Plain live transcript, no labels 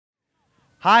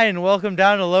Hi, and welcome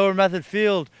down to Lower Method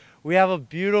Field. We have a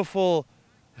beautiful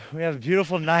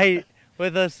night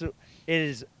with us. It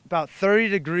is about 30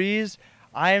 degrees.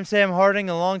 I am Sam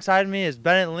Harding. Alongside me is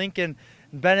Bennett Lincoln.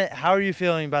 Bennett, how are you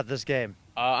feeling about this game?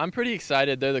 I'm pretty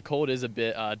excited, though the cold is a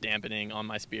bit dampening on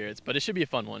my spirits, but it should be a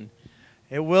fun one.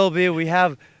 It will be. We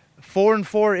have 4-4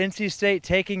 NC State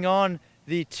taking on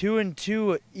the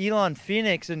 2-2 Elon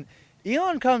Phoenix, and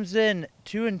Elon comes in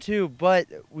 2-2, but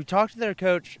we talked to their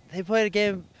coach. They played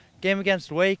a game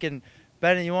against Wake, and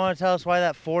Bennett, you want to tell us why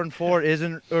that 4-4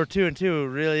 isn't, or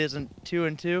 2-2 really isn't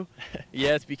 2-2?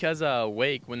 Yeah, it's because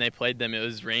Wake, when they played them, it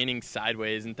was raining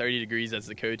sideways and 30 degrees, as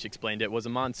the coach explained it, was a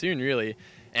monsoon really,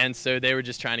 and so they were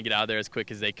just trying to get out of there as quick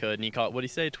as they could. And he called, what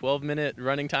did he say, 12-minute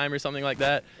running time or something like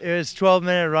that? It was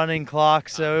 12-minute running clock,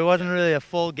 so it wasn't really a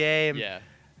full game. Yeah.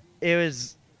 It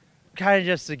was kind of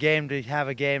just a game to have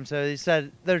a game. So he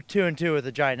said they're 2-2 with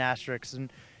a giant asterisk.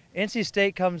 And NC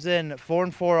State comes in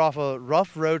 4-4 off a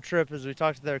rough road trip, as we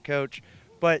talked to their coach.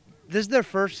 But this is their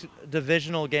first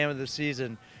divisional game of the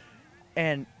season.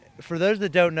 And for those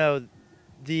that don't know,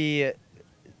 the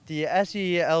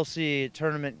SELC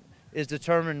tournament is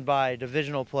determined by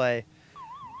divisional play.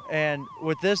 And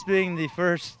with this being the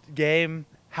first game,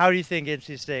 how do you think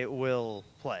NC State will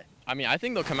play? I mean, I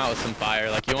think they'll come out with some fire.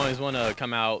 Like, you always want to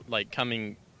come out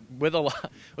coming with a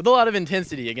lot of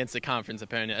intensity against a conference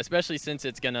opponent, especially since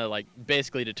it's gonna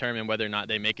basically determine whether or not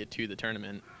they make it to the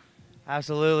tournament.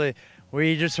 Absolutely.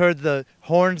 We just heard the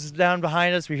horns down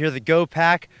behind us. We hear the Go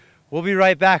Pack. We'll be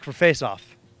right back for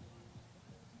face-off.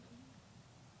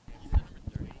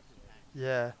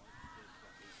 Yeah.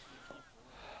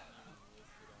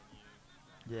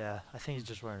 Yeah, I think he's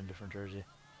just wearing a different jersey.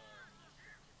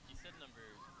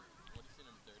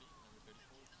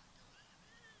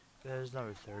 There's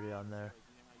number 30 on there.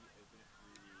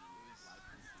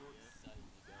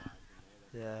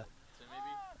 Yeah.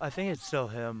 I think it's still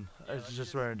him. It's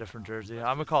just wearing a different jersey.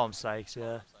 I'm going to call him Sykes,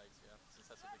 yeah.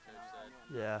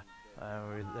 Yeah.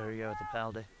 There we go with the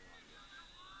penalty.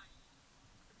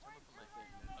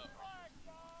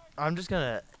 I'm just going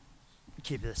to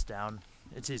keep this down.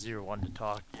 It's easier one to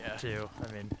talk to.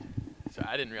 I mean, so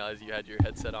I didn't realize you had your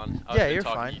headset on. Yeah, you're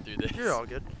fine. You through this. You're all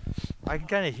good. I can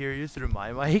kind of hear you through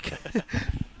my mic. All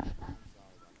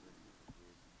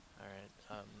right.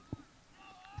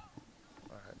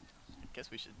 I guess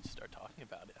we should start talking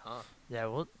about it, huh? Yeah.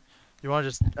 Well, you want to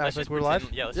just act like we're live?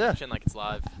 Yeah. Let's just pretend like it's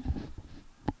live.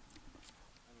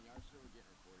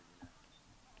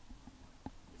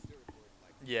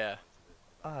 Yeah.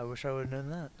 Oh, I wish I would have known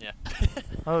that. Yeah.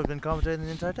 I would have been commentating the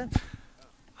entire time.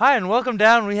 Hi, and welcome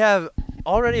down. We have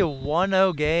already a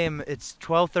 1-0 game. It's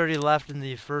 12:30 left in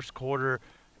the first quarter.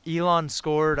 Elon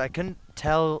scored. I couldn't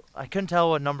tell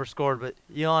what number scored, but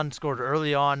Elon scored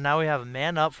early on. Now we have a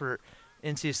man up for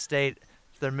NC State.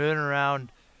 They're moving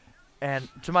around. And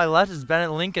to my left is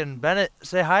Bennett Lincoln. Bennett,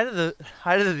 say hi to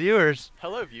the viewers.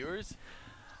 Hello, viewers.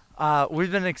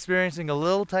 We've been experiencing a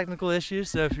little technical issues,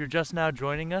 so if you're just now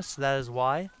joining us, that is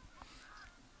why.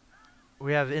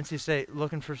 We have NC State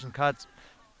looking for some cuts.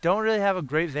 Don't really have a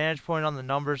great vantage point on the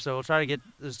numbers, so we'll try to get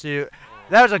this to you.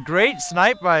 That was a great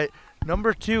snipe by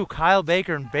number 2, Kyle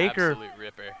Baker. And Baker, absolute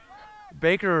ripper.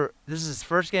 Baker, this is his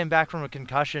first game back from a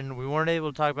concussion. We weren't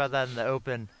able to talk about that in the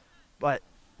open, but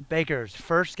Baker's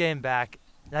first game back,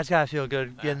 that's got to feel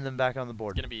good, getting them back on the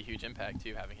board. It's going to be a huge impact,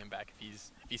 too, having him back if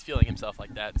he's feeling himself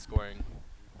like that and scoring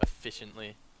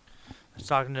efficiently. I was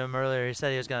talking to him earlier. He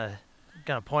said he was gonna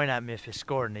point at me if he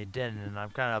scored, and he didn't, and I'm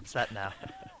kind of upset now.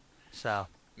 So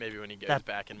maybe when he goes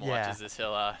back and watches this,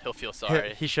 he'll feel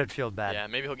sorry. He should feel bad. Yeah,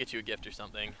 maybe he'll get you a gift or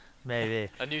something. Maybe.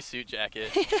 A new suit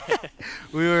jacket.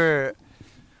 We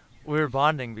were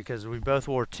bonding because we both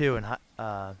wore 2 in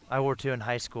I wore 2 in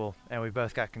high school, and we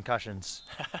both got concussions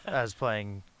as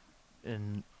playing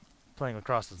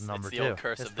lacrosse with number 2. It's the old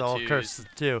curse of the old curse of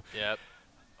 2. Yep.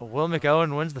 Will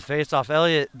McOwen wins the faceoff.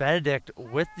 Elliot Benedict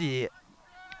with the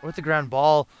ground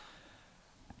ball.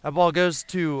 That ball goes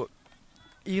to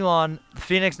Elon. The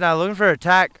Phoenix now looking for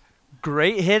attack.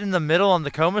 Great hit in the middle on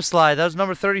the coma slide. That was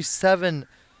number 37,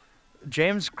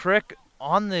 James Crick,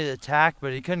 on the attack,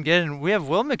 but he couldn't get in. We have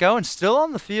Will McOwen still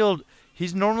on the field.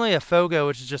 He's normally a FOGO,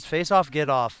 which is just face-off, get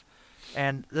off.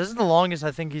 And this is the longest I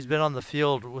think he's been on the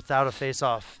field without a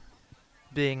face-off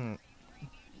being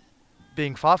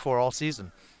fought for all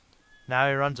season. Now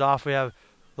he runs off. We have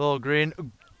Little Green.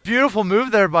 Beautiful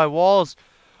move there by Walls.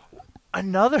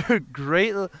 Another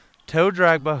great toe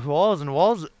drag by Walls, and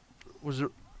Walls was...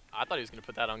 I thought he was going to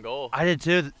put that on goal. I did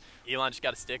too. Elon just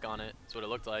got a stick on it. That's what it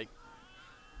looked like.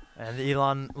 And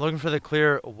Elon looking for the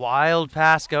clear. Wild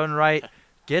pass going right.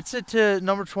 Gets it to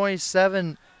number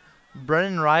 27,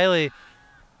 Brennan Riley.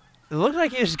 It looked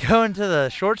like he was going to the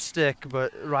short stick,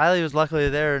 but Riley was luckily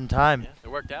there in time. Yeah,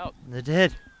 it worked out. It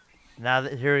did. Now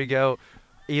that here we go,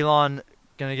 Elon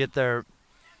gonna get their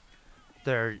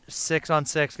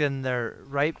 6-on-6, getting their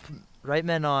right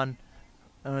men on,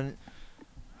 and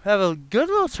have a good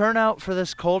little turnout for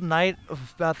this cold night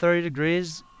of about 30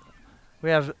 degrees. We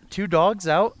have 2 dogs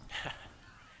out,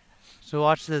 so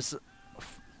watch this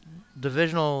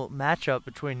divisional matchup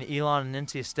between Elon and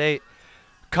NC State.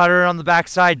 Cutter on the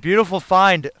backside, beautiful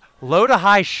find, low to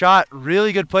high shot,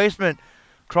 really good placement.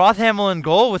 Crothamel in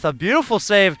goal with a beautiful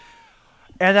save,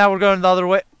 and now we're going the other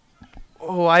way.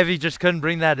 Oh, Ivy just couldn't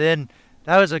bring that in.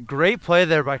 That was a great play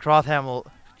there by Crothamel,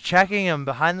 checking him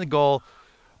behind the goal.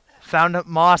 Found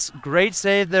Moss, great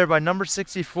save there by number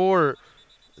 64,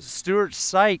 Stuart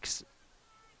Sykes.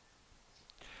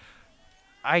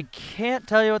 I can't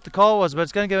tell you what the call was, but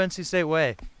it's going to go NC State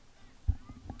way.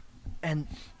 And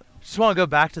just want to go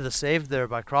back to the save there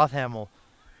by Crothamel.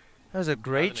 That was a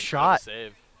great shot.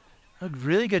 Save. A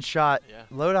really good shot. Yeah.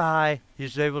 Low to high. He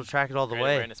was able to track it all the Great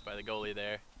way. awareness by the goalie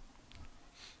there.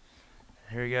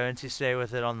 Here we go. NC State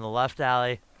with it on the left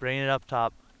alley. Bringing it up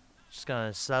top. Just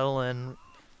going to settle in.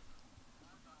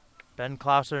 Ben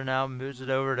Klausler now moves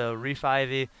it over to Reef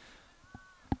Ivy.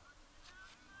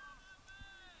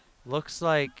 Looks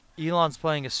like Elon's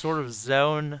playing a sort of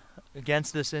zone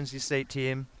against this NC State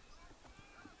team.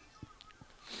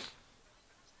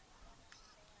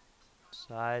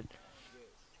 Side.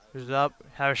 Here's up.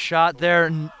 Have a shot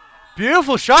there.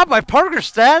 Beautiful shot by Parker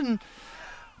Stadden.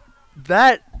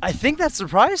 I think that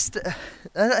surprised.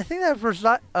 I think that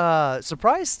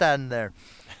surprised Stadden there.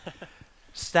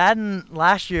 Stadden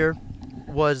last year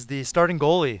was the starting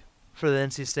goalie for the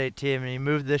NC State team, and he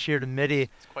moved this year to midi.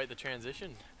 It's quite the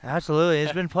transition. Absolutely.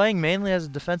 He's been playing mainly as a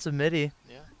defensive midi.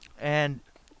 Yeah. And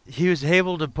he was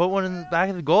able to put one in the back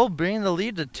of the goal, bringing the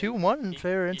lead to 2-1 in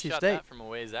favor of NC He shot State. that from a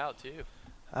ways out, too.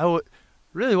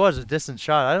 Really was a distant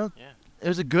shot. Yeah. It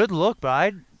was a good look, but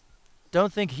I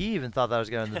don't think he even thought that was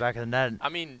going in the back of the net. I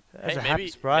mean, That's a hey, happy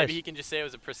surprise. maybe he can just say it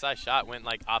was a precise shot. Went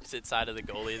like opposite side of the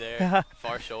goalie there,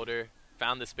 far shoulder,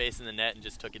 found the space in the net and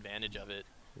just took advantage of it.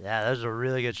 Yeah, that was a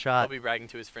really good I'll shot. be bragging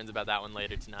to his friends about that one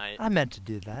later tonight. I meant to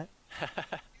do that.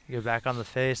 Go back on the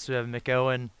face. We have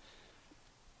McOwen.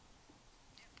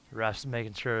 Refs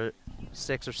making sure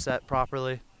sticks are set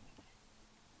properly.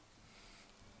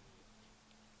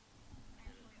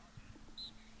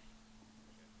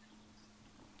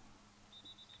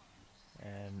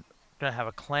 And gonna have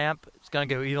a clamp. It's gonna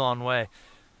go Elon way.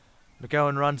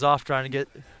 McOwen runs off trying to get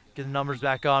the numbers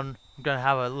back on. I'm gonna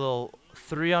have a little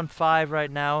 3-on-5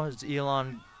 right now as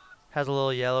Elon has a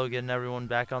little yellow, getting everyone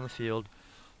back on the field.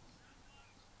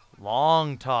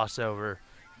 Long toss over,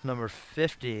 number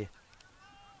 50.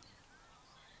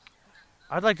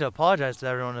 I'd like to apologize to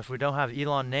everyone if we don't have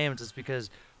Elon names. It's because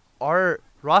our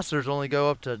rosters only go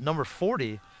up to number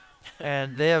 40,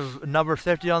 and they have number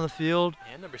 50 on the field.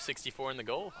 And number 64 in the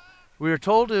goal. We were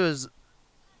told it was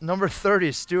number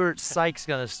 30, Stuart Sykes,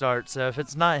 going to start. So if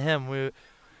it's not him, we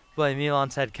blame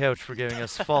Elon's head coach for giving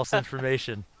us false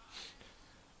information.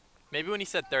 Maybe when he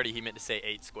said 30, he meant to say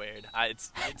 8 squared.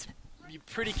 It's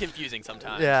pretty confusing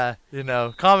sometimes. Yeah, you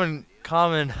know, common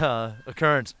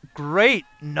occurrence. Great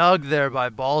nug there by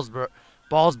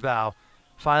Ballsbow.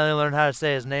 Finally learned how to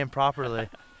say his name properly.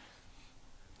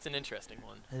 It's an interesting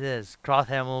one. It is.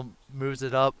 Crothamel moves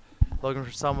it up, looking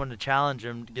for someone to challenge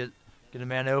him to get a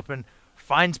man open.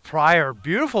 Finds Pryor.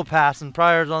 Beautiful pass, and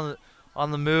Pryor's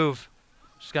on the move.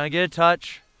 Just gonna get a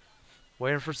touch.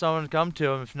 Waiting for someone to come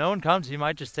to him. If no one comes, he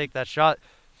might just take that shot.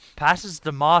 Passes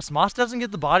to Moss. Moss doesn't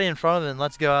get the body in front of him and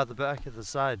lets go out the back of the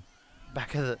side.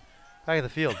 Back of the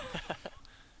field.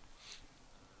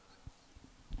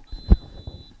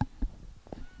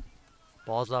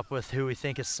 Ball's up with who we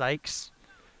think is Sykes.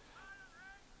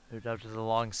 Moved up to the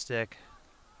long stick.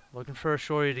 Looking for a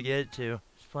shorty to get it to.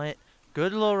 Just playing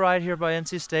good little ride here by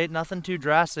NC State. Nothing too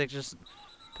drastic. Just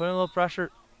putting a little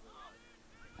pressure.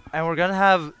 And we're gonna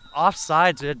have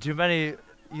offsides. We had too many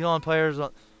Elon players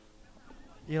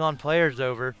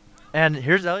over. And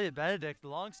here's Elliot Benedict, the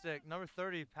long stick. Number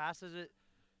 30 passes it.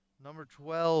 Number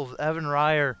 12, Evan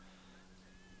Ryer.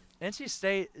 NC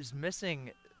State is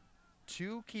missing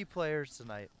 2 key players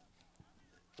tonight.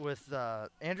 With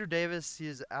Andrew Davis, he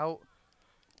is out.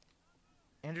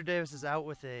 Andrew Davis is out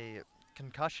with a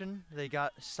concussion they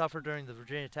suffered during the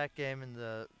Virginia Tech game in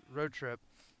the road trip.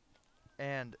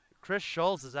 And Chris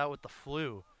Schultz is out with the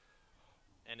flu.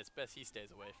 And it's best he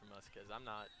stays away from us because I'm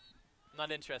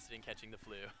not interested in catching the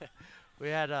flu. We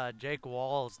had Jake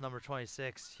Walls, number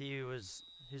 26. He was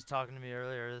talking to me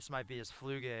earlier. This might be his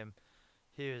flu game.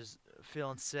 He was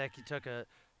feeling sick. He took a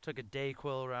took a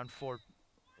Dayquil around 4,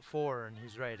 and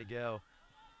he's ready to go.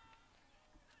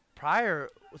 Pryor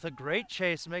with a great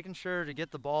chase, making sure to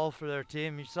get the ball for their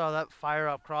team. You saw that fire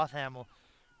up Crothamel.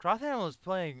 Crothamel is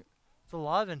playing with a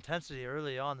lot of intensity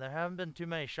early on. There haven't been too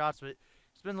many shots, but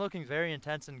it's been looking very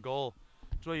intense in goal.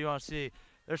 That's what you want to see.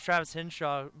 There's Travis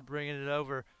Hinshaw bringing it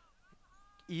over.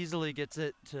 Easily gets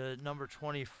it to number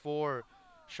 24,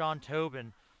 Sean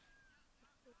Tobin.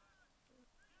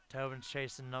 Tobin's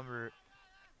chasing number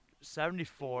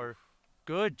 74.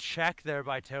 Good check there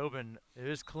by Tobin. It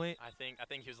was clean. I think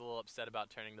he was a little upset about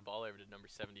turning the ball over to number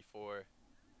 74.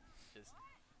 Just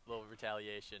a little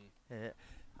retaliation. Yeah,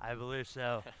 I believe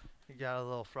so. He got a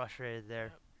little frustrated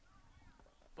there.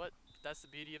 But that's the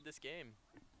beauty of this game.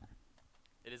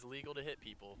 It is legal to hit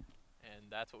people, and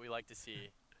that's what we like to see.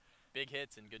 Big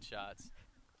hits and good shots.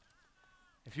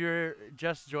 If you're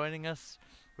just joining us,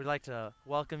 we'd like to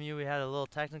welcome you. We had a little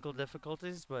technical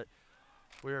difficulties, but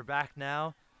we are back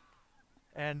now.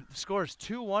 And the score is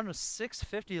 2-1 with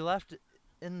 6:50 left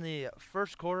in the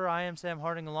first quarter. I am Sam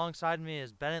Harding. Alongside me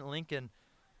is Bennett Lincoln.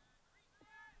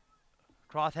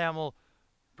 Crothamel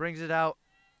brings it out,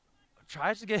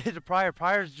 tries to get it to Pryor.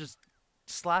 Pryor's just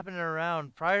slapping it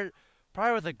around. Pryor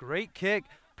with a great kick.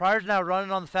 Pryor's now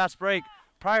running on the fast break.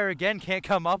 Pryor again can't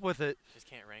come up with it. Just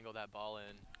can't wrangle that ball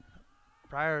in.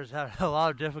 Pryor's had a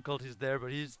lot of difficulties there,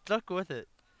 but he's stuck with it.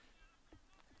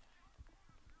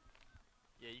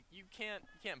 Yeah, you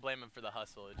can't blame him for the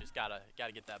hustle. You just gotta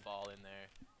get that ball in there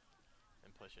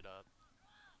and push it up.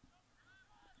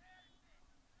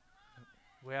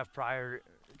 We have Pryor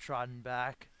trotting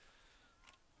back.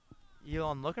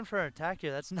 Elon looking for an attack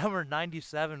here. That's number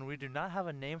 97. We do not have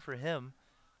a name for him.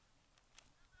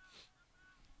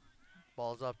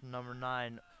 Ball's up to number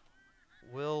 9,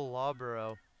 Will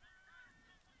Lawborough.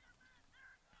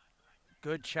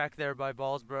 Good check there by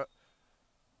Ballsborough.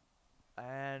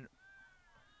 And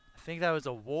I think that was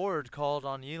a ward called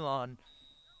on Elon.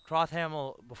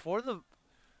 Crothamel,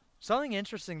 something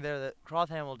interesting there that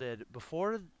Crothamel did,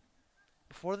 before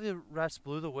the refs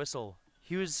blew the whistle,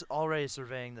 he was already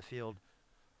surveying the field,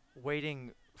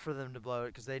 waiting for them to blow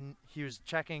it, because he was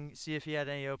checking, see if he had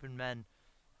any open men.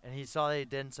 And he saw they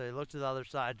didn't, so he looked to the other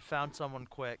side, found someone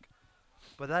quick.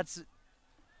 But that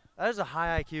is a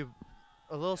high IQ,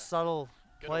 a little subtle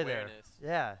Good play awareness.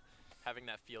 there. Yeah. Having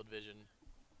that field vision.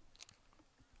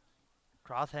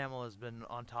 Crothamel has been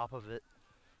on top of it,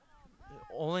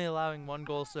 only allowing 1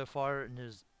 goal so far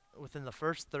within the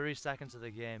first 30 seconds of the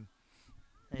game.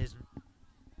 And he's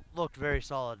looked very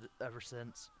solid ever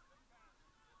since.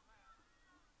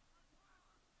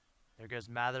 There goes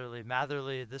Matherly.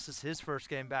 Matherly, this is his first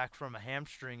game back from a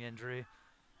hamstring injury.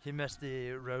 He missed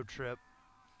the road trip.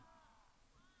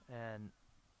 And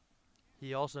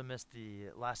he also missed the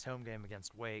last home game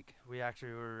against Wake. We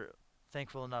actually were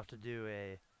thankful enough to do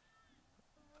a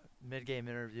mid-game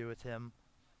interview with him.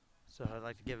 So I'd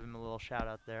like to give him a little shout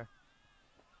out there.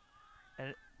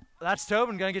 And that's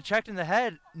Tobin going to get checked in the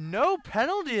head. No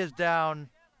penalty is down.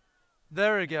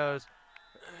 There he goes.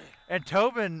 And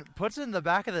Tobin puts it in the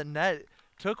back of the net,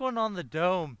 took one on the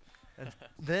dome, and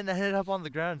then ended up on the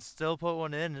ground, still put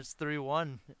one in. It's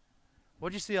 3-1.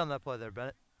 What'd you see on that play there,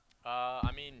 Bennett? I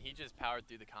mean, he just powered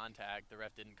through the contact. The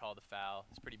ref didn't call the foul.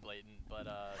 It's pretty blatant, but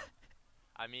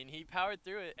I mean, he powered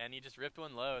through it, and he just ripped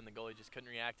one low, and the goalie just couldn't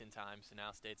react in time, so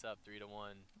now State's up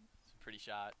 3-1. It's a pretty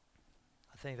shot.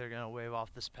 I think they're going to wave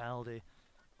off this penalty.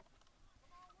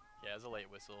 Yeah, it was a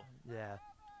late whistle. Yeah.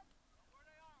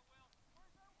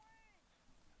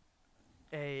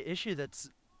 A issue that's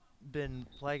been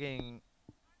plaguing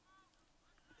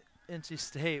NC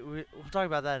State, we'll talk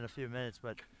about that in a few minutes,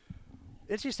 but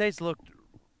NC State's looked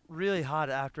really hot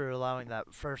after allowing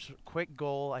that first quick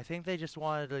goal. I think they just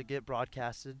wanted to get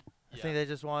broadcasted. I think they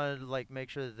just wanted to make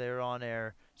sure that they were on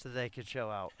air so they could show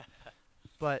out.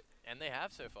 But and they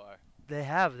have so far. They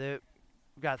have. They've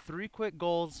got 3 quick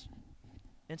goals.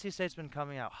 NC State's been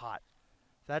coming out hot.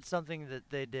 That's something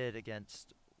that they did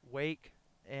against Wake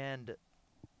and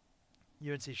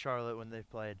UNC Charlotte when they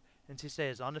played. NC State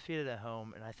is undefeated at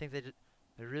home, and I think they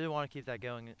really want to keep that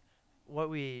going. What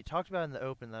we talked about in the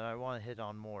Open that I want to hit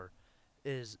on more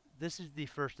is this is the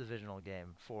first divisional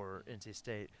game for NC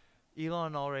State.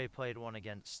 Elon already played one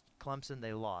against Clemson.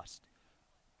 They lost.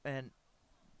 And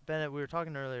Bennett, we were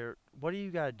talking earlier, what do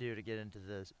you got to do to get into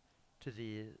the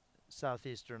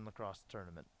Southeastern Lacrosse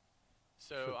Tournament?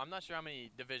 So I'm not sure how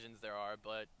many divisions there are,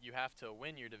 but you have to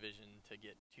win your division to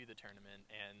get to the tournament,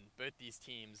 and both these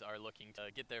teams are looking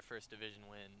to get their first division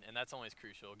win, and that's always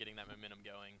crucial, getting that momentum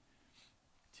going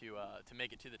to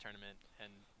make it to the tournament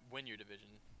and win your division.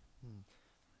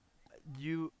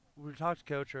 We talked to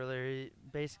Coach earlier. He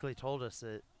basically told us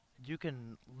that you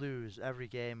can lose every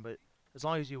game, but as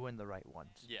long as you win the right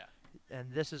ones. Yeah,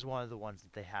 And this is one of the ones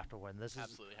that they have to win. This is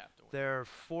absolutely have to win. there are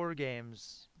 4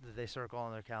 games that they circle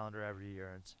on their calendar every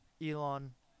year. It's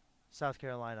Elon, South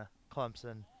Carolina,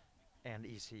 Clemson, and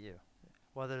ECU.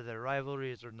 Whether they're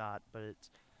rivalries or not, but it's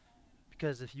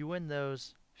because if you win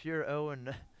those, if you're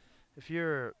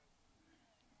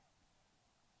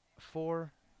 4-11,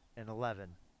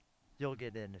 you'll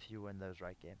get in if you win those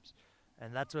right games.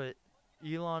 And that's what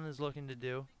Elon is looking to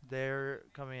do. They're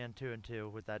coming in 2-2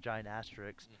 with that giant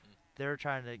asterisk. Mm-hmm. They're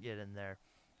trying to get in there.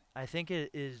 I think it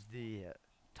is the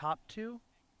top 2,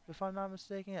 if I'm not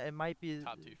mistaken. It might be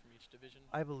Top 2 from each division.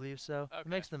 I believe so. Okay. It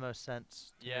makes the most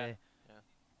sense to Yeah, me. yeah.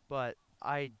 But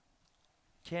I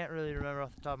can't really remember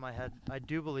off the top of my head. I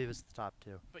do believe it's the top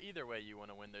 2. But either way, you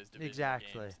want to win those divisional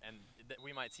Exactly. games, and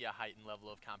we might see a heightened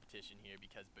level of competition here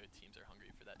because both teams are hungry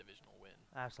for that divisional win.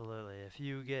 Absolutely. If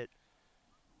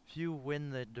you win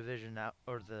the division out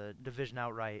or the division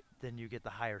outright, then you get the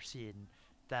higher seed, and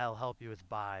that'll help you with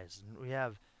buys. And we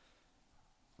have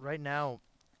right now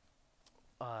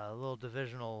a little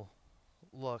divisional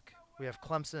look. We have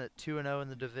Clemson at 2-0 in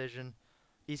the division.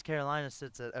 East Carolina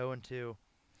sits at 0-2.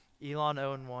 Elon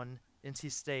 0-1.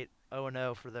 NC State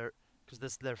 0-0 because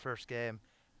this is their first game,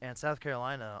 and South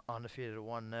Carolina undefeated at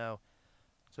 1-0.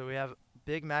 So we have a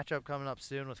big matchup coming up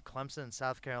soon with Clemson and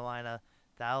South Carolina.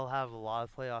 That'll have a lot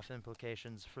of playoff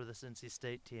implications for this NC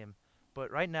State team.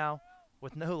 But right now,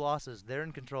 with no losses, they're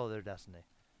in control of their destiny.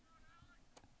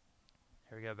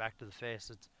 Here we go, back to the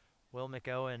face. It's Will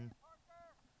McOwen,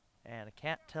 and I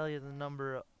can't tell you the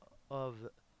number of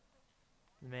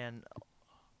the man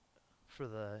for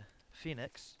the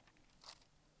Phoenix.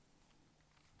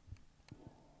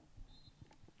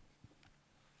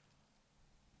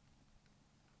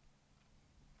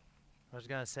 I was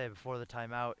going to say before the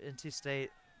timeout, NC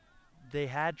State, they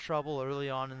had trouble early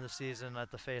on in the season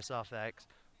at the face-off X,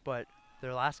 but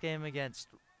their last game against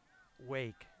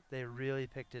Wake, they really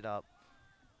picked it up,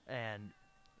 and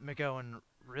McOwen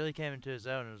really came into his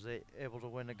own and was able to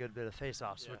win a good bit of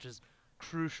face-offs, which is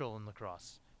crucial in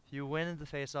lacrosse. If you win the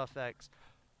face-off X,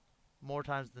 more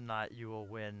times than not, you'll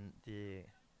win the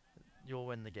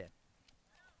game.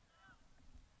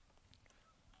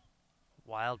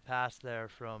 Wild pass there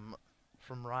from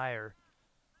Ryer.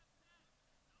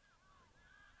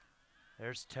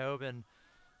 There's Tobin.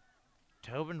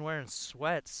 Tobin wearing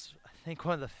sweats. I think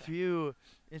one of the few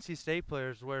NC State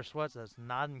players wear sweats that's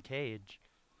not in cage.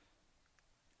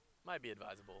 Might be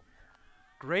advisable.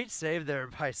 Great save there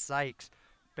by Sykes.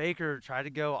 Baker tried to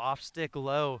go off stick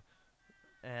low,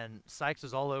 and Sykes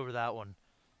is all over that one.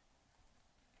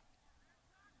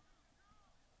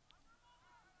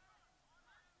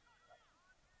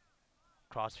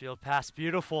 Crossfield pass,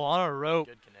 beautiful on a rope.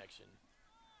 Good connection.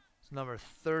 It's number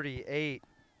 38.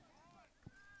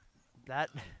 That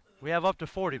we have up to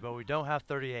 40, but we don't have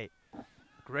 38.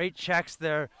 Great checks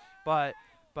there by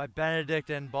Benedict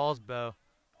and Ballsbow.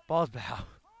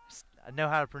 I know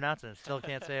how to pronounce it, and still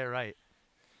can't say it right.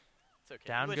 It's okay.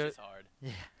 Down English is hard.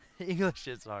 Yeah, English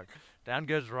is hard. Down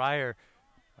goes Ryer.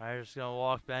 Ryer's gonna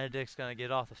walk. Benedict's gonna get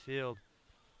off the field.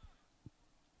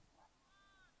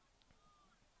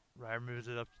 Ryer moves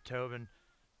it up to Tobin.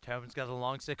 Tobin's got the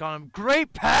long stick on him.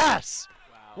 Great pass!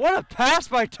 Wow. What a pass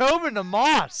by Tobin to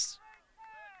Moss!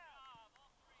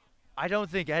 I don't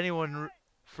think anyone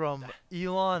from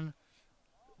Elon,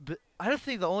 but I don't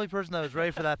think the only person that was ready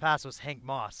for that pass was Hank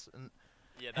Moss. And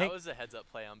Yeah, that was a heads-up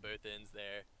play on both ends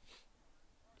there.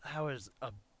 that was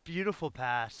a beautiful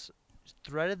pass.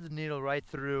 Threaded the needle right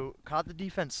through. Caught the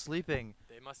defense sleeping.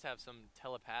 They must have some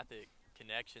telepathic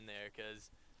connection there because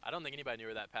I don't think anybody knew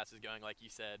where that pass was going, like you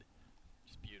said.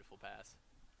 Just beautiful pass.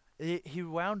 He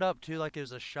wound up, too, like it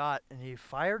was a shot, and he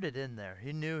fired it in there.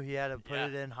 He knew he had to put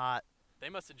it in hot. They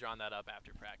must have drawn that up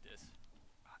after practice.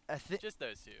 Just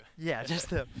those two. Yeah, just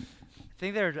them. I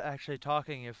think they were actually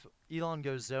talking if Elon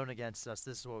goes zone against us,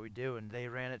 this is what we do, and they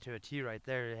ran it to a T right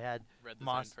there. They had Read the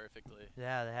Moss zone perfectly.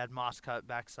 Yeah, they had Moss cut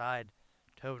backside.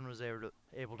 Tobin was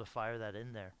able to fire that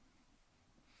in there.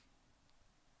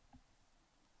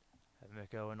 Have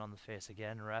McOwen on the face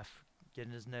again. Ref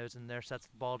getting his nose in there, sets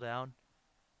the ball down.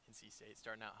 NC State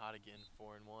starting out hot again,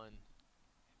 4-1,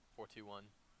 4-2-1.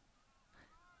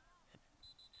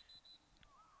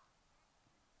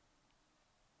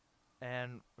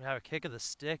 And we have a kick of the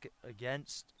stick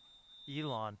against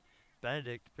Elon.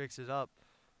 Benedict picks it up,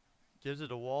 gives it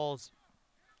to Walls.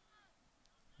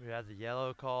 We have the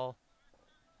yellow call.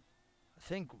 I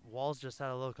think Walls just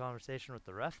had a little conversation with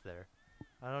the ref there.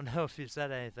 I don't know if he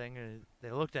said anything. Or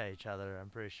they looked at each other, I'm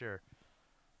pretty sure.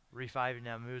 Reef Ivy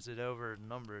now moves it over to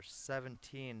number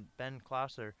 17, Ben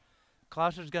Clouser.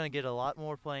 Clouser's going to get a lot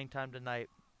more playing time tonight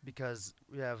because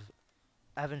we have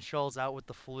Evan Schultz out with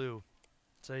the flu.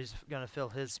 So he's going to fill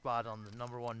his spot on the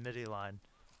number 1 midi line.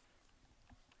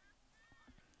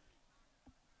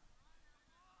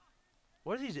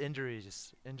 What are these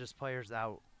injuries and just players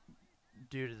out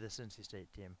due to this NC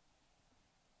State team?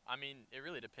 I mean, it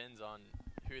really depends on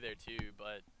who they're to,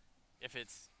 but if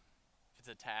it's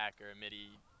a tack or a midi,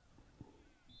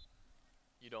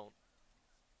 you don't.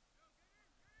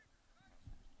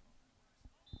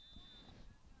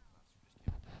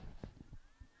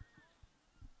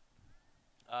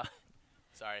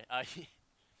 Sorry.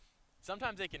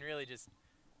 Sometimes they can really just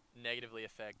negatively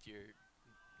affect your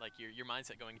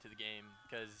mindset going into the game,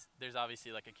 because there's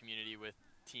obviously like a community with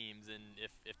teams, and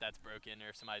if that's broken or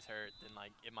if somebody's hurt, then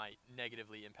like it might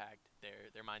negatively impact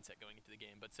their mindset going into the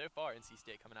game. But so far, NC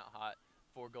State coming out hot,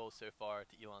 4 goals so far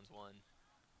to Elon's 1.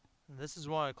 This is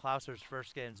one of Clouser's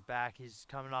first games back. He's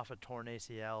coming off a torn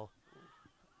ACL,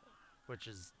 which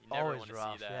is always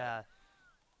rough. See that yeah,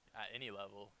 at any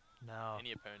level, no,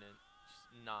 any opponent,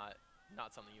 just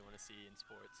not something you want to see in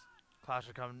sports.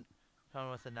 Clouser coming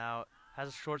with it now. Has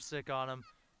a short stick on him.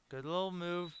 Good little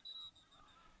move.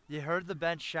 You heard the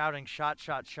bench shouting, "Shot,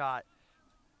 shot, shot."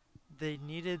 They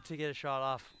needed to get a shot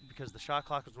off because the shot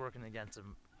clock was working against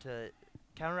them. To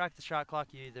counteract the shot clock,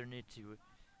 you either need to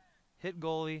hit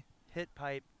goalie, hit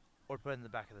pipe, or put it in the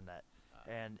back of the net.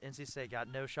 And NC State got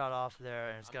no shot off there,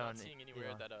 and it's I'm going. not seeing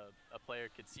anywhere that a player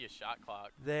could see a shot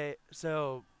clock.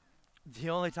 So the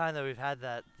only time that we've had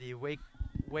that, the Wake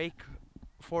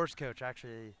Force coach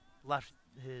actually left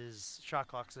his shot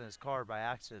clocks in his car by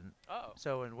accident. Oh.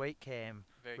 So when Wake came,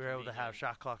 we were able to have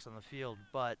shot clocks on the field,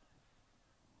 but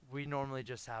we normally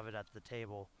just have it at the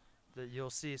table. You'll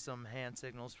see some hand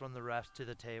signals from the refs to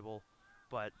the table,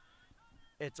 but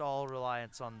it's all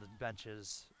reliance on the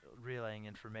benches relaying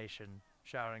information,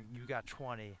 shouting, "You got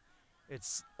 20."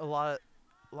 It's a lot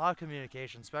of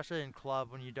communication, especially in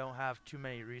club when you don't have too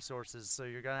many resources. So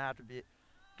you're gonna have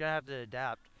to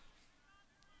adapt.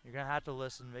 You're gonna have to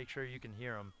listen, make sure you can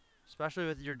hear them, especially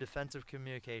with your defensive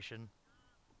communication.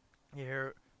 You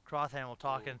hear Crothamel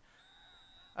talking.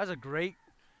 That was a great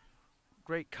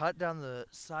cut down the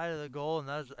side of the goal, and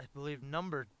that was, I believe,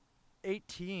 number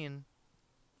 18.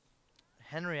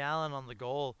 Henry Allen on the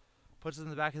goal, puts it in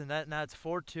the back of the net. Now it's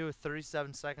 4-2 with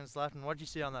 37 seconds left. And what did you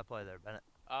see on that play there, Bennett?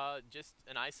 Just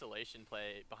an isolation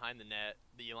play behind the net.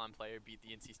 The Elon player beat the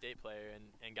NC State player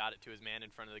and got it to his man in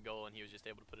front of the goal, and he was just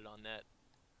able to put it on net.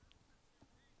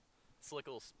 Slick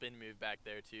little spin move back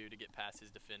there, too, to get past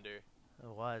his defender. It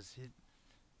was.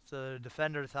 So the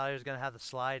defender thought he was going to have the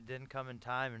slide, didn't come in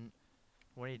time, and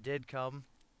when he did come,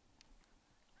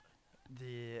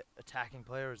 the attacking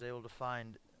player was able to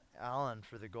find Allen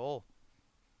for the goal.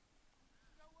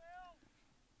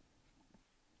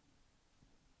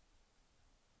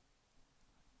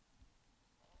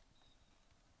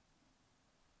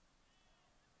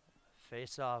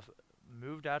 Face-off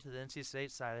moved out to the NC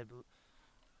State side,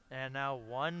 and now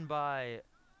won by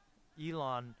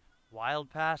Elon. Wild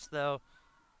pass, though.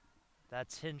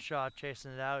 That's Hinshaw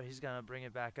chasing it out. He's going to bring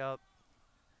it back up.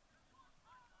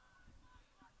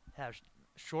 Have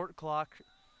short clock.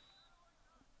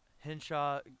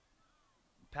 Hinshaw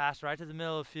pass right to the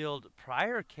middle of the field.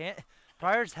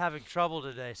 Pryor's having trouble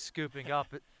today scooping up.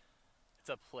 It's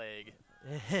a plague.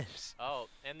 It is. Oh,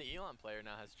 and the Elon player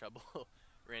now has trouble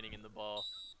reining in the ball.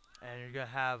 And you're going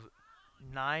to have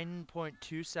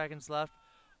 9.2 seconds left.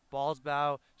 Ball's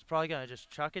bow. He's probably going to just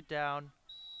chuck it down.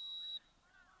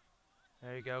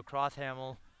 There you go,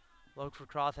 Crothamel. Look for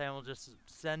Crothamel. Just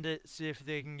send it, see if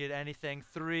they can get anything.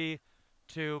 3-2,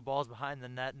 ball's behind the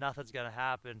net. Nothing's going to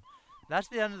happen. That's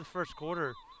the end of the first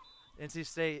quarter. NC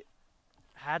State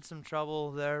had some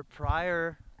trouble there.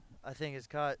 Pryor, I think, is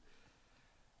caught.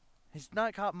 He's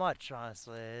not caught much,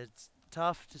 honestly. It's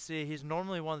tough to see. He's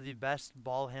normally one of the best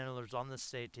ball handlers on the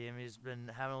state team. He's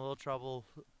been having a little trouble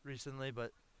recently,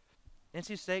 but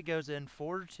NC State goes in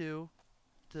 4-2 to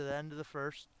the end of the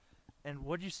first. And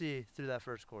what did you see through that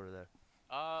first quarter there?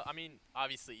 I mean,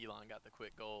 obviously Elon got the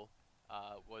quick goal.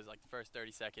 Was like the first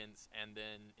 30 seconds, and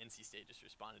then NC State just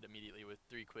responded immediately with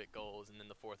 3 quick goals, and then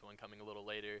the fourth one coming a little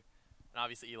later. And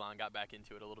obviously Elon got back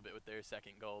into it a little bit with their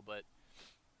second goal, but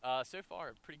so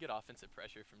far, pretty good offensive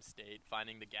pressure from State,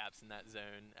 finding the gaps in that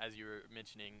zone, as you were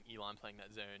mentioning, Elon playing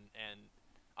that zone. And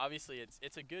obviously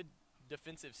it's a good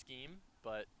defensive scheme,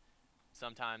 but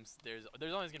sometimes there's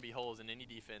always going to be holes in any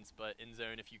defense, but in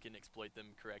zone, if you can exploit them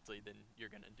correctly, then you're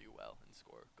going to do well and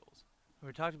score goals.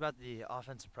 We talked about the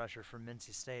offensive pressure from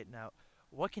NC State. Now,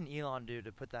 what can Elon do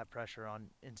to put that pressure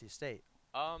on NC State?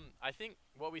 I think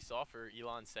what we saw for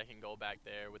Elon's second goal back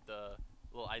there with the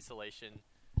little isolation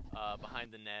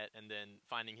behind the net, and then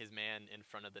finding his man in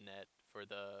front of the net for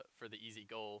the easy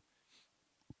goal.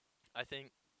 I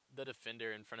think the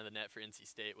defender in front of the net for NC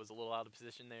State was a little out of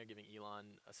position there, giving Elon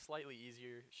a slightly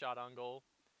easier shot on goal,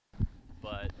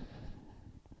 but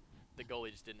the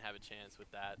goalie just didn't have a chance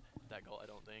with that goal, I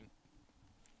don't think.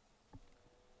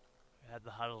 We had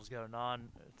the huddles going on,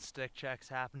 stick checks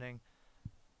happening,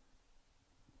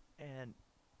 and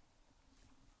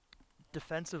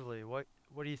defensively, what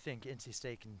do you think NC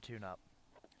State can tune up?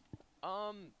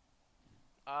 I'm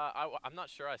not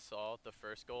sure I saw the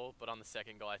first goal, but on the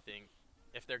second goal, I think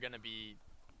if they're going to be,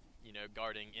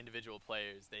 guarding individual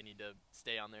players, they need to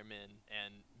stay on their men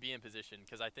and be in position.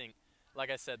 Because I think, like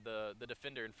I said, the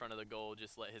defender in front of the goal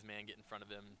just let his man get in front of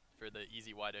him for the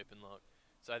easy wide open look.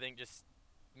 So I think just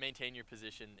maintain your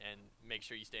position and make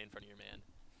sure you stay in front of your man.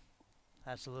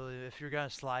 Absolutely. If you're going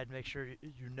to slide, make sure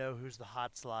you know who's the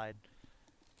hot slide.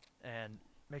 And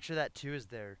make sure that 2 is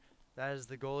there. That is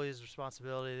the goalie's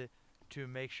responsibility to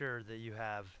make sure that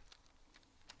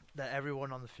that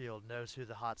everyone on the field knows who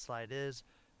the hot slide is,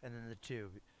 and then the 2.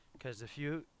 Because if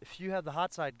you have the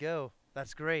hot slide go,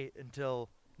 that's great until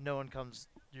no one comes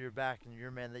to your back and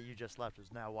your man that you just left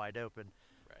is now wide open.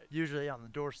 Right. Usually on the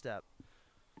doorstep.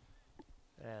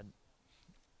 And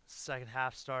second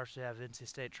half starts, we have NC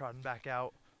State trotting back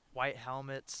out. White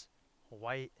helmets,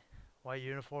 white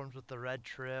uniforms with the red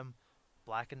trim,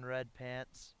 black and red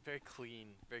pants. Very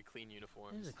clean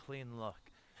uniforms. It is a clean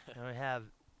look. And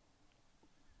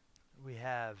we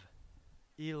have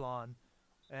Elon,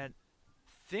 and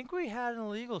think we had an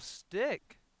illegal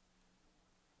stick.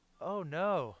 Oh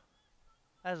no.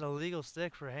 That's an illegal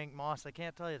stick for Hank Moss. I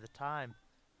can't tell you the time.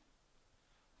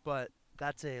 But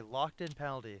that's a locked in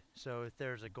penalty. So if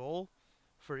there's a goal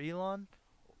for Elon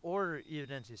or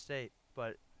even NC State,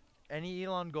 but any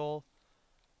Elon goal,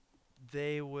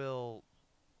 they will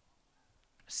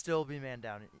still be man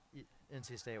down.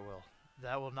 NC State will.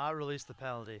 That will not release the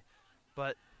penalty.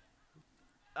 But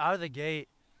out of the gate,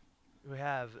 we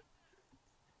have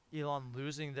Elon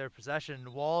losing their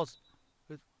possession. Walls.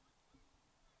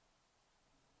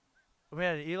 We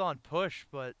had an Elon push,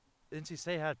 but NC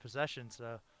State had possession,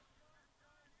 so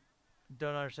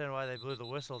don't understand why they blew the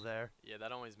whistle there. Yeah,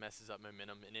 that always messes up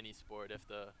momentum in any sport if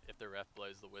the ref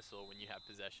blows the whistle when you have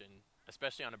possession,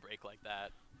 especially on a break like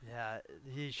that. Yeah,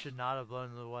 he should not have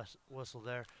blown the whistle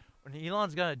there. When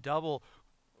Elon's gonna double,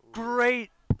 great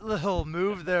little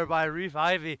move there by Reef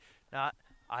Ivy. Now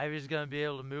Ivy's gonna be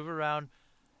able to move around.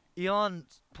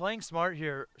 Elon's playing smart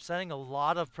here, setting a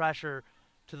lot of pressure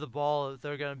to the ball if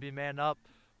they're gonna be man up.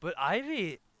 But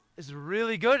Ivy is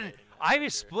really good. And Ivy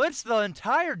splits the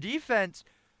entire defense.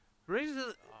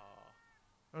 We're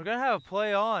gonna have a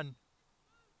play on.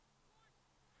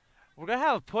 We're gonna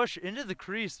have a push into the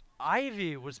crease.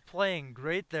 Ivy was playing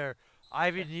great there.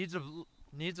 Ivy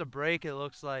needs a break. It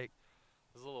looks like.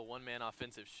 It was a little one-man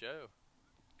offensive show.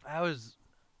 That was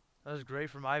great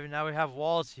from Ivy. Now we have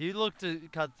Walls. He looked to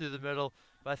cut through the middle,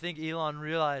 but I think Elon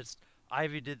realized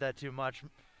Ivy did that too much.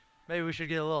 Maybe we should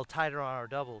get a little tighter on our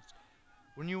doubles.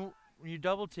 When you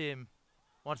double team,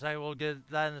 once I will get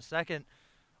that in a second.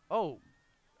 Oh,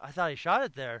 I thought he shot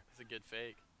it there. It's a good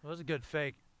fake. It was a good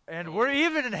fake. And we're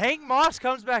even, and Hank Moss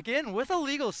comes back in with a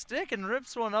legal stick and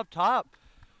rips one up top.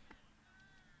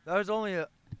 That was only I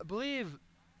believe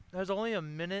that was only a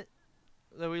minute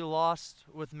that we lost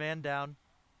with man down.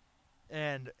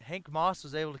 And Hank Moss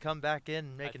was able to come back in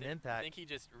and make an impact. I think he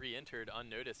just re-entered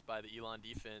unnoticed by the Elon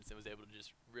defense and was able to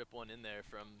just rip one in there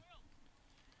from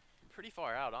pretty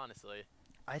far out, honestly.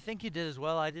 I think he did as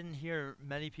well. I didn't hear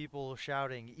many people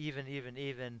shouting,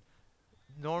 even.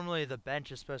 Normally the bench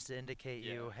is supposed to indicate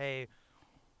you, hey,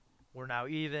 we're now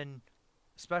even,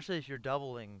 especially if you're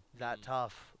doubling that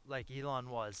tough like Elon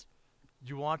was.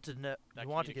 You want to know, you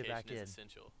want to get back in.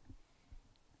 Essential.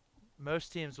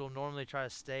 Most teams will normally try to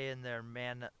stay in their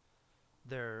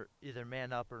either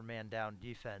man up or man down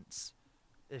defense.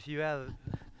 If you have,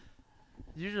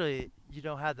 usually you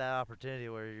don't have that opportunity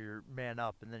where you're man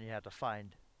up and then you have to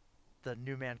find the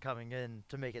new man coming in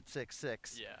to make it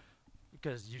 6-6. Yeah.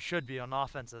 Because you should be on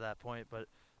offense at that point, but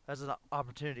that's an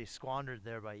opportunity squandered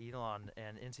there by Elon,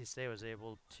 and NC State was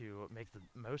able to make the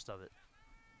most of it.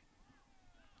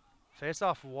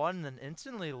 Face-off won, then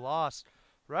instantly lost.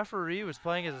 Referee was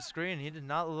playing as a screen. He did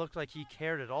not look like he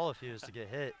cared at all if he was to get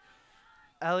hit.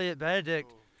 Elliot Benedict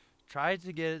tried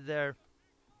to get it there.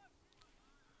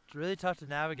 It's really tough to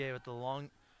navigate with the long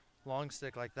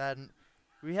stick like that. And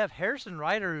we have Harrison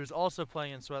Ryder, who's also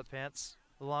playing in sweatpants,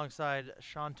 alongside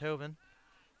Sean Tobin.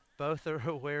 Both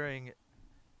are wearing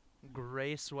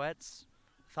gray sweats.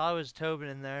 Thought it was Tobin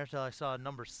in there until I saw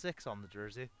number 6 on the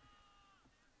jersey.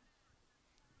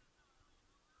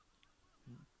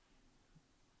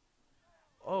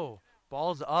 Oh,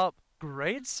 ball's up.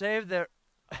 Great save there.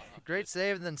 Great Just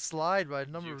save and then slide by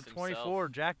number jukes 24,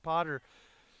 himself. Jack Potter.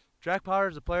 Jack Potter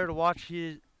is a player to watch.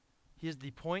 He's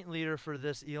the point leader for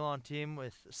this Elon team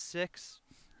with 6.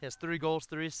 He has 3 goals,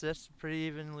 3 assists, pretty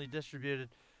evenly distributed.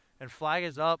 And flag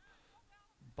is up.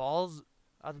 Ball's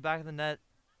out the back of the net.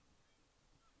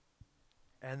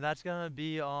 And that's going to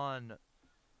be on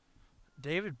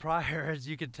David Pryor. As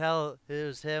you can tell, it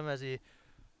was him as he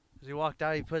walked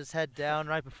out. He put his head down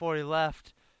right before he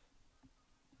left.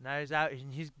 Now he's out.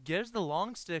 And he gives the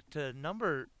long stick to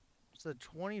number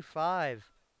 25,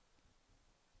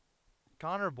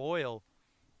 Connor Boyle.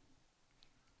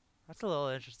 That's a little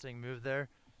interesting move there.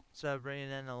 Instead of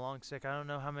bringing in a long stick, I don't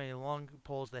know how many long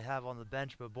poles they have on the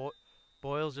bench, but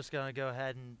Boyle's just going to go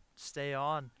ahead and stay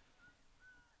on.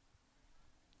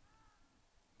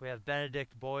 We have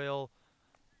Benedict, Boyle,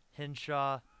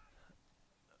 Hinshaw,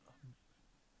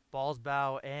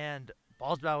 Ballsbow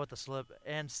with the slip,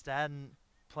 and Stadden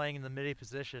playing in the midi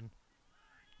position.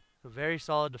 A very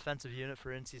solid defensive unit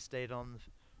for NC State on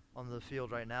the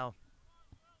field right now.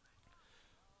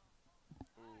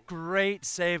 Great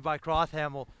save by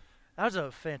Crothamel. That was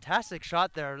a fantastic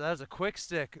shot there. That was a quick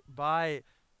stick by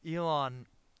Elon.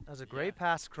 That was a great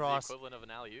pass across. It's the equivalent of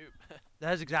an alley-oop.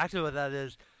 That is exactly what that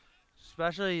is.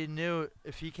 Especially, he knew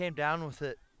if he came down with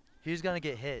it, he was going to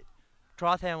get hit.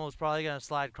 Crothamel was probably going to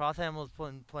slide. Crothamel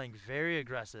was playing very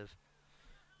aggressive.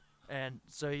 And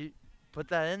so he put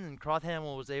that in, and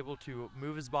Crothamel was able to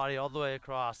move his body all the way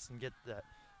across and get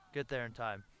there in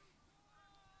time.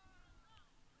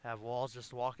 Have Walls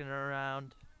just walking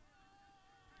around.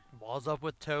 Walls up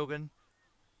with Tobin.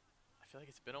 I feel like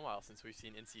it's been a while since we've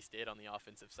seen NC State on the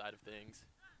offensive side of things.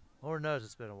 Lord knows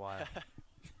it's been a while.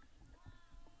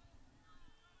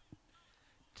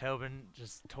 Tobin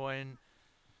just toying,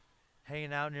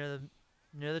 hanging out near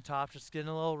the top, just getting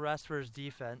a little rest for his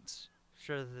defense.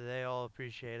 Sure that they all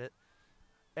appreciate it.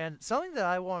 And something that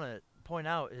I want to point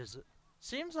out is, it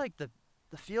seems like the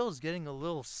field is getting a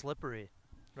little slippery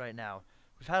right now.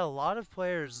 We've had a lot of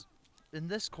players in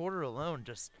this quarter alone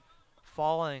just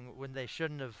falling when they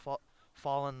shouldn't have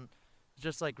fallen,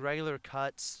 just like regular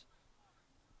cuts.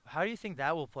 How do you think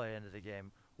that will play into the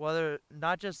game? Whether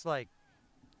not just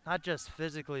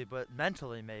physically, but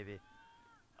mentally maybe.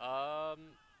 Well,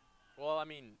 I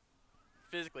mean,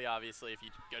 physically, obviously, if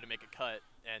you go to make a cut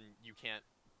and you can't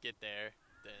get there,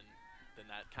 then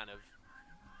that kind of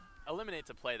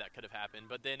eliminates a play that could have happened.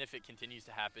 But then if it continues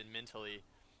to happen mentally,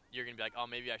 you're going to be like, oh,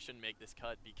 maybe I shouldn't make this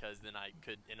cut because then I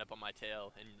could end up on my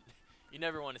tail. And you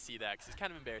never want to see that because it's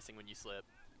kind of embarrassing when you slip.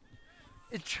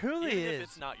 It truly Even is. if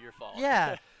it's not your fault.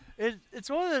 Yeah. It's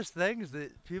one of those things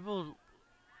that people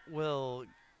will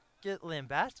get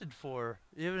lambasted for,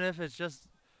 even if it's just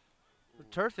a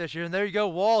turf issue. And there you go,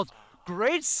 Walls.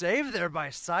 Great save there by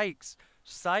Sykes.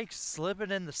 Sykes slipping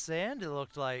in the sand, it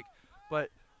looked like.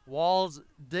 But Walls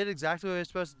did exactly what he was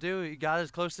supposed to do. He got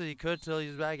as close as he could till he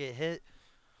was about to get hit.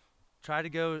 Tried to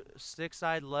go stick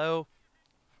side low,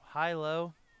 high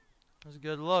low. That was a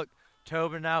good look.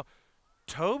 Tobin now.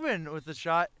 Tobin with the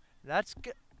shot. That's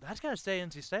going to stay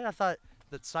NC State. I thought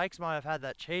that Sykes might have had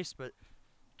that chase, but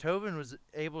Tobin was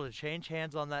able to change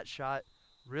hands on that shot,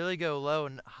 really go low,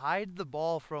 and hide the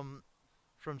ball from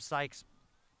Sykes,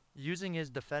 using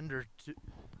his defender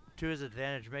to his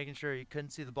advantage, making sure he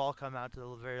couldn't see the ball come out to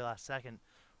the very last second,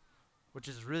 which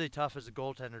is really tough as a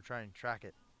goaltender trying to track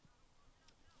it.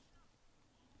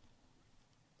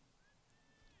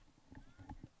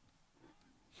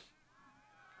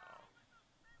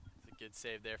 Good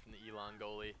save there from the Elon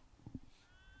goalie.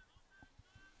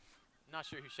 Not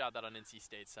sure who shot that on NC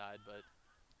State's side, but.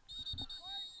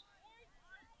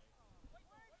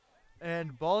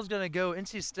 And ball's going to go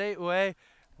NC State way.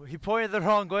 He pointed the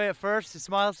wrong way at first. He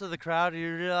smiles to the crowd. He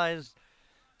realized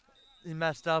he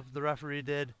messed up. The referee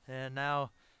did. And now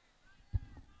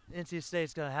NC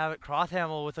State's going to have it.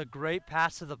 Crothamel with a great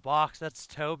pass to the box. That's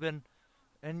Tobin.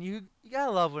 And you got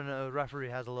to love when a referee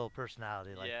has a little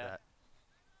personality like that.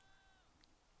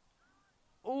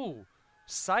 Oh,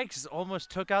 Sykes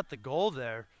almost took out the goal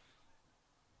there.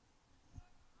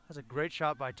 That's a great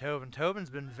shot by Tobin. Tobin's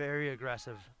been very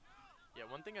aggressive. Yeah,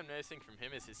 one thing I'm noticing from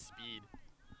him is his speed.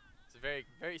 He's a very,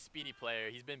 very speedy player.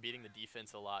 He's been beating the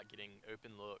defense a lot, getting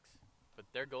open looks. But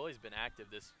their goalie's been active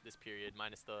this period,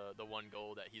 minus the one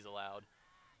goal that he's allowed.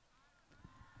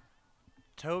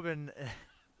 Tobin,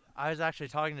 I was actually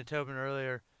talking to Tobin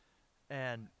earlier,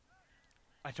 and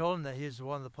I told him that he's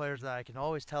one of the players that I can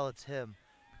always tell it's him,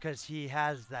 because he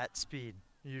has that speed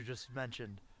you just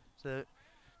mentioned. So it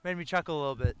made me chuckle a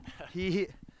little bit. He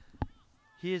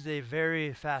is a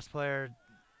very fast player.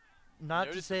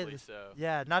 not to say Noticeably this, so.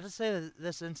 yeah, not to say that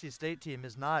this NC State team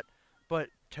is not, but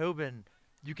Tobin,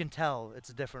 you can tell it's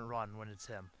a different run when it's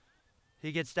him.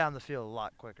 He gets down the field a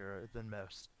lot quicker than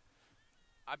most.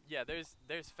 Yeah,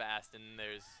 there's fast, and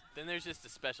there's just a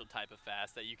special type of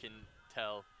fast that you can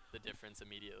tell the difference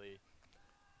immediately.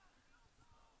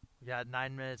 We got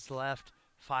 9 minutes left.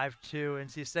 5-2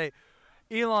 NC State.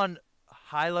 Elon,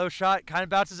 high-low shot, kind of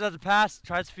bounces out the pass,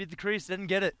 tries to feed the crease, didn't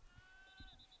get it.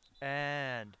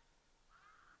 And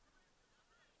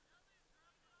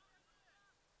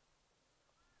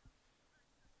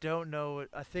don't know.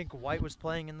 I think White was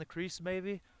playing in the crease,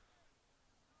 maybe.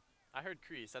 I heard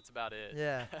crease. That's about it.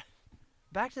 Yeah.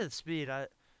 Back to the speed. I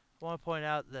want to point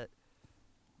out that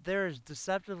there is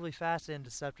deceptively fast and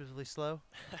deceptively slow,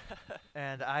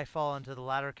 and I fall into the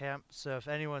latter camp. So if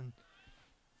anyone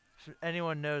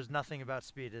knows nothing about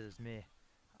speed, it is me.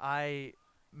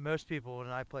 Most people when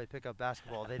I play pickup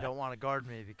basketball, they don't want to guard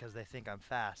me because they think I'm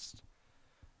fast,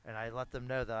 and I let them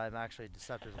know that I'm actually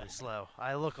deceptively slow.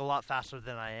 I look a lot faster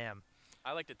than I am.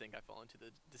 I like to think I fall into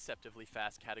the deceptively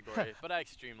fast category, but I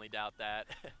extremely doubt that.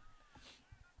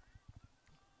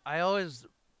 I always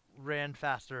ran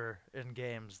faster in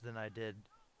games than I did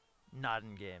not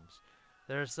in games.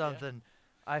 There's something,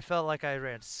 I felt like I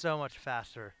ran so much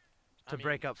faster to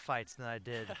break up fights than I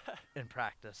did in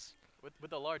practice.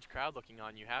 With a large crowd looking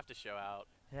on, you have to show out.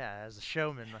 Yeah, as a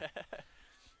showman.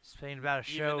 Speaking about a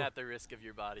show. Even at the risk of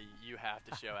your body, you have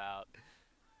to show out.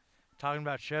 Talking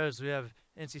about shows, we have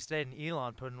NC State and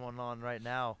Elon putting one on right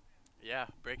now. Yeah,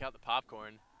 break out the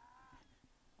popcorn.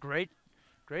 Great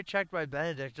check by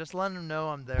Benedict. Just letting him know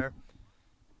I'm there.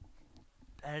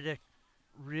 Benedict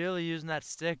really using that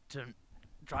stick to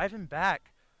drive him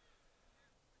back.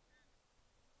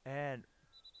 And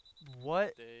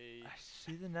what? I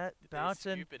see the net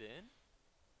bouncing. Did they scoop it in?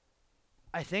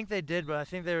 I think they did, but I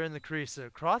think they were in the crease. So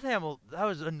Crothamel, that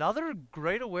was another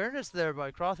great awareness there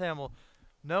by Crothamel,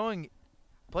 knowing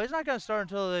play's not going to start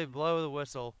until they blow the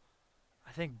whistle.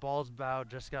 I think Ballsbow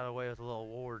just got away with a little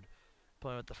ward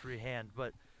playing with the free hand,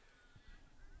 but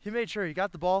he made sure he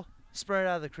got the ball, sprinted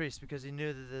out of the crease because he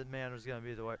knew that the man was going to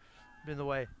be in the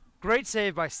way. Great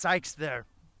save by Sykes there.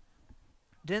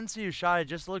 Didn't see who shot it,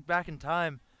 just looked back in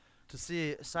time to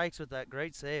see Sykes with that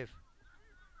great save.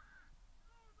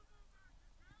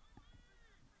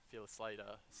 Feel a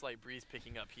slight breeze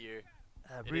picking up here.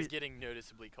 It Breeze, is getting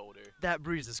noticeably colder. that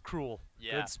breeze is cruel.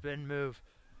 Yeah. Good spin move.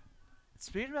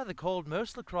 Speaking about the cold,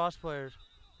 most lacrosse players.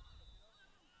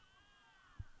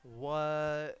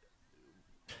 What?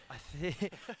 I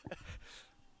think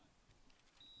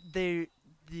the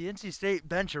NC State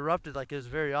bench erupted like it was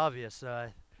very obvious.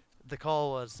 The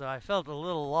call was. So I felt a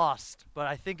little lost, but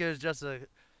I think it was just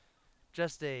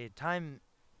a time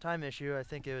issue. I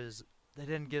think it was they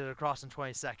didn't get it across in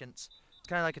 20 seconds. It's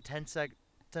kind of like a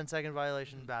 10-second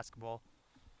violation in basketball.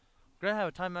 We're going to have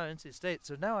a timeout at NC State,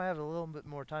 so now I have a little bit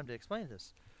more time to explain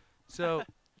this. So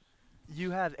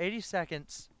you have 80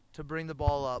 seconds to bring the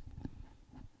ball up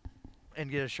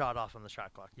and get a shot off on the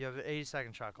shot clock. You have an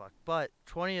 80-second shot clock, but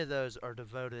 20 of those are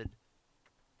devoted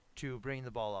to bringing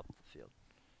the ball up the field.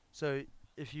 So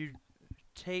if you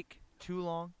take too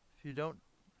long, if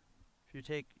you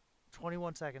take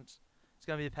 21 seconds, it's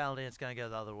going to be a penalty and it's going to go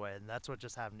the other way, and that's what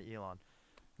just happened to Elon.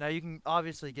 Now you can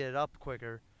obviously get it up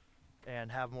quicker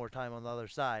and have more time on the other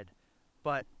side,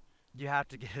 but you have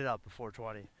to get it up before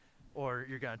 20 or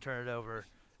you're going to turn it over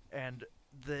and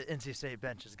the NC State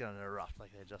bench is going to erupt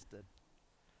like they just did.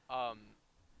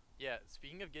 Yeah,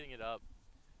 speaking of getting it up,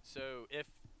 so if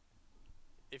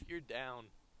you're down,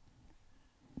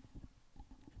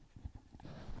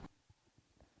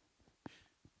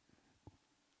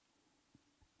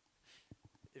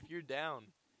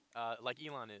 like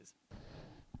Elon is,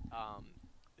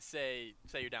 say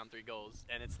you're down 3 goals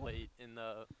and it's late in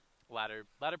the latter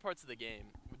parts of the game,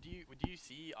 would you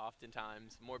see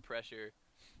oftentimes more pressure,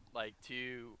 like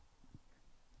to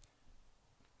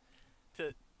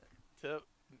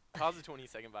cause a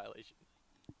 20-second violation?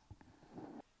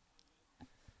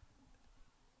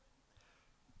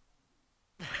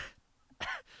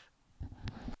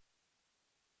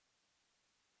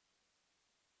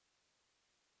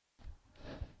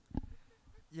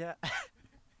 Yeah.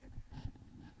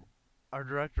 Our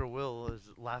director Will is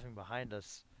laughing behind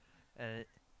us, and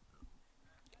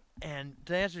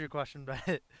to answer your question,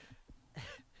 but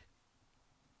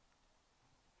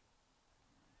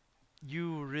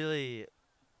you really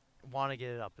want to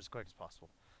get it up as quick as possible.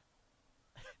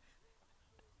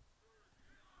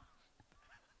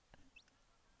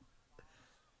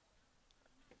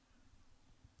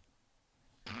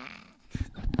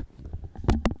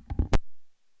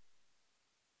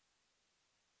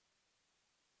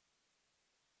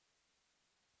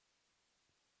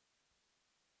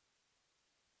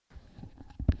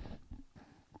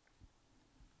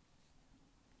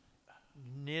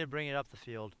 need to bring it up the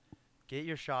field, get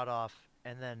your shot off,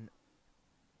 and then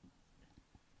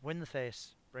win the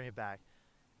face, bring it back.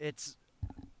 It's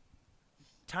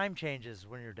time changes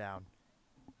when you're down.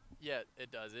 Yeah,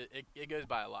 it does. It goes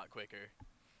by a lot quicker.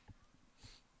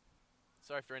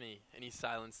 Sorry for any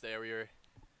silence there. We were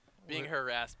being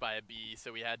harassed by a bee,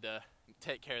 so we had to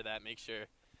take care of that, make sure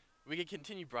we could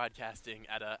continue broadcasting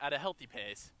at a healthy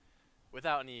pace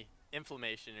without any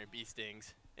inflammation or bee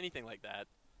stings, anything like that.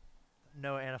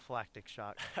 No anaphylactic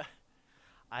shock.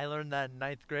 I learned that in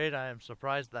 9th grade. I am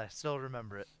surprised that I still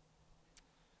remember it.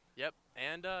 Yep,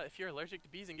 and if you're allergic to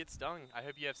bees and get stung, I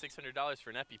hope you have $600 for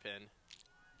an EpiPen.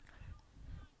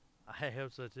 I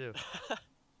hope so too.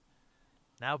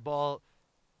 Now ball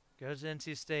goes to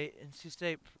NC State. NC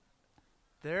State,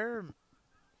 they're...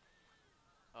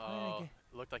 Oh,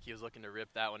 looked like he was looking to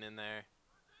rip that one in there.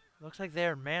 Looks like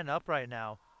they're man up right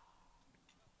now.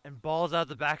 And ball's out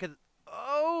the back of...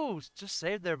 Oh, just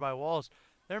saved there by Walls.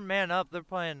 They're man up. They're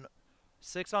playing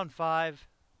 6-on-5.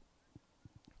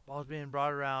 Ball's being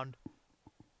brought around.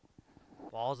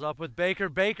 Ball's up with Baker.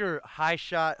 Baker, high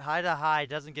shot, high to high,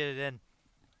 doesn't get it in.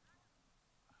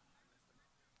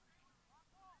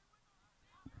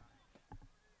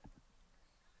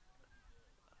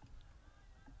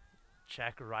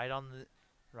 Check right on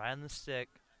the stick.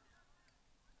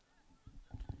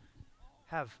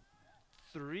 Have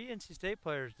 3 NC State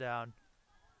players down.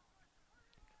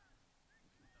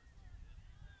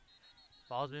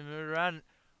 Ball's being moved around.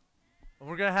 And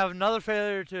we're going to have another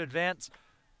failure to advance.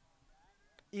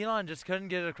 Elon just couldn't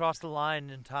get it across the line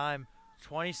in time.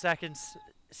 20 seconds.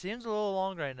 Seems a little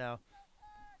long right now.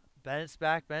 Bennett's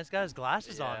back. Bennett's got his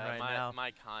glasses on right now.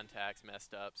 My contacts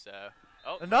messed up, so...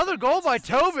 Oh, another goal by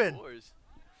Tobin. Is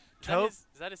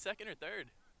that his second or third?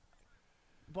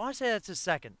 I want to say that's his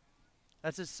second.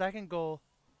 That's his second goal.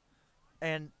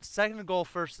 And second goal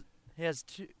first. He has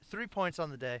 3 points on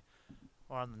the day,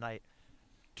 or on the night.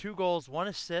 2 goals, 1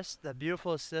 assist. That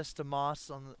beautiful assist to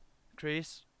Moss on the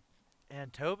crease.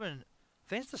 And Tobin, I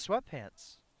think it's the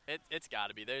sweatpants. It's got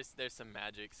to be. There's some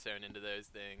magic sewn into those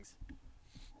things.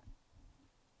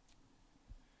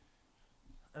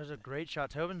 That was a great shot.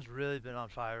 Tobin's really been on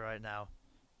fire right now.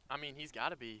 I mean, he's got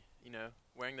to be,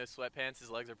 wearing those sweatpants. His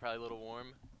legs are probably a little warm.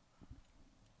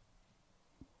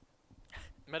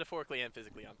 Metaphorically and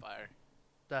physically on fire.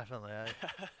 Definitely.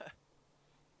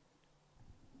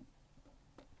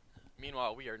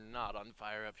 Meanwhile, we are not on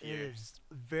fire up here. It is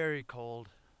very cold.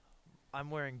 I'm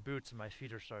wearing boots and my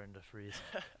feet are starting to freeze.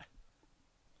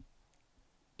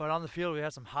 But on the field, we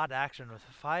have some hot action with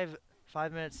 5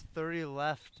 minutes 30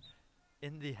 left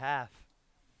in the half.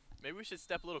 Maybe we should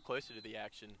step a little closer to the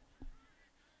action.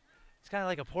 It's kind of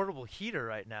like a portable heater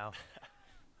right now.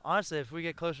 Honestly, if we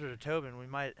get closer to Tobin, we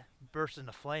might burst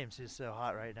into flames. He's so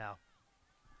hot right now.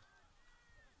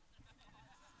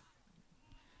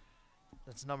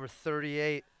 That's number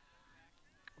 38.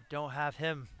 We don't have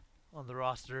him on the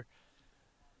roster.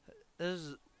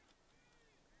 This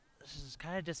is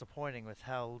kind of disappointing with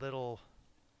how little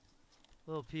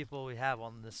people we have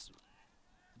on this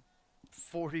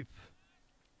 40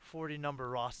 number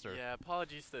roster. Yeah,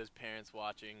 apologies to those parents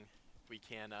watching. We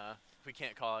can't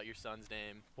call out your son's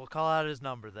name. We'll call out his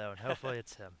number though, and hopefully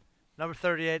it's him. Number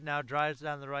 38 now drives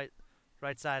down the right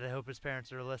side. I hope his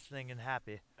parents are listening and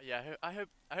happy. Yeah, I hope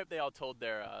they all told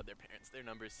their parents their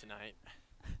numbers tonight.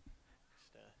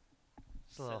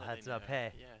 Just a little heads up.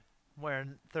 Hey, yeah. I'm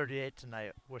wearing 38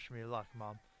 tonight. Wish me luck,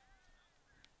 Mom.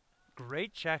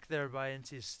 Great check there by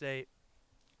NC State.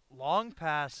 Long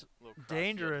pass,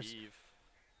 dangerous.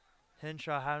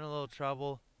 Hinshaw having a little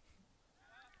trouble.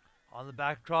 On the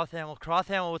back of Crothamel.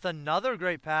 Crothamel with another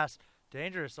great pass.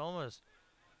 Dangerous, almost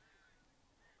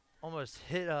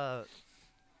hit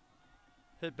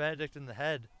Benedict in the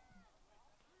head.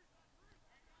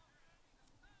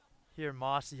 Hear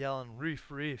Moss yelling, "Reef,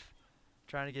 reef,"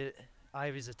 trying to get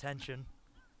Ivy's attention.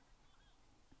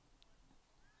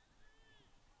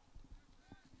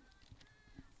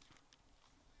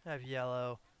 Have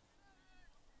yellow.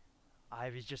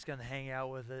 Ivy's just gonna hang out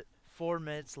with it. 4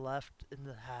 minutes left in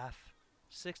the half.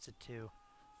 6-2.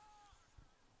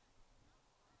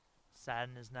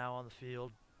 Sadden is now on the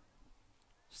field.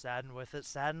 Sadden with it.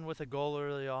 Sadden with a goal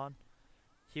early on.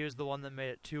 He was the one that made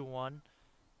it 2-1.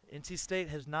 NC State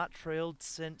has not trailed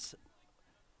since,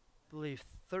 I believe,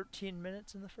 13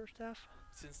 minutes in the first half.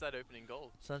 Since that opening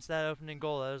goal. Since that opening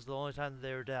goal. That was the only time that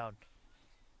they were down.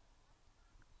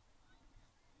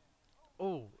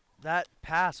 Oh, that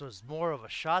pass was more of a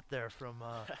shot there from...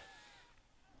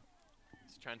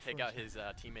 He's trying to take out his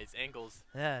teammates' ankles.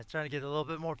 Yeah, trying to get a little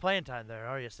bit more playing time there,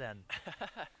 are you, Sen?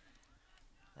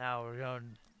 Now we're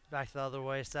going Back the other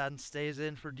way. Sadden stays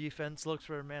in for defense, looks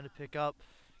for a man to pick up.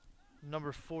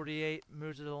 Number 48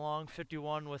 moves it along.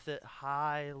 51 with it.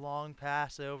 High, long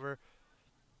pass over.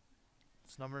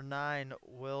 It's number 9,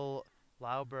 Will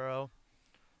Lowborough.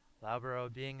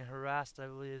 Lowborough being harassed, I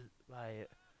believe, by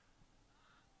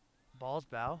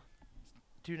Ballsbow.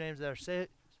 Two names that are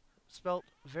spelt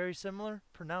very similar,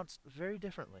 pronounced very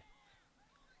differently.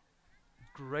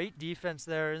 Great defense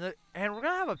there. And we're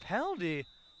going to have a penalty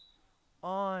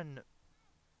on...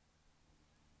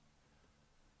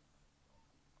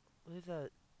 I believe that...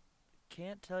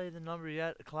 Can't tell you the number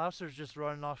yet. Klauser's just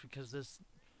running off because this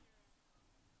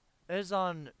is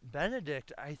on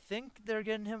Benedict. I think they're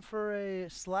getting him for a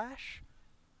slash.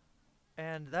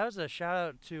 And that was a shout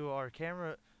out to our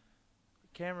camera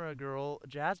girl,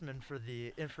 Jasmine, for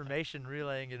the information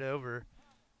relaying it over.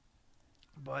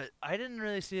 But I didn't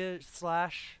really see a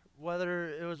slash, whether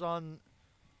it was on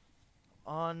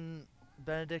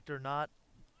Benedict or not.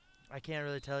 I can't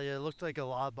really tell you. It looked like a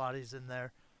lot of bodies in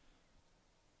there.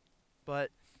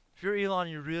 But if you're Elon,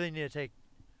 you really need to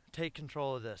take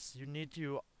control of this. You need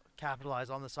to capitalize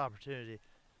on this opportunity.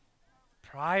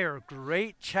 Pryor,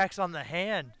 great checks on the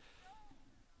hand.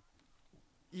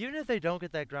 Even if they don't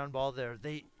get that ground ball there,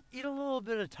 they eat a little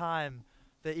bit of time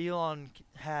that Elon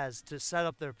has to set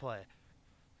up their play.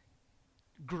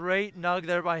 Great nug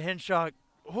there by Hinshaw.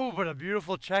 Oh, but a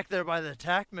beautiful check there by the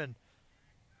attackman.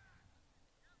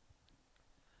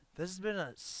 This has been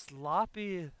a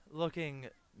sloppy looking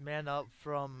man up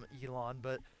from Elon,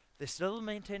 but they still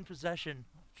maintain possession,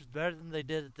 which is better than they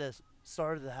did at the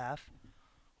start of the half,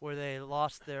 where they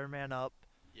lost their man up.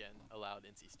 Yeah, and allowed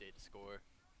NC State to score.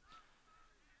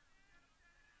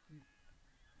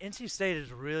 NC State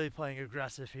is really playing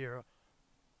aggressive here.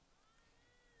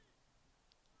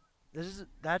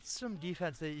 That's some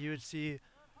defense that you would see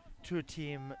to a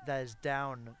team that is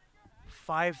down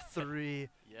 5-3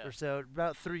 Yeah. or so,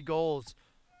 about 3 goals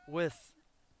with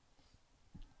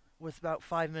about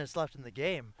 5 minutes left in the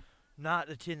game. Not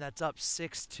a team that's up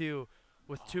 6-2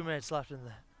 with 2 minutes left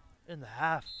in the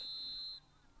half.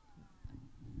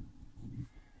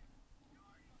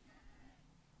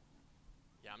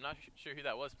 Yeah, I'm not sure who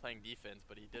that was playing defense,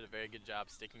 but he did a very good job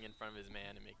sticking in front of his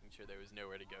man and making sure there was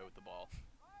nowhere to go with the ball.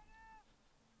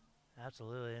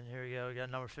 Absolutely, and here we go. We got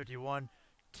number 51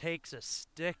 takes a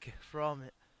stick from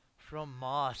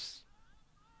Moss.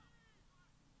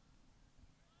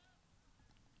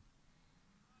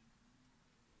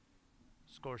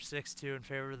 Score 6-2 in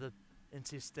favor of the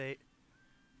NC State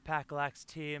Packlax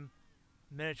team.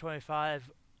 Minute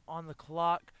 25 on the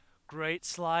clock. Great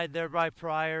slide there by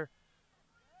Pryor.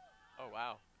 Oh,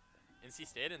 wow. NC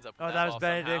State ends up with Oh, that was ball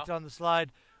Benedict somehow. on the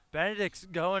slide. Benedict's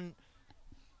going.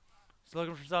 He's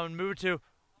looking for someone to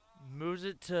move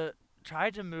it to.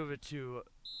 Tried to move it to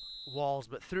Walls,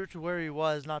 but threw it to where he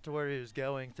was, not to where he was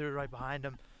going. Threw it right behind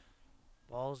him.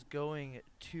 Ball's going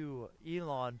to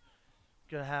Elon.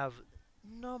 Gonna have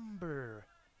number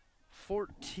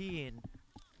 14.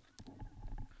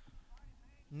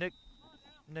 Nick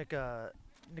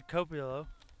Coppola.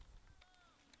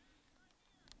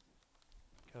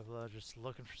 Coppola just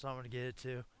looking for someone to get it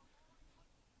to.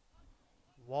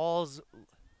 Walls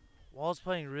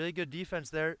playing really good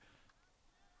defense there.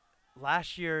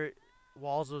 Last year,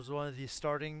 Walls was one of the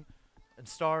starting and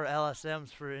star LSMs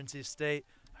for NC State.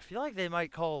 I feel like they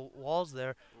might call Walls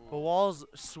there, but Walls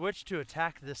switched to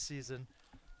attack this season.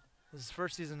 This is his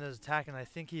first season as attack, and I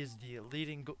think he's the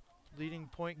leading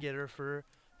point getter for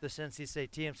this NC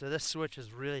State team. So this switch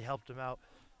has really helped him out,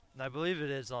 and I believe it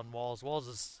is on Walls. Walls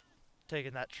is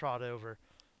taking that trot over.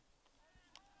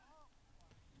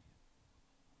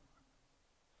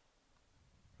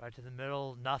 Right to the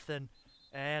middle, nothing,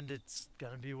 and it's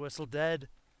gonna be whistle dead.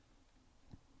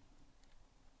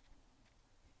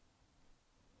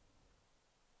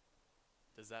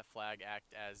 Does that flag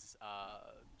act as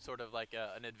sort of like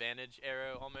an advantage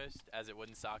arrow almost, as it would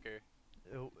in soccer?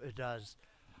 It does.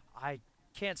 I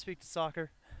can't speak to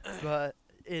soccer, but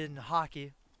in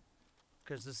hockey,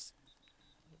 because this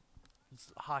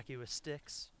it's hockey with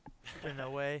sticks in a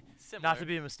way, Similar. not to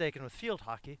be mistaken with field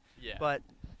hockey, Yeah. but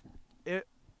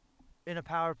in a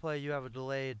power play you have a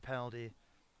delayed penalty.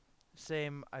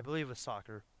 Same, I believe, with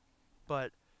soccer,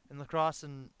 but in lacrosse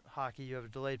and hockey you have a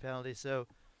delayed penalty. So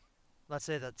let's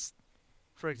say that's,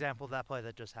 for example, that play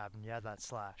that just happened. You had that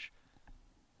slash.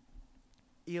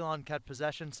 Elon kept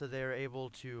possession, so they were able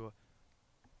to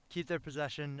keep their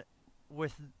possession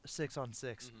with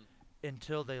 6-on-6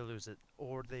 until they lose it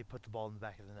or they put the ball in the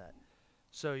back of the net.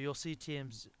 So you'll see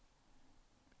teams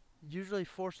usually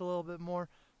force a little bit more,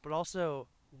 but also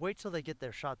wait till they get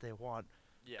their shot they want,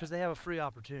 because they have a free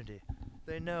opportunity.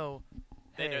 They know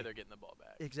They know hey, they're getting the ball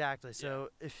back. exactly. So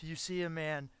if you see a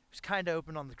man who's kind of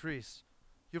open on the crease,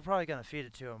 you're probably going to feed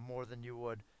it to him more than you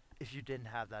would if you didn't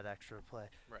have that extra play.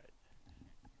 Right.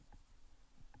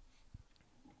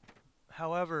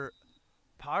 However,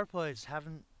 power plays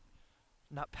haven't,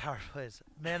 not power plays,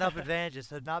 man up advantages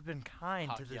have not been kind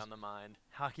to Hockey this. on the mind.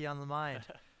 Hockey on the mind.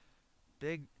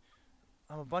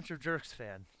 I'm a bunch of jerks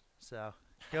fan, so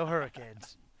go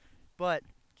Hurricanes. But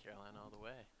Carolina all the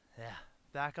way. yeah,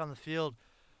 back on the field.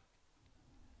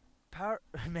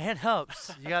 Man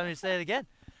ups. You got me to say it again.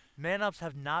 Man ups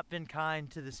have not been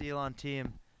kind to this Elon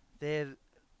team. They've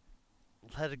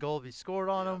let a goal be scored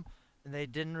on them, and they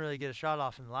didn't really get a shot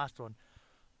off in the last one.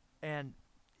 And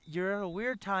you're at a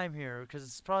weird time here because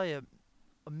it's probably a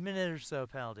minute or so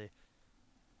penalty.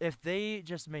 If they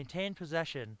just maintain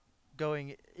possession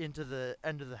going into the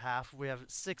end of the half, we have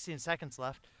 16 seconds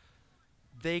left,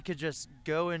 they could just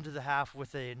go into the half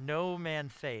with a no-man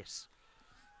face,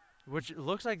 which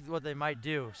looks like what they might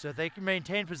do. So if they can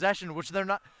maintain possession, which they're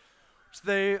not, which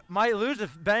they might lose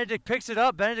if Benedict picks it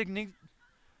up.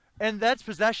 And that's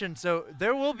possession, so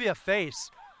there will be a face.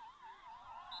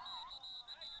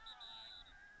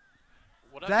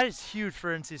 That is huge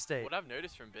for NC State. What I've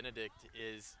noticed from Benedict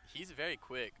is he's very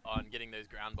quick on getting those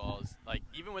ground balls. Like,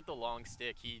 even with the long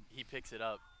stick, he picks it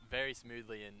up very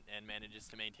smoothly and manages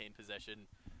to maintain possession.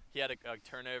 He had a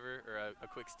turnover or a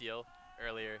quick steal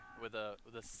earlier with a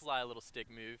sly little stick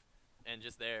move, and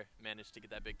just there managed to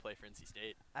get that big play for NC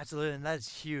State. Absolutely, and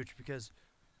that's huge because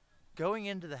going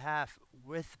into the half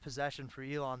with possession for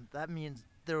Elon, that means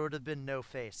there would have been no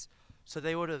face. So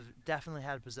they would have definitely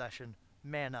had possession,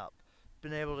 man up,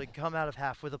 been able to come out of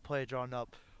half with a play drawn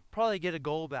up, probably get a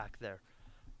goal back there.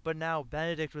 But now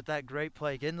Benedict with that great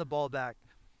play, getting the ball back,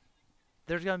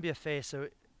 there's going to be a face. So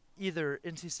either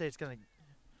NC State's going to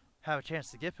have a chance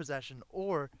to get possession,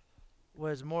 or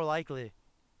what is more likely,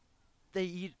 they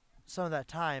eat some of that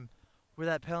time where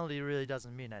that penalty really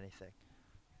doesn't mean anything.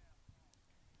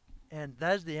 And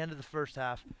that is the end of the first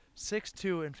half.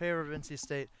 6-2 in favor of NC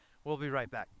State. We'll be right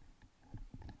back.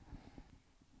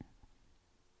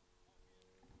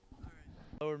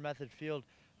 Lower Method Field.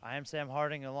 I am Sam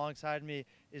Harding. Alongside me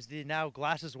is the now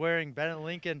glasses-wearing Bennett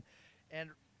Lincoln.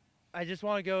 And I just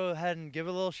want to go ahead and give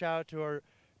a little shout out to our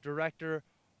director,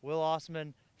 Will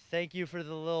Osman. Thank you for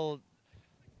the little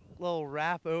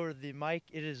wrap over the mic.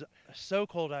 It is so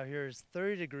cold out here. It's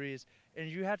 30 degrees. And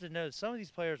you have to know some of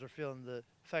these players are feeling the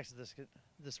effects of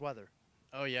this weather.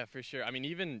 Oh, yeah, for sure. I mean,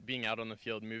 even being out on the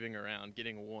field, moving around,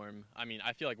 getting warm. I mean,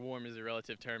 I feel like warm is a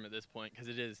relative term at this point because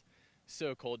it is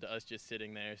so cold to us just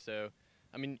sitting there. So,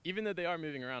 I mean, even though they are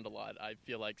moving around a lot, I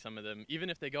feel like some of them, even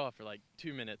if they go off for like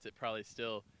 2 minutes, it probably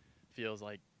still feels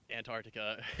like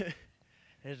Antarctica.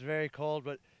 It's very cold,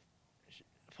 but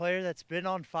a player that's been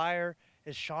on fire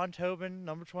is Sean Tobin,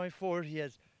 number 24. He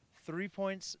has 3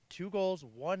 points, 2 goals,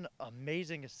 1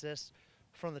 amazing assist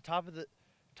from the top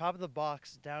of the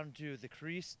box down to the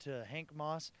crease to Hank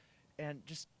Moss. And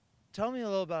just tell me a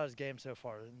little about his game so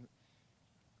far.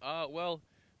 Well,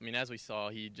 I mean, as we saw,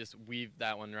 he just weaved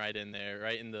that one right in there,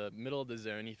 right in the middle of the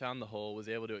zone. He found the hole, was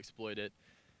able to exploit it.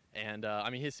 And,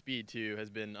 I mean, his speed, too, has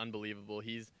been unbelievable.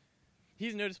 He's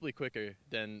noticeably quicker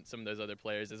than some of those other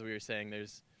players. As we were saying,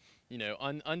 there's, you know,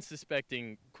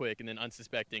 unsuspecting quick and then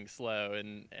unsuspecting slow,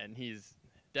 and he's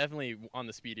definitely on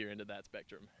the speedier end of that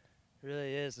spectrum. It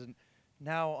really is. And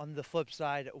now on the flip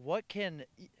side, what can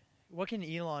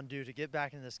Elon do to get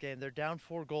back in this game? They're down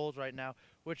 4 goals right now,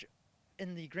 which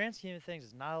in the grand scheme of things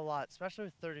is not a lot, especially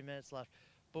with 30 minutes left.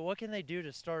 But what can they do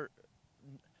to start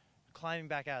climbing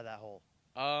back out of that hole?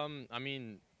 I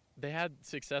mean, they had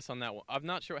success on that one. I'm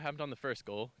not sure what happened on the first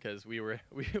goal because we were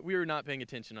not paying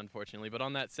attention, unfortunately. But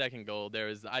on that second goal, there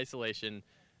was the isolation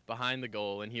behind the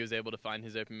goal, and he was able to find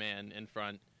his open man in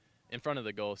front of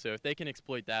the goal. So if they can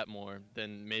exploit that more,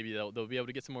 then maybe they'll be able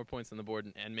to get some more points on the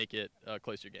board and make it a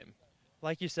closer game.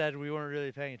 Like you said, we weren't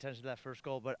really paying attention to that first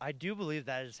goal, but I do believe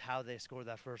that is how they scored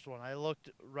that first one. I looked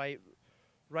right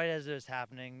as it was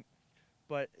happening,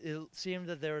 but it seemed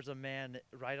that there was a man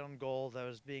right on goal that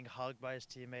was being hugged by his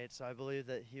teammates, so I believe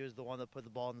that he was the one that put the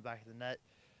ball in the back of the net.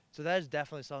 So that is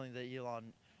definitely something that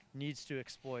Elon needs to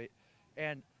exploit.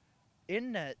 And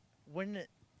in net, when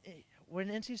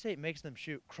NC State makes them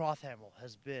shoot, Crothamel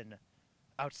has been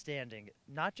outstanding.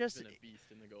 Not just He's been a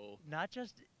beast in the goal. Not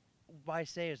just by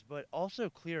saves, but also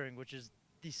clearing, which is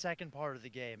the second part of the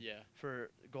game for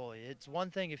goalie. It's one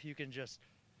thing if you can just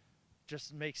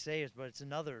make saves, but it's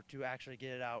another to actually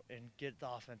get it out and get the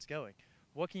offense going.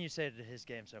 What can you say to his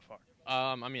game so far?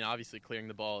 I mean, obviously clearing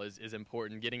the ball is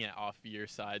important, getting it off your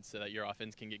side so that your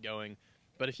offense can get going.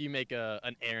 But if you make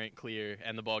an errant clear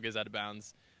and the ball goes out of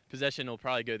bounds, possession will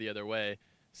probably go the other way.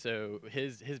 So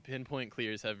his pinpoint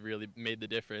clears have really made the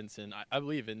difference, and I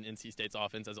believe in NC State's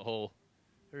offense as a whole.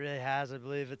 It really has. I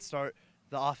believe the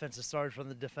offense has started from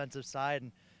the defensive side,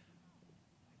 and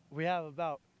we have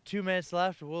about 2 minutes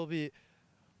left. We'll be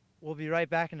right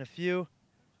back in a few.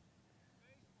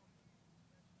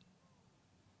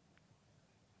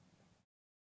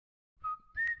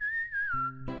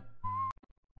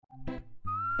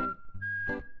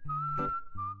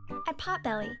 At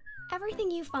Potbelly,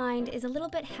 everything you find is a little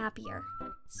bit happier,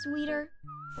 sweeter,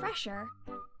 fresher,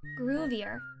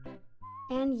 groovier,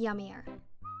 and yummier.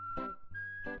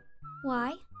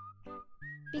 Why?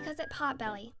 Because at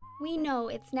Potbelly, we know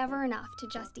it's never enough to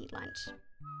just eat lunch.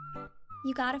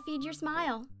 You gotta feed your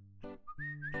smile.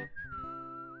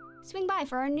 Swing by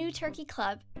for our new turkey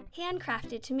club,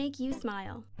 handcrafted to make you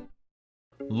smile.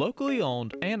 Locally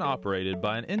owned and operated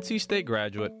by an NC State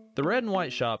graduate, the Red and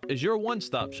White Shop is your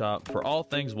one-stop shop for all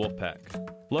things Wolfpack.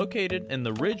 Located in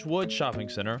the Ridgewood Shopping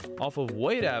Center off of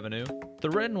Wade Avenue, the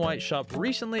Red and White Shop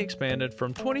recently expanded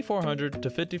from 2,400 to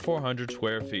 5,400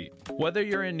 square feet. Whether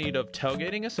you're in need of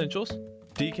tailgating essentials,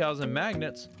 decals and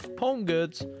magnets, home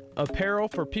goods, apparel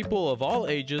for people of all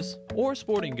ages, or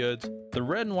sporting goods, the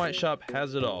Red and White Shop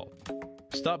has it all.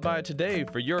 Stop by today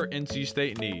for your NC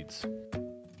State needs.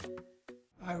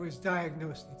 I was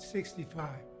diagnosed at 65.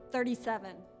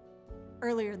 37.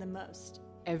 Earlier than most.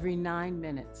 Every 9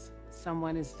 minutes,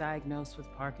 someone is diagnosed with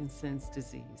Parkinson's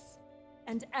disease.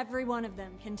 And every one of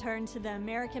them can turn to the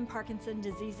American Parkinson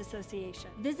Disease Association.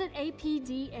 Visit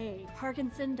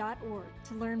apdaparkinson.org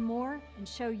to learn more and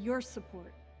show your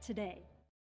support today.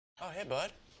 Oh, hey,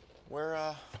 bud. Where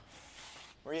are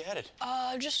you headed?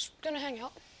 Just gonna hang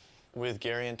out. With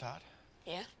Gary and Todd?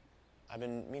 Yeah? I've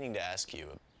been meaning to ask you,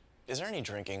 is there any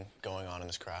drinking going on in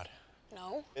this crowd?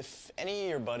 No. If any of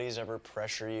your buddies ever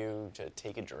pressure you to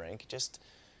take a drink, just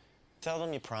tell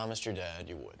them you promised your dad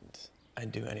you wouldn't.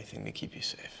 I'd do anything to keep you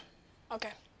safe.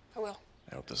 Okay, I will.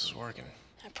 I hope this is working.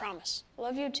 I promise.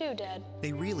 Love you too, Dad.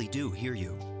 They really do hear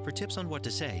you. For tips on what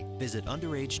to say, visit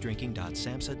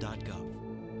underagedrinking.samhsa.gov.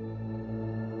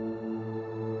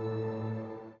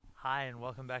 Hi, and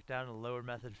welcome back down to Lower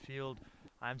Method Field.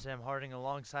 I'm Sam Harding.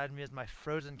 Alongside me is my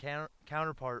frozen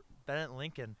counterpart, Bennett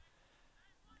Lincoln.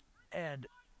 And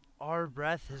our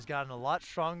breath has gotten a lot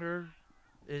stronger.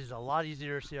 It is a lot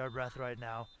easier to see our breath right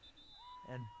now.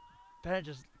 And Bennett,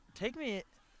 just take me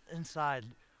inside.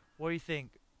 What do you think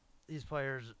these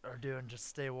players are doing just to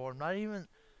stay warm? Not even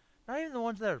the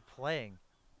ones that are playing,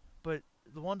 but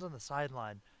the ones on the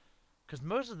sideline. Because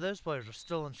most of those players are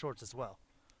still in shorts as well.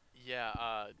 Yeah,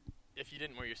 if you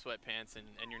didn't wear your sweatpants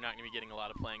and you're not going to be getting a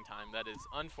lot of playing time, that is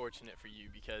unfortunate for you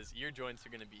because your joints are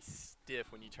going to be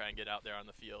stiff when you try and get out there on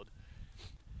the field.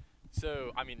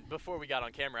 So, I mean, before we got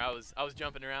on camera, I was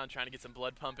jumping around trying to get some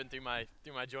blood pumping through my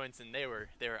joints, and they were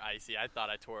icy. I thought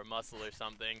I tore a muscle or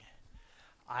something.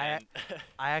 I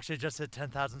actually just hit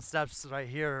 10,000 steps right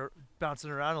here, bouncing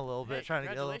around a little bit, trying to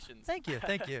get a little. Thank you.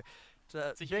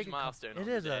 It's a huge milestone. It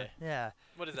is yeah.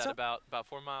 What is that, about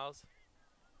 4 miles?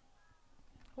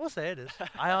 We'll say it is.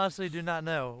 I honestly do not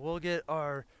know. We'll get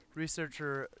our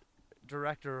researcher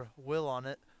director, Will, on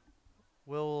it.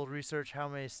 Will will research how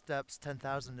many steps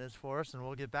 10,000 is for us, and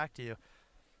we'll get back to you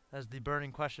as the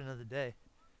burning question of the day.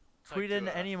 Tweet in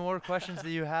any more questions that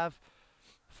you have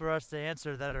for us to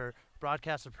answer that are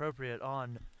broadcast appropriate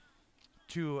on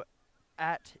to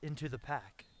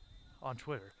 @IntoThePack on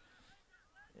Twitter.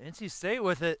 NC State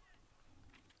with it,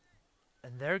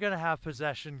 and they're going to have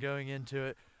possession going into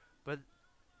it, but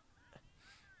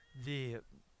the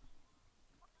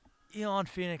Elon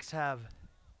Phoenix have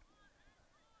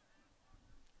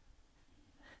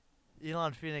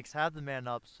the man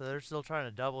up, so they're still trying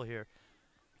to double here.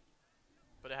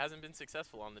 But it hasn't been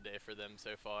successful on the day for them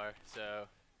so far. So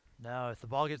no, if the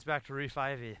ball gets back to Reef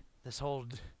Ivy, this whole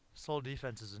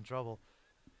defense is in trouble.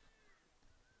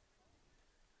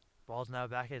 Ball's now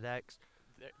back at X.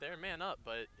 They're man up,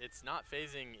 but it's not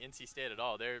phasing NC State at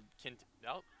all.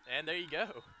 And there you go.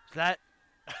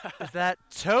 Is that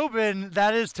Tobin?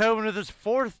 That is Tobin with his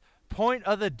 4th point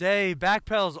of the day.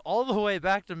 Backpedals all the way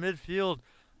back to midfield.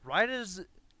 Right as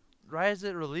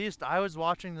it released, I was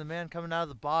watching the man coming out of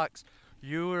the box.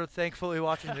 You were thankfully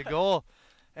watching the goal.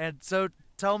 And so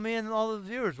tell me and all the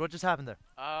viewers, what just happened there?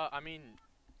 I mean,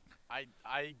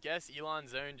 I guess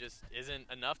Elon's zone just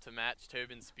isn't enough to match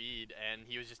Tobin's speed, and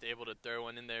he was just able to throw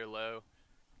one in there low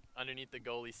underneath the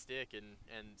goalie's stick and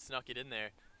snuck it in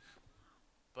there.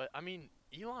 But, I mean,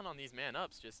 Elon on these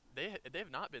man-ups, just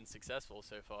they've not been successful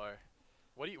so far.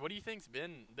 What do you think's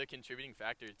been the contributing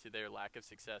factor to their lack of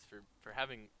success for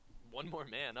having one more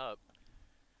man up?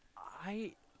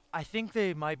 I I think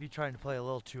they might be trying to play a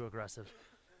little too aggressive.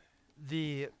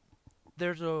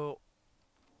 There's a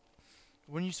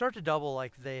when you start to double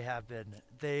like they have been,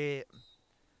 they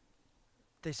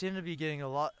seem to be getting a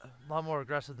lot more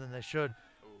aggressive than they should.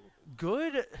 Ooh.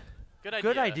 Good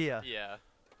Good idea. Yeah.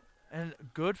 And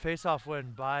good face-off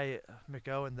win by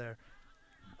McOwen there.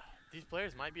 These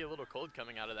players might be a little cold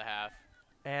coming out of the half.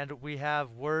 And we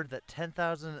have word that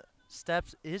 10,000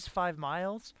 steps is 5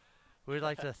 miles. We'd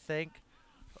like to thank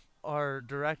our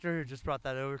director who just brought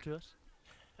that over to us.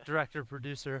 Director,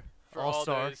 producer, For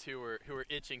all-star. all those who were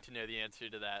itching to know the answer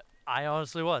to that. I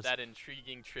honestly was. That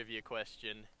intriguing trivia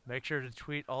question. Make sure to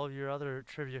tweet all of your other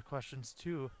trivia questions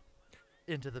too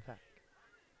into the pack.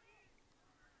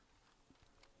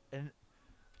 And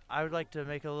I would like to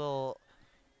make a little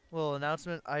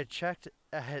announcement. I checked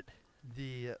at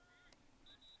the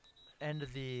end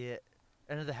of the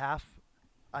half.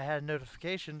 I had a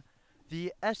notification.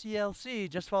 The SELC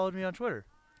just followed me on Twitter,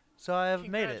 so I have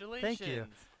made it. Thank you.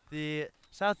 The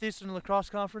Southeastern Lacrosse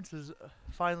Conference has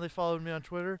finally followed me on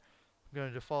Twitter. I'm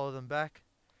going to follow them back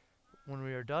when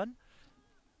we are done.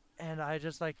 And I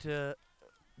just like to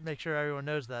make sure everyone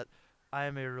knows that I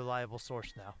am a reliable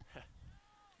source now.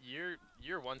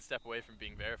 You're one step away from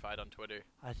being verified on Twitter.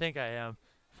 I think I am.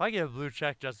 If I get a blue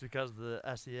check just because the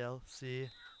SELC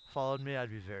followed me, I'd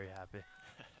be very happy.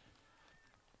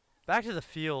 Back to the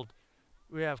field.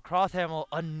 We have Crothamel,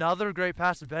 another great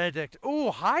pass to Benedict.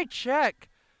 Ooh, high check.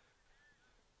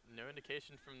 No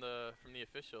indication from the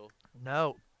official.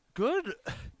 No. Good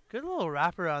little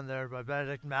wraparound there by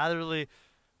Benedict. Matherly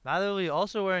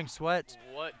also wearing sweats.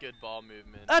 What good ball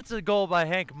movement. That's a goal by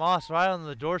Hank Moss right on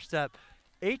the doorstep.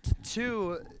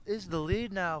 8-2 is the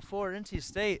lead now for NC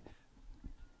State.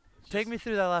 Take me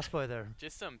through that last play there.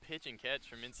 Just some pitch and catch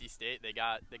from NC State. They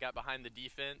got behind the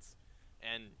defense,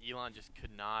 and Elon just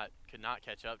could not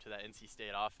catch up to that NC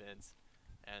State offense.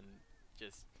 And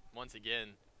just once again,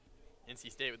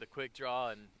 NC State with a quick draw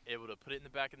and able to put it in the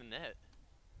back of the net.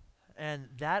 And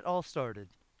that all started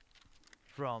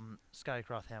from Scotty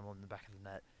Crothamel in the back of the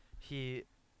net. He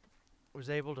was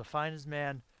able to find his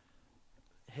man,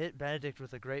 hit Benedict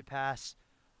with a great pass.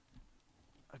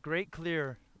 A great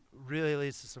clear really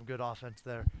leads to some good offense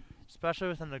there, especially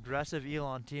with an aggressive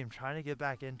Elon team trying to get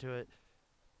back into it.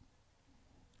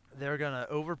 They're going to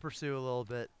over-pursue a little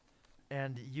bit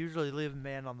and usually leave a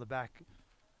man on the back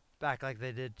like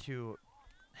they did to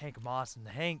Hank Moss. And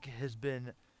Hank has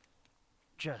been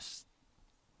just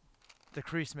the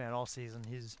crease man all season.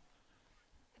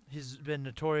 He's been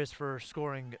notorious for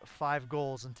scoring 5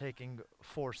 goals and taking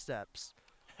 4 steps.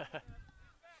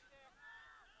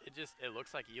 It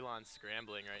looks like Elon's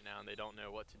scrambling right now and they don't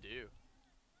know what to do.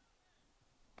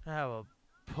 Have a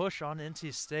push on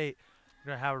NC State.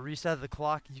 We're gonna have a reset of the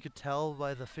clock. You could tell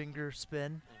by the finger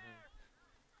spin.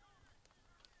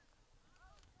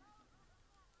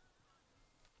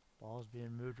 Ball's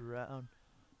being moved around.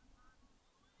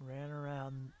 Ran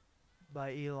around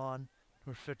by Elon.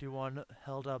 Number 51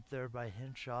 held up there by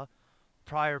Hinshaw.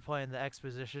 Pryor playing the X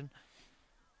position.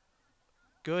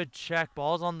 Good check.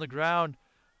 Ball's on the ground.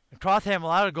 And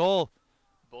Crothamel out of goal.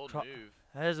 Bold move.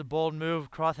 That is a bold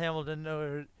move. Crothamel didn't know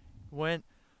where it went.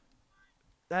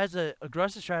 That is an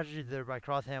aggressive strategy there by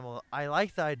Crothamel. I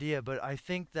like the idea, but I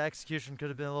think the execution could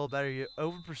have been a little better. You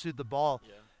over-pursued the ball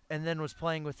and then was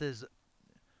playing with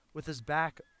his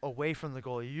back away from the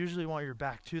goal. You usually want your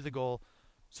back to the goal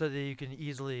so that you can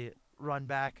easily run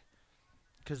back,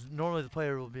 because normally the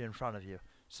player will be in front of you.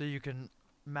 So you can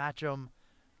match them,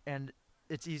 and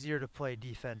it's easier to play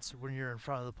defense when you're in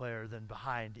front of the player than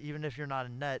behind. Even if you're not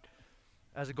in net,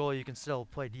 as a goalie, you can still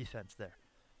play defense there.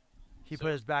 He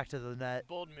put his back to the net.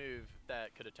 Bold move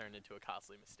that could have turned into a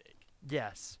costly mistake.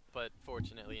 Yes. But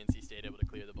fortunately, NC State able to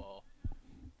clear the ball.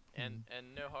 And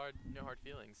no hard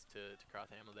feelings to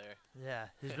Crothamel there. Yeah,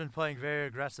 he's been playing very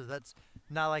aggressive. That's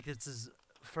not like it's his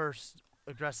first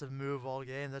aggressive move all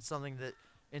game. That's something that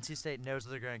NC State knows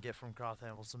they're going to get from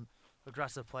Crothamel, some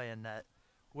aggressive play in net,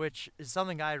 which is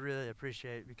something I really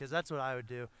appreciate, because that's what I would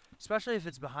do, especially if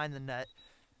it's behind the net.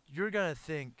 You're going to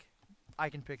think, I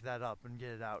can pick that up and get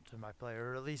it out to my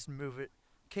player, or at least move it,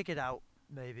 kick it out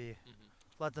maybe,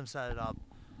 let them set it up.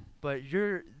 But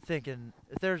you're thinking,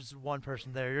 if there's one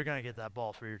person there, you're going to get that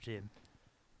ball for your team.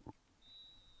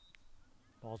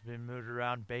 Ball's being moved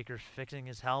around. Baker's fixing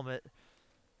his helmet.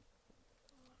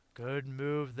 Good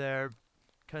move there.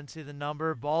 Couldn't see the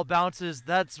number. Ball bounces.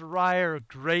 That's Ryer.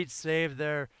 Great save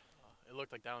there. It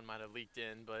looked like that one might have leaked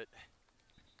in, but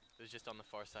it was just on the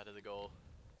far side of the goal.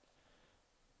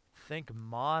 I think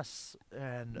Moss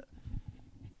and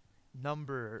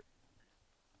number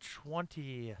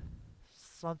 20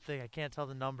 something, I can't tell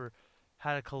the number,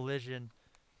 had a collision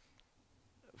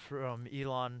from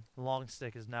Elon. Long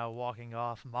stick is now walking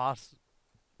off. Moss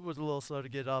was a little slow to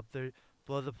get up. They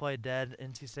blow the play dead.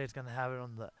 NC State's going to have it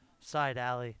on the side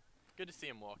alley. Good to see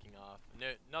him walking off.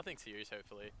 No, nothing serious,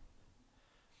 hopefully.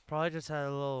 Probably just had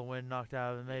a little wind knocked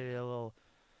out of him, maybe a little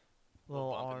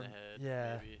Bump arm. in the head,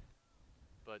 yeah. maybe.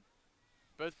 But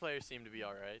both players seem to be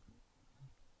all right.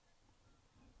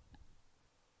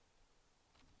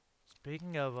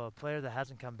 Speaking of a player that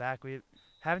hasn't come back, we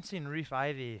haven't seen Reef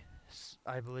Ivy,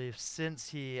 I believe, since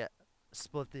he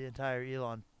split the entire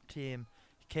Elon team.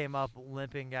 He came up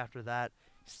limping after that.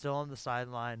 Still on the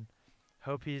sideline.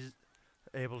 Hope he's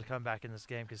able to come back in this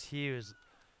game because he was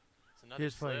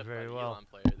playing very well. Elon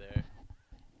player there.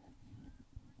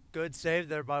 Good save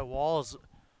there by Walls.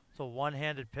 It's a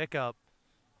one-handed pickup.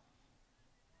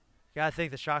 Gotta think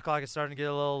the shot clock is starting to get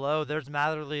a little low. There's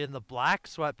Matherly in the black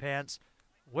sweatpants.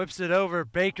 Whips it over.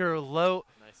 Baker low.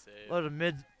 Nice save. Low to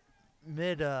mid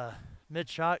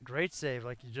shot. Great save,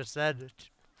 like you just said,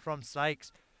 from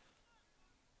Sykes.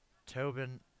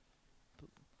 Tobin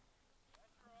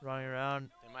running around.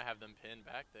 They might have them pinned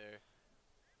back there.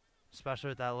 Especially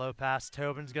with that low pass.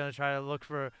 Tobin's going to try to look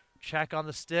for a check on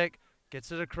the stick.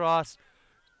 Gets it across.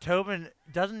 Tobin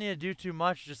doesn't need to do too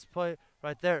much. Just play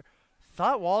right there.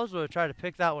 Thought Wallace would have tried to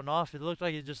pick that one off. It looked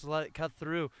like he just let it cut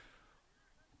through.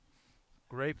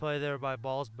 Great play there by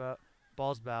Ballsbow.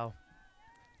 Ball's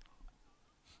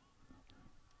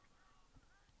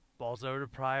over to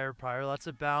Pryor. Pryor lets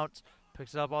it bounce.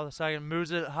 Picks it up on the second.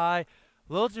 Moves it high.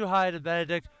 A little too high to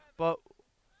Benedict, but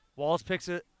Walls picks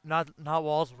it. Not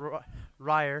Walls.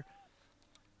 Ryer.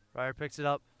 Ryer picks it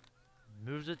up.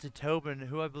 Moves it to Tobin,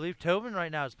 who I believe Tobin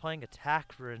right now is playing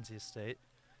attack for NC State.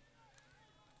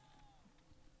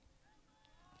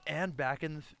 And back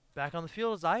on the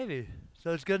field is Ivy.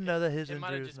 So it's good to know that his injury. It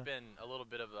might have just been a little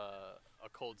bit of a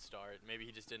cold start. Maybe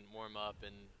he just didn't warm up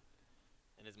and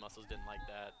his muscles didn't like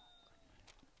that.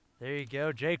 There you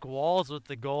go. Jake Walls with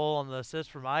the goal on the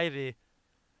assist from Ivy.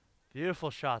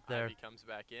 Beautiful shot there. Ivy comes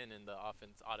back in and the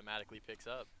offense automatically picks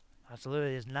up.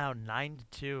 Absolutely. It's now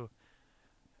 9-2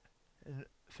 in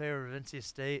favor of NC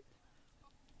State.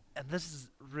 And this is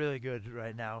really good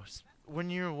right now. When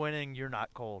you're winning, you're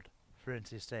not cold for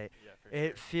NC State. Yeah,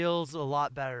 it feels a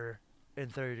lot better in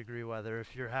 30-degree weather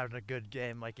if you're having a good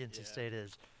game like NC State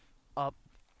is. Up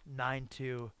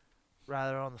 9-2.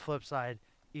 Rather, on the flip side,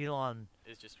 Elon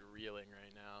is just reeling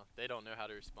right now. They don't know how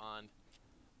to respond.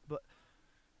 But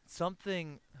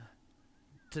something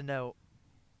to note,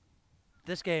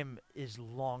 this game is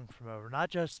long from over. Not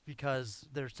just because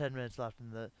there's 10 minutes left in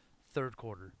the third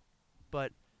quarter,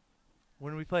 but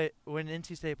when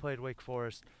NC State played Wake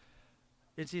Forest,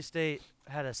 NC State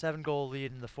had a 7-goal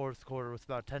lead in the fourth quarter with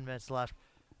about 10 minutes left.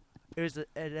 It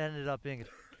ended up being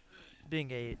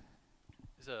a It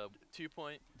was a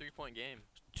 3-point game.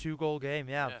 2-goal game,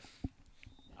 yeah.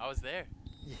 I was there.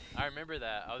 I remember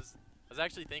that. I was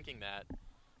actually thinking that.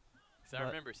 Because I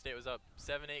remember State was up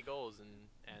 7-8 goals, and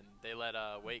they let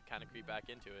Wake kind of creep back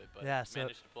into it, but managed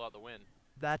to pull out the win.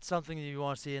 That's something that you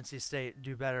want to see NC State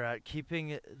do better at,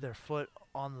 keeping their foot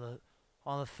on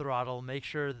the throttle. Make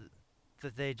sure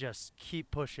that they just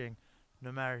keep pushing,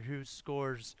 no matter who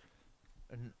scores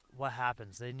and what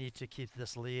happens. They need to keep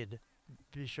this lead.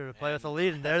 Be sure to play with the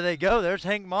lead, and there they go. There's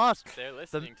Hank Moss. They're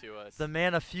listening to us. The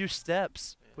man a few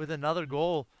steps with another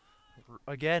goal.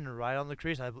 Again, right on the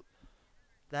crease.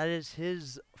 That is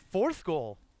his 4th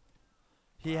goal.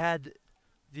 He had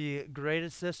the great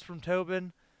assist from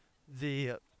Tobin,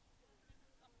 the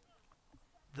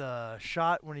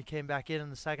shot when he came back in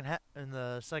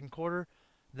the second quarter,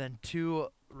 then 2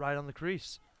 right on the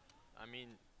crease. I mean,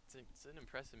 it's an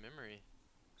impressive memory.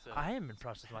 So I am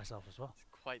impressed with myself as well.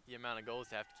 It's quite the amount of goals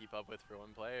to have to keep up with for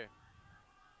one player.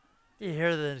 You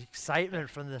hear the excitement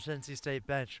from the NC State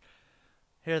bench.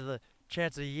 Hear the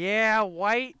chants of, yeah,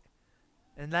 White.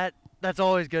 And that's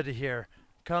always good to hear.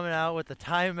 Coming out with the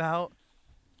timeout.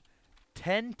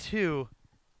 10-2,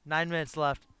 9 minutes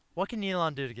left. What can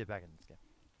Elon do to get back in this game?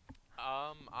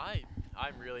 I'm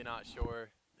really not sure.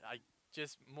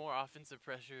 Just more offensive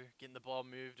pressure, getting the ball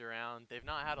moved around. They've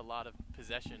not had a lot of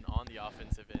possession on the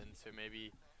offensive end, so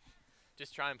maybe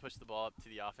just try and push the ball up to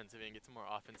the offensive end, get some more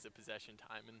offensive possession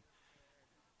time, and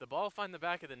the ball will find the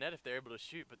back of the net if they're able to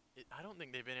shoot. But I don't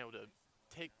think they've been able to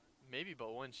take maybe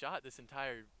but one shot this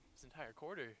entire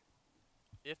quarter,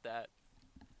 if that.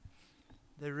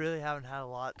 They really haven't had a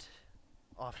lot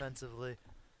offensively.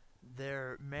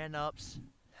 Their man-ups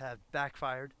have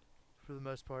backfired for the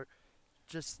most part.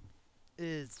 Just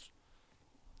it's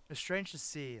strange to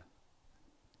see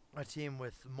a team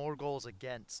with more goals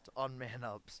against on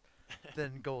man-ups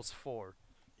than goals for.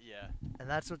 Yeah. And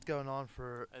that's what's going on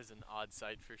for. That is an odd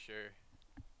sight for sure.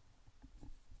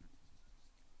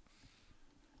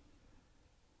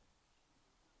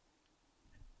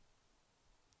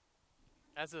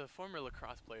 As a former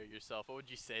lacrosse player yourself, what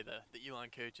would you say the Elon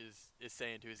coach is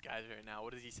saying to his guys right now?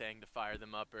 What is he saying to fire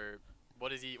them up, or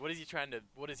what is he trying to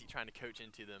coach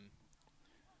into them?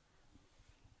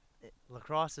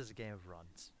 Lacrosse is a game of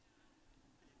runs.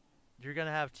 You're going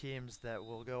to have teams that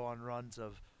will go on runs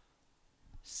of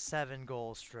 7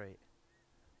 goals straight.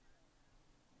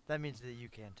 That means that you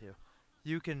can too.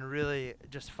 You can really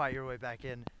just fight your way back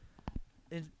in.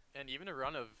 And even a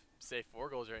run of, say, 4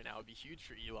 goals right now would be huge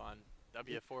for Elon. That'd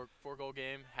be a four-goal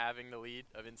game, having the lead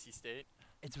of NC State.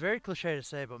 It's very cliche to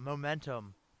say, but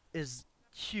momentum is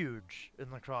huge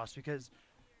in lacrosse because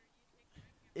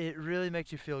it really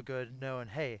makes you feel good knowing,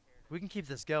 hey, we can keep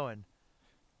this going,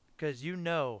 because you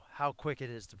know how quick it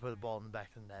is to put a ball in the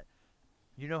back of the net.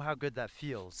 You know how good that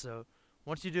feels. So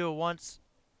once you do it once,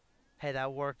 hey,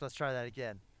 that worked, let's try that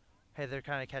again. Hey, they're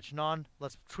kind of catching on,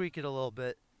 let's tweak it a little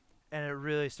bit, and it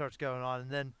really starts going on.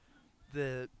 And then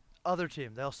the other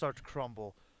team, they'll start to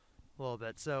crumble a little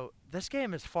bit. So this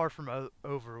game is far from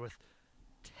over with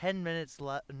 9 minutes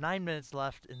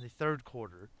left in the third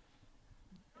quarter.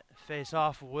 Face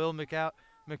off, Will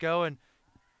McGowan.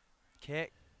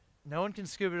 No one can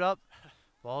scoop it up.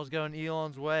 Ball's going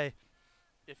Elon's way.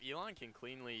 If Elon can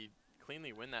cleanly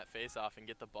win that face-off and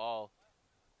get the ball,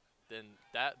 then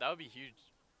that would be huge,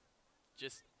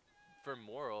 just for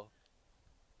morale.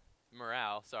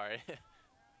 Sorry,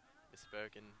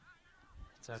 misspoken.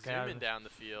 It's okay. Zooming down the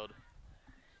field.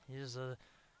 He's a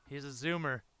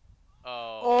zoomer.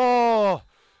 Oh.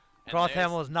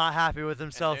 Crothamel is not happy with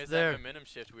himself and there. That momentum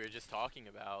shift we were just talking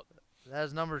about. That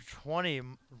is number 20,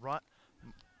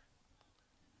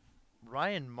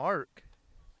 Ryan Mark.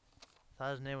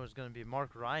 Thought his name was going to be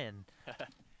Mark Ryan.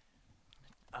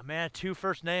 A man of 2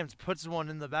 first names puts one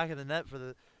in the back of the net for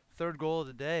the 3rd goal of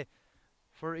the day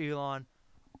for Elon.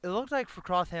 It looked like for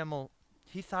Crothamel,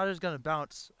 he thought it was going to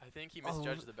bounce. I think he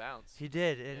misjudged the bounce. He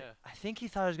did. And yeah. I think he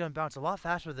thought it was going to bounce a lot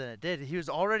faster than it did. He was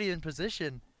already in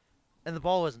position, and the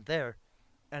ball wasn't there.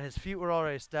 And his feet were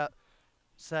already set.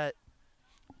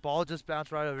 Ball just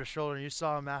bounced right over his shoulder, and you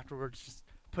saw him afterwards just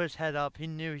put his head up. He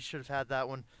knew he should have had that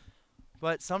one.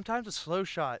 But sometimes a slow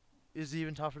shot is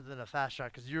even tougher than a fast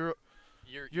shot because you're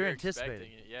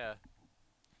anticipating it. Yeah.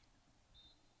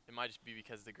 It might just be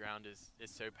because the ground is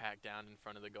so packed down in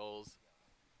front of the goals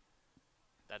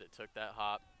that it took that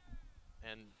hop.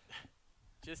 And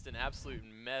just an absolute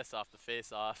mess off the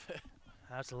face-off.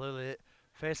 Absolutely.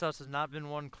 Face-offs has not been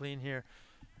won clean here.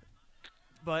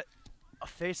 But a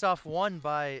face-off won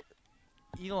by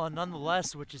Elon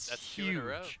nonetheless, which is That's huge. 2 in a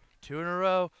row. 2 in a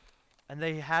row. And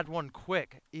they had one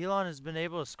quick. Elon has been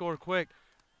able to score quick.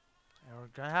 And we're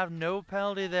going to have no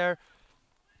penalty there.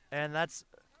 And that's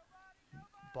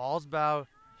ball's bow.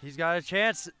 He's got a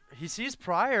chance. He sees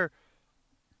Pryor.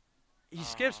 He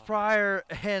skips Pryor,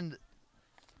 and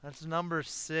that's number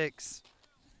 6.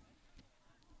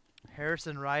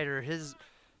 Harrison Ryder. His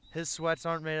sweats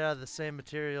aren't made out of the same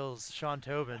material as Sean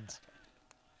Tobin's.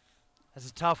 That's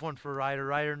a tough one for Ryder.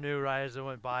 Ryder knew right as it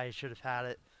went by he should have had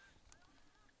it.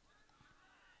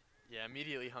 Yeah,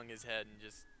 immediately hung his head and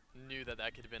just knew that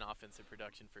could have been offensive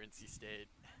production for NC State.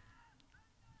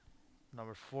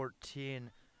 Number 14,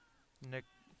 Nick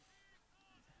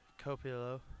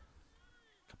Capallo.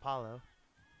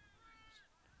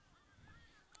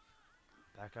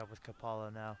 Back up with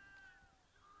Capallo now.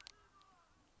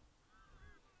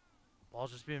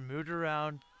 Ball's just being moved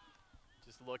around.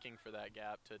 Just looking for that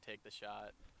gap to take the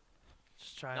shot.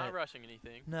 Just trying. Not rushing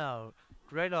anything. No.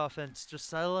 Great offense. Just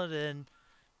settle it in.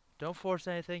 Don't force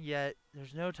anything yet.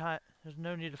 There's no time. There's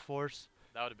no need to force.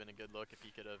 That would have been a good look if he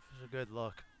could have. It was a good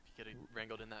look. If he could have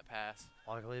wrangled in that pass.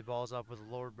 Luckily, ball's up with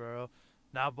Lord Burrow.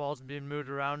 Now ball's being moved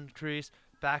around the crease.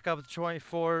 Back up with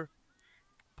 24.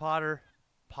 Potter.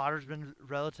 Potter's been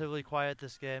relatively quiet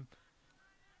this game.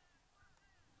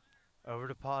 Over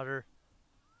to Potter.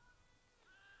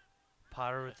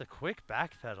 Potter with the quick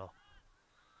back pedal.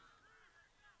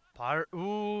 Potter,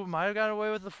 ooh, might have gotten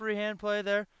away with the free hand play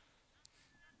there.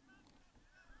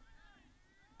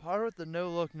 Potter with the no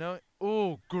look, no.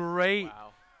 Ooh, great.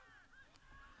 Wow.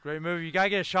 Great move. You got to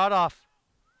get a shot off.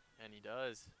 And he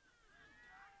does.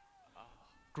 Oh.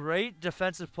 Great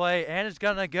defensive play, and it's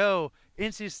going to go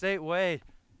NC State way.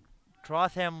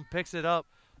 Crothamel picks it up.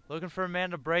 Looking for a man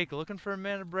to break.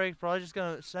 Probably just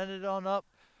going to send it on up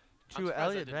to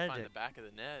Elliot Benedict. Find the back of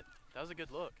the net. That was a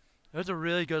good look. It was a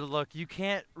really good look. You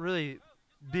can't really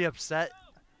be upset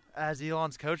as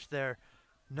Elon's coach there,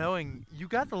 knowing you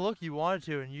got the look you wanted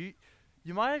to, and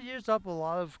You might have used up a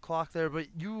lot of clock there, but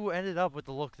you ended up with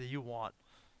the look that you want.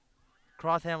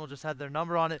 Crothamel just had their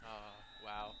number on it. Oh,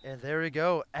 wow. And there we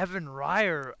go. Evan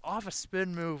Ryer off a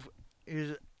spin move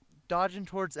is dodging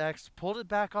towards X, pulled it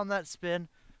back on that spin,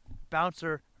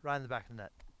 bouncer right in the back of the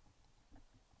net.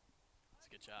 That's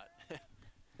a good shot.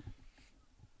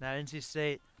 Now NC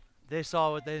State, they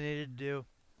saw what they needed to do.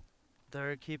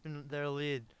 They're keeping their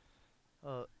lead.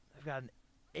 They've got an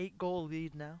 8-goal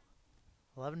lead now,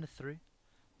 11-3.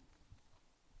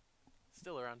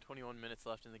 Still around 21 minutes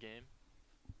left in the game.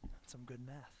 That's some good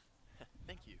math.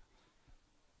 Thank you.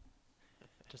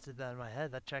 Just did that in my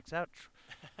head. That checks out.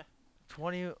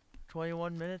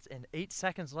 21 minutes and 8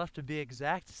 seconds left to be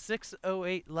exact.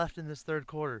 6:08 left in this third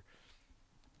quarter.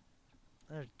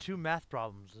 There are 2 math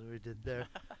problems that we did there.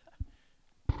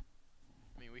 I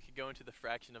mean, we could go into the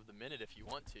fraction of the minute if you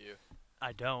want to.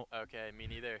 I don't. Okay, me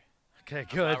neither. Okay, I'm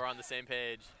good. glad we're on the same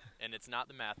page, and it's not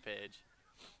the math page.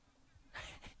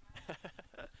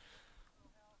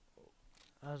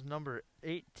 That was number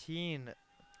 18. Oh,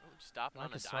 stopping on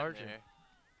a Micah dime Sargent. there.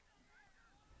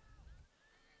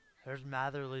 There's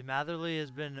Matherly. Matherly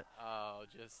has been Oh,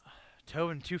 just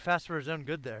Tobin too fast for his own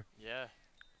good there. yeah.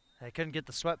 They couldn't get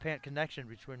the sweatpant connection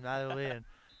between Matherly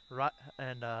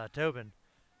and Tobin.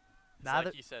 It's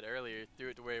like you said earlier, threw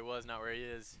it to where he was, not where he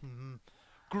is.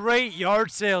 Great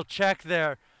yard sale check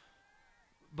there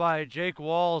by Jake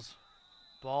Walls.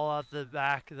 Ball out the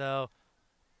back though.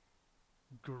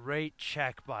 Great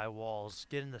check by Walls.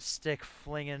 Getting the stick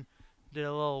flinging. Did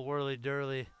a little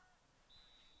whirly-durly.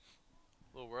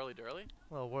 Little whirly-durly?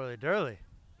 Little whirly-durly.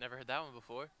 Never heard that one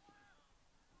before.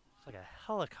 It's like a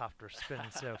helicopter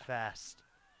spinning so fast.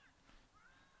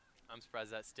 I'm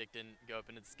surprised that stick didn't go up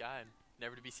into the sky.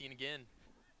 Never to be seen again.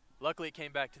 Luckily, it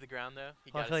came back to the ground, though.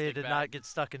 He got his Luckily, it stick did back. not get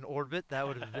stuck in orbit. That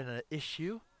would have been an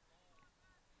issue.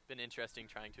 Been interesting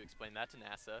trying to explain that to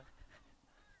NASA.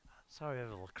 Sorry, I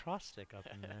have a lacrosse stick up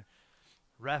in there.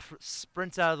 Ref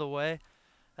sprints out of the way.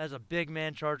 That's a big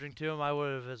man charging to him. I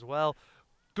would have as well.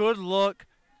 Good look.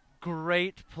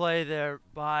 Great play there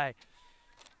by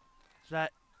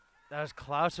that was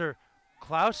Klauser.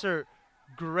 Klauser,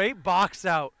 great box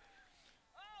out.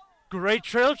 Great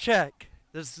trail check.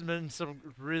 This has been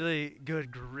some really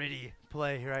good gritty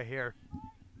play right here.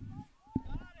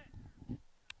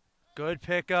 Good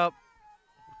pickup.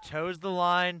 Toes the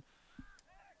line.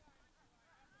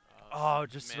 Oh,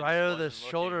 just right over the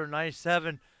shoulder,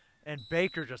 97. And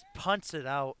Baker just punts it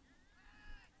out.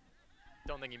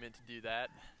 Don't think he meant to do that.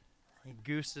 He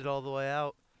goosed it all the way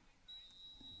out.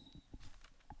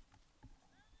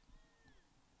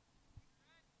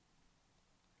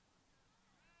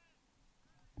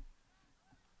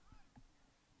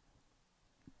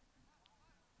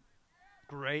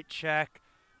 Great check.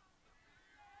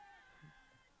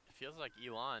 It feels like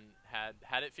Elon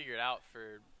had it figured out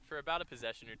for about a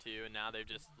possession or two, and now they've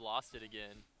just lost it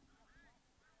again.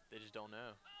 They just don't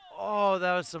know. Oh,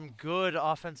 that was some good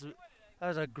offensive. That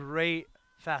was a great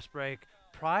fast break.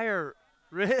 Pryor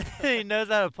really knows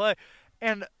how to play.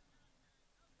 And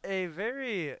a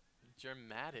very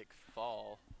dramatic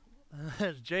fall.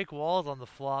 Jake Walls on the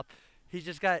flop. He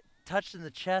just got touched in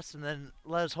the chest and then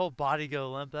let his whole body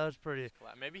go limp. That was pretty.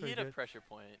 Maybe he hit a pressure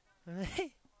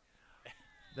point.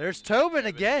 There's Tobin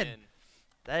again.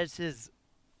 That is his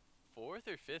 4th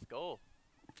or 5th goal.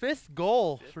 5th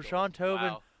goal for goal. Sean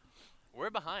Tobin. Wow. We're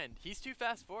behind. He's too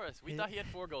fast for us. We thought he had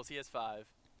 4 goals. He has 5.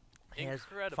 He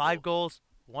Incredible. has 5 goals,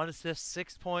 1 assist,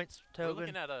 6 points. Tobin. We're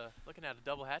looking at a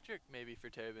double hat trick maybe for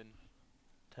Tobin.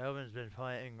 Tobin's been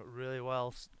playing really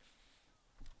well.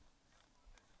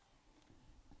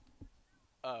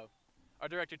 Oh, our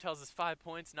director tells us 5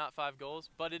 points, not 5 goals,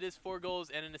 but it is 4 goals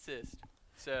and an assist.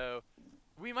 So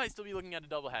we might still be looking at a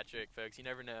double hat trick, folks. You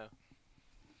never know.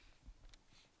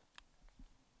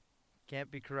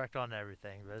 Can't be correct on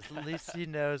everything, but at least he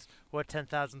knows what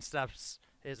 10,000 steps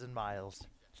is in miles.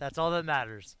 That's all that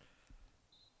matters.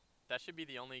 That should be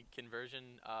the only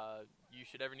conversion you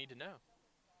should ever need to know.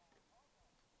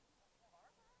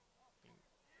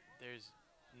 There's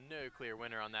no clear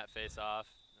winner on that face-off.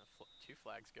 2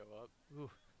 flags go up. Ooh.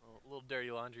 A little dirty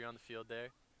laundry on the field there.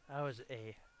 That was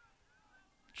a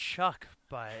chuck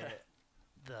by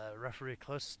the referee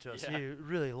closest to us. Yeah. He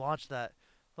really launched that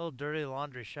little dirty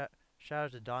laundry. Shout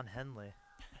out to Don Henley,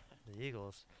 the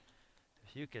Eagles.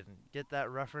 If you can get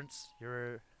that reference,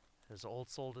 you're as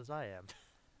old-souled as I am.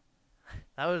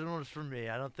 That one was from me.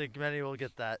 I don't think many will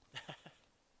get that.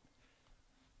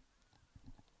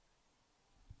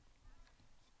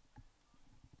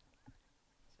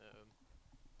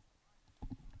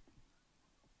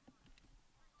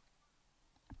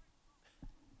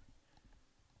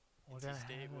 NC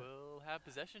State will have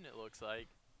possession, it looks like.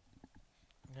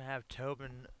 I'm going to have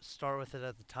Tobin start with it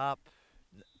at the top.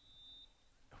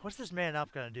 What's this man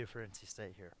up going to do for NC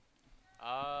State here?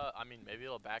 I mean, maybe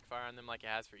it'll backfire on them like it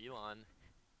has for Elon.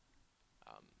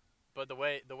 But the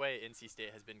way NC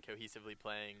State has been cohesively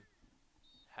playing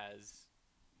has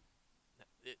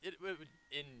it would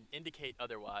indicate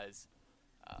otherwise.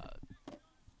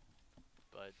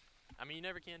 But I mean, you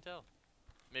never can tell.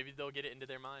 Maybe they'll get it into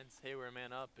their minds. Hey, we're a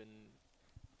man up,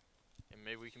 and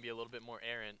maybe we can be a little bit more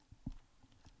errant.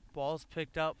 Ball's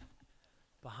picked up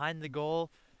behind the goal.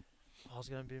 Ball's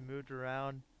going to be moved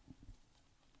around.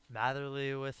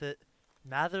 Matherly with it.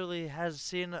 Matherly has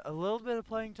seen a little bit of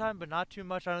playing time, but not too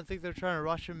much. I don't think they're trying to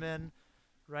rush him in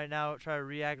right now, try to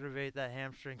re-aggravate that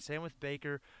hamstring. Same with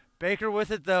Baker. Baker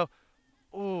with it, though.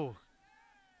 Ooh,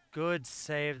 good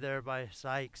save there by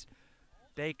Sykes.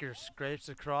 Baker scrapes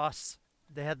across.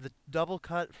 They had the double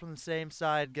cut from the same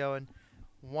side going.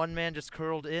 One man just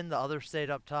curled in, the other stayed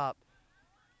up top.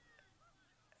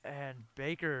 And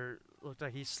Baker looked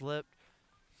like he slipped.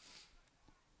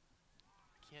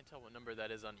 Can't tell what number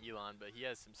that is on Elon, but he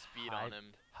has some speed on him.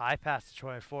 High pass to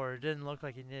 24. It didn't look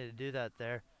like he needed to do that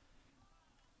there.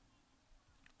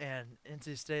 And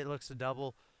NC State looks to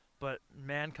double, but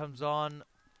man comes on,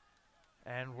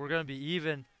 and we're going to be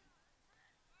even.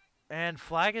 And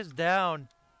flag is down.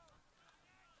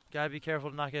 Got to be careful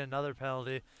to not get another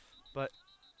penalty. But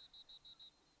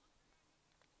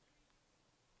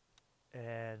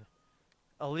and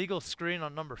illegal screen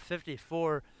on number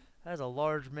 54. That's a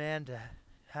large man to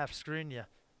half screen you.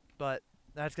 But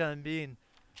that's going to mean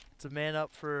it's a man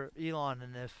up for Elon.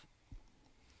 And if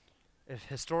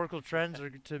historical trends are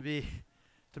to be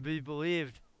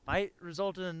believed, might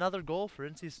result in another goal for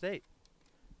NC State.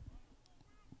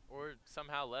 Or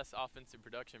somehow less offensive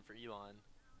production for Elon.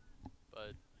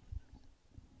 But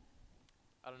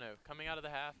I don't know. Coming out of the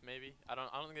half, maybe. I don't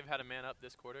think they've had a man up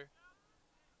this quarter.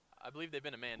 I believe they've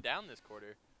been a man down this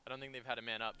quarter. I don't think they've had a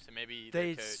man up, so maybe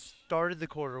they their coach started the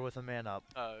quarter with a man up.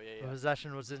 Oh, yeah. The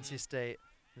possession was NC State.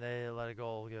 They let a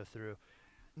goal go through.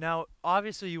 Now,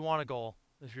 obviously you want a goal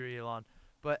if you're Elon,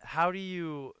 but how do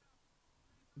you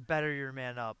better your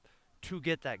man up to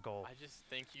get that goal? I just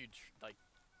think you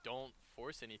don't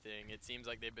force anything. It seems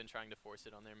like they've been trying to force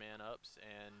it on their man ups,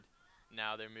 and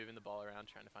now they're moving the ball around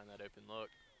trying to find that open look.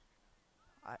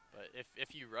 But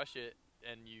if you rush it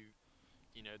and you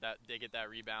know that they get that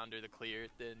rebound or the clear,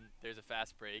 then there's a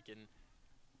fast break and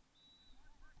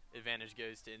advantage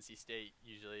goes to NC State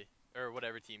usually, or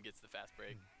whatever team gets the fast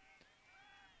break.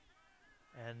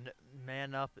 And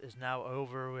man up is now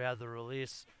over. We have the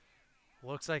release.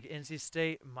 Looks like NC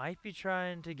State might be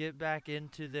trying to get back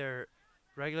into their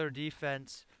regular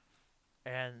defense,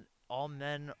 and all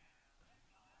men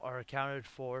are accounted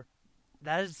for.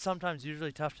 That is sometimes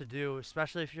usually tough to do,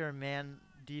 especially if you're a man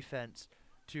defense,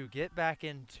 to get back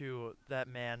into that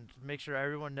man, to make sure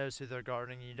everyone knows who they're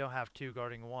guarding and you don't have two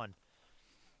guarding one.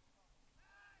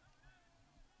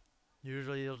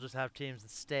 Usually you'll just have teams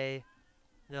that stay.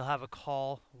 They'll have a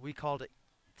call. We called it,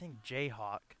 I think,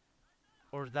 Jayhawk.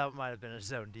 Or that might have been a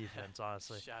zone defense,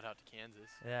 honestly. Shout out to Kansas.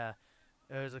 Yeah.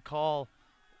 It was a call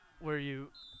where you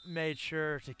made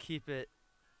sure to keep it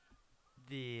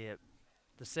the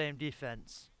same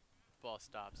defense. Ball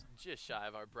stops just shy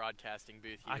of our broadcasting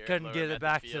booth here. I couldn't get it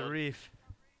back to Reef.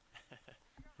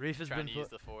 Reef has trying been to use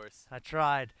the force. I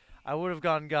tried. I would have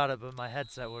gone and got it, but my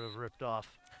headset would have ripped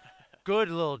off. Good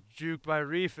little juke by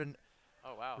Reef, and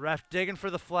oh wow. Ref digging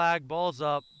for the flag. Ball's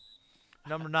up.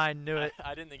 Number 9 knew it.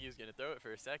 I didn't think he was going to throw it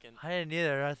for a second. I didn't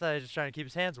either. I thought he was just trying to keep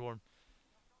his hands warm.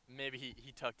 Maybe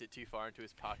he tucked it too far into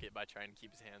his pocket by trying to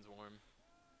keep his hands warm.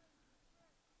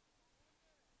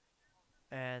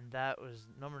 And that was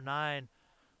number 9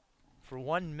 for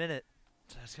 1 minute.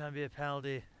 So it's going to be a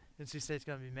penalty. NC State's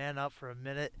going to be man up for a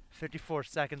minute. 54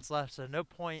 seconds left, so no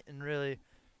point in really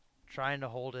trying to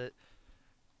hold it.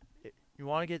 You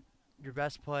want to get your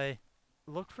best play.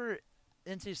 Look for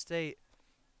NC State.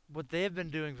 What they have been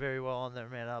doing very well on their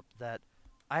man up that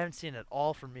I haven't seen at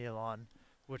all from Elon,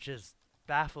 which is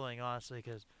baffling, honestly,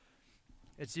 because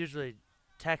it's usually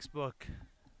textbook,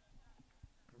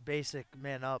 basic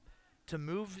man up.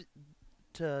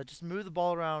 To just move the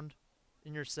ball around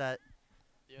in your set,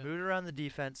 move it around the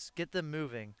defense, get them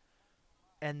moving,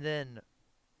 and then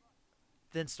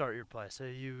start your play. So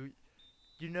you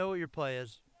know what your play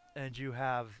is, and you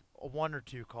have a 1 or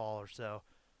 2 call or so.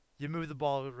 You move the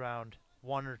ball around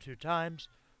 1 or 2 times.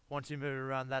 Once you move it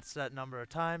around that set number of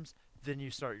times, then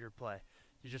you start your play.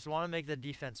 You just want to make the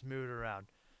defense move it around.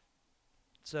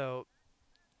 So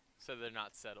they're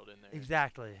not settled in there.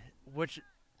 Exactly. Which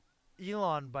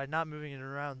Elon, by not moving it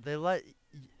around, they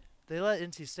they let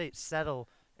NC State settle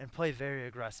and play very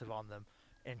aggressive on them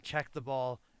and check the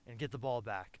ball and get the ball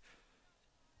back.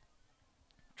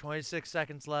 26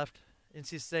 seconds left.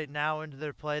 NC State now into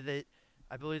their play.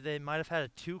 I believe they might have had a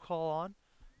 2 call on.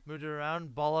 Moved it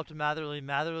around, ball up to Matherly.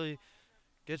 Matherly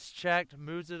gets checked,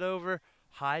 moves it over.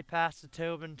 High pass to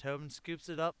Tobin. Tobin scoops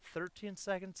it up. 13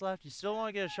 seconds left. You still want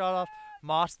to get a shot off.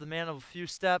 Moss, the man of a few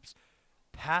steps.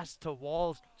 Pass to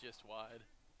Walls. Just wide.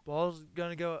 Ball's going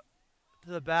to go to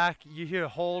the back. You hear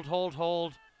hold, hold,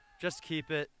 hold. Just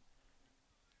keep it.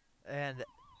 And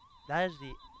that is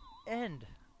the end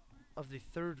of the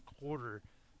third quarter.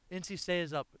 NC State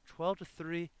is up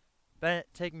 12-3. Bennett,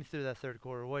 take me through that third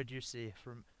quarter. What did you see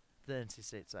from the NC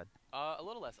State side? A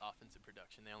little less offensive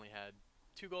production. They only had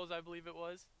 2 goals, I believe it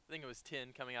was. I think it was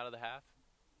 10 coming out of the half.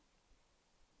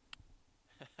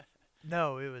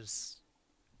 No, it was.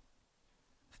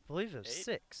 I believe it was 8?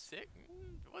 6. 6?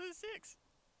 Was it 6?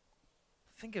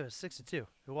 I think it was 6-2. It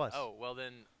was. Oh, well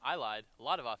then I lied. A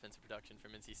lot of offensive production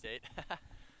from NC State.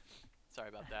 Sorry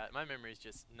about that. My memory's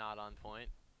just not on point.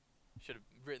 Should have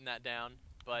written that down.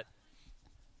 But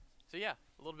so yeah,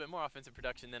 a little bit more offensive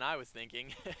production than I was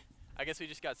thinking. I guess we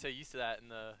just got so used to that in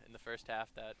the first half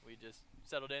that we just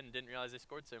settled in and didn't realize they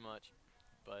scored so much.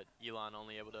 But Elon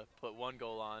only able to put 1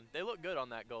 goal on. They looked good on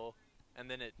that goal, and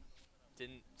then it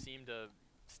didn't seem to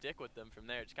stick with them from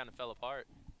there. It just kind of fell apart.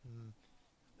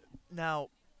 Now,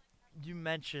 you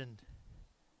mentioned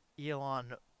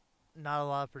Elon, not a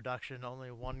lot of production,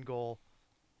 only 1 goal.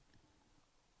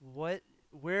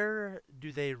 Where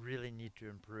do they really need to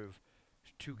improve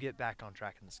to get back on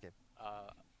track in this game?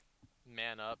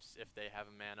 Man ups. If they have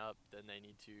a man up, then they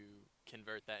need to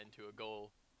convert that into a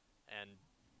goal and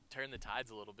turn the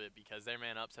tides a little bit, because their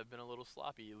man ups have been a little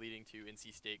sloppy, leading to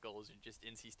NC State goals or just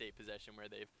NC State possession where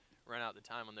they've run out the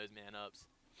time on those man ups.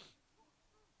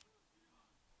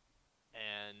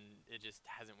 And it just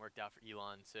hasn't worked out for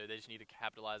Elon, so they just need to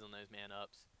capitalize on those man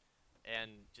ups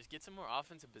and just get some more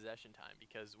offensive possession time,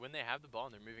 because when they have the ball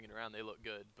and they're moving it around, they look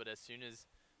good. But as soon as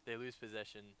they lose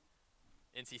possession,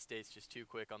 NC State's just too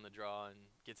quick on the draw and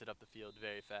gets it up the field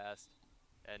very fast,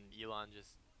 and Elon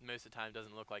just most of the time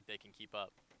doesn't look like they can keep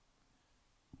up.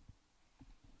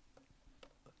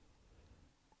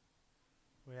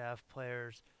 We have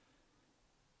players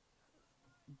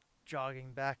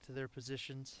jogging back to their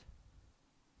positions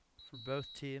for both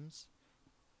teams.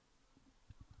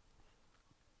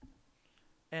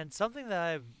 And something that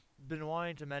I've been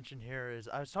wanting to mention here is,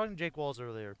 I was talking to Jake Walls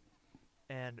earlier,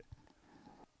 and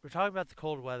we're talking about the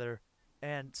cold weather,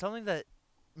 and something that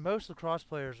most lacrosse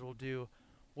players will do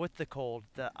with the cold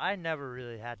that I never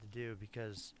really had to do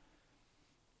because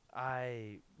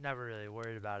I never really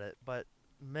worried about it, but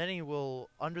many will,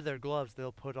 under their gloves,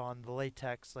 they'll put on the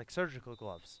latex, like surgical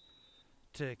gloves,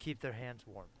 to keep their hands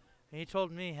warm. And he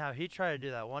told me how he tried to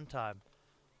do that one time,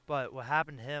 but what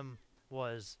happened to him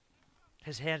was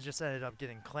his hands just ended up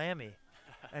getting clammy,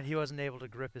 and he wasn't able to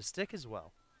grip his stick as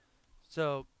well.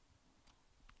 So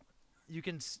you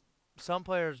can, some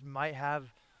players might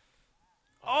have.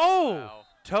 Oh, wow.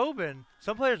 Tobin!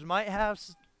 Some players might have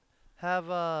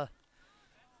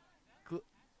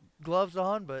gloves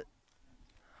on, but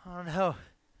I don't know.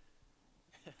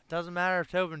 Doesn't matter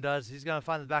if Tobin does. He's gonna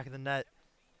find the back of the net.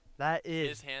 That is.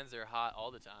 His hands are hot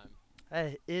all the time.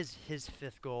 That is his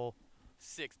 5th goal.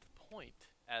 6th point,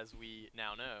 as we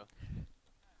now know.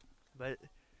 But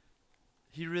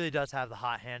he really does have the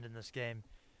hot hand in this game.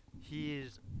 He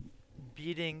is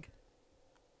beating.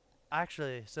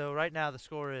 Actually, so right now the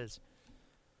score is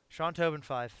Sean Tobin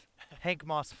 5, Hank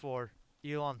Moss 4,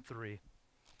 Elon 3.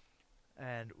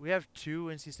 And we have 2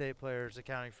 NC State players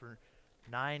accounting for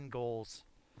 9 goals.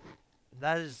 And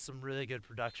that is some really good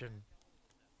production.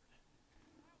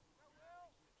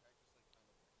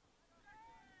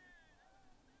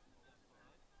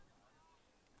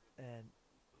 And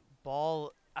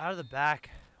ball out of the back,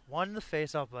 won the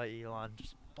face-off by Elon.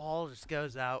 Ball just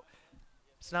goes out.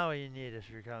 It's not what you need if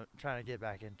you're trying to get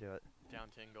back into it. Down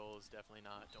 10 goals, definitely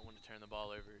not. Don't want to turn the ball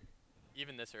over,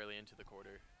 even this early into the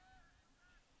quarter.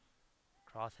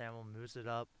 Crosshamel moves it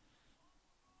up.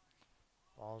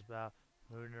 Ball's about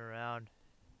moving around.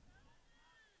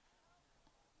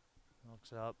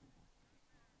 Looks up.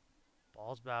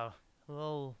 Ball's about a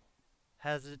little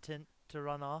hesitant to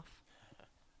run off.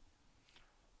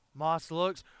 Moss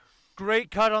looks.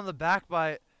 Great cut on the back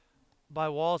by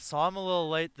Walls. Saw him a little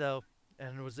late though,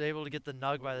 and was able to get the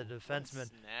nug by the defenseman.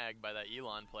 Snag by that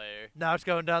Elon player. Now it's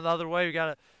going down the other way. We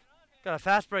got a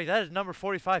fast break. That is number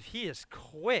 45. He is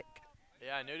quick.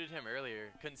 Yeah, I noted him earlier.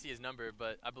 Couldn't see his number,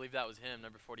 but I believe that was him,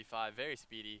 number 45. Very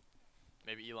speedy.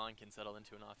 maybe Elon can settle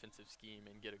into an offensive scheme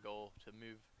and get a goal to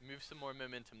move some more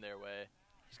momentum their way.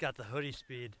 He's got the hoodie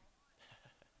speed.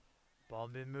 Ball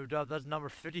being moved up. That's number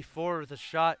 54 with a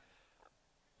shot.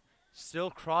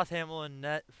 Still Crothamel in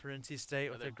net for NC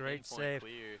State with a great save.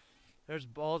 Clear. There's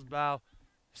Ballsbow.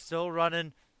 Still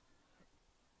running.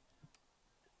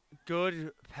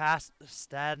 Good pass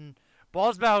Stadden.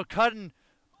 Ballsbow cutting.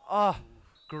 Oh,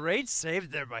 great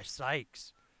save there by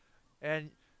Sykes. And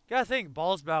you gotta think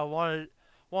Ballsbow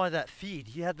wanted that feed.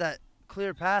 He had that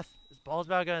clear path. Is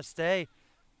Ballsbow gonna stay?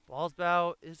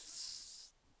 Ballsbow is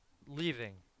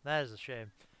leaving. That is a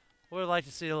shame. Would like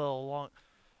to see a little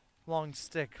long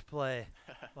stick play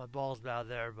by Ballsbow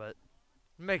there, but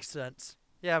it makes sense.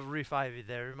 You have Reef Ivy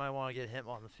there. You might want to get him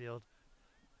on the field.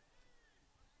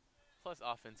 Plus,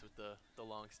 offense with the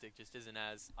long stick just isn't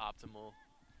as optimal.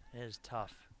 It is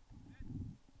tough.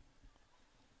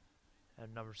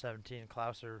 And number 17,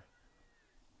 Klauser,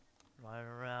 running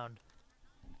around.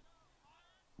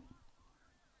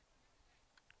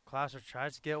 Klauser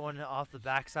tries to get one off the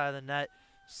backside of the net.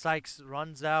 Sykes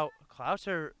runs out.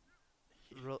 Klauser.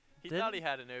 He thought he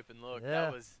had an open look. Yeah,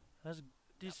 that was a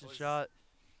decent shot.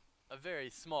 A very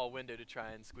small window to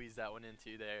try and squeeze that one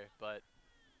into there, but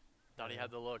thought he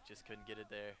had the look, just couldn't get it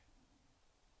there.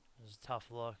 It was a tough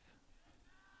look.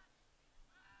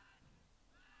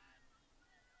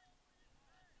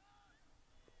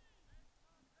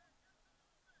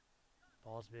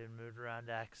 Ball's being moved around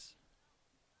X.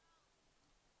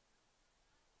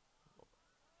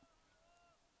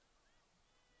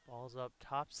 Ball's up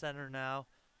top center now.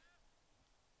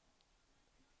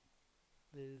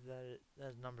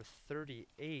 That's number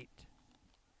 38.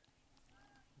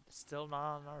 Still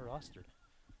not on our roster.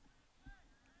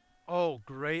 Oh,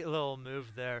 great little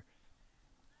move there.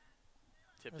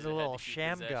 There's a little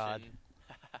sham god.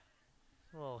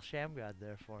 A little sham god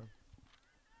there for him.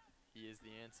 He is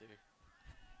the answer.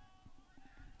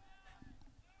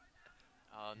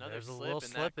 Another There's a slip little in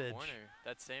slippage. that corner.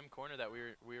 That same corner that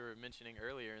we were mentioning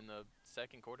earlier in the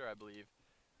second quarter, I believe.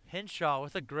 Hinshaw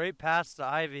with a great pass to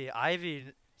Ivy.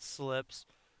 Ivy slips.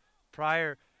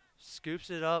 Pryor scoops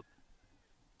it up.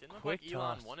 Didn't look Quick like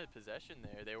Elon toss. wanted possession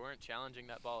there. They weren't challenging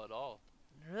that ball at all.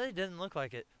 It really didn't look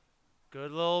like it.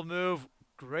 Good little move.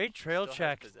 Great trail Still has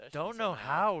check. possession Don't know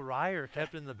somehow. how Ryer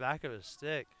kept in the back of his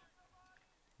stick.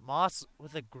 Moss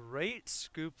with a great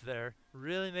scoop there.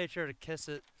 Really made sure to kiss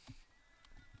it.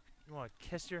 You want to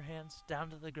kiss your hands down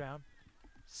to the ground.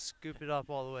 Scoop it up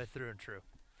all the way through and true.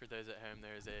 For those at home,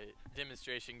 there's a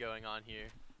demonstration going on here.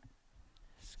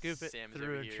 Scoop it Sam is through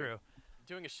over and here true.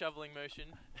 doing a shoveling motion.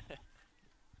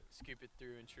 Scoop it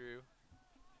through and true.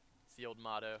 It's the old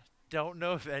motto. Don't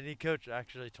know if any coach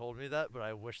actually told me that, but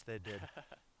I wish they did.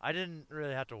 I didn't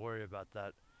really have to worry about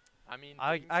that. I mean,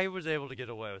 I was able to get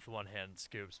away with one-hand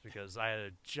scoops because I had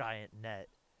a giant net.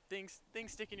 things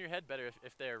stick in your head better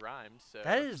if they're rhymed. So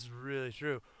That is really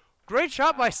true. Great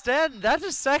shot by Stanton. That's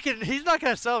his second. He's not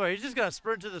going to celebrate. He's just going to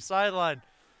sprint to the sideline.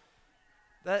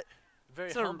 very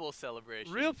it's a humble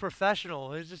celebration. Real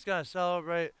professional. He's just going to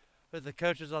celebrate with the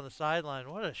coaches on the sideline.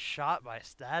 What a shot by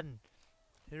Stanton.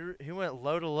 He went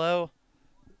low to low.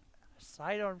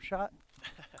 Sidearm shot.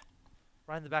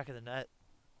 Right in the back of the net.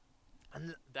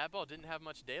 And that ball didn't have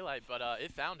much daylight, but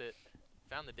it found it.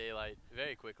 Found the daylight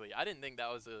very quickly. I didn't think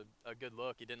that was a good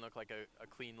look. It didn't look like a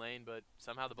clean lane, but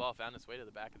somehow the ball found its way to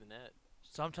the back of the net.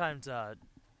 sometimes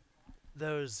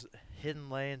those hidden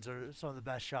lanes are some of the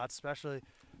best shots, especially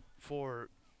for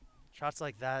shots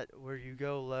like that where you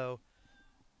go low.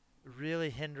 Really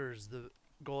hinders the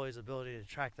goalie's ability to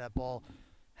track that ball.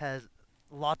 Has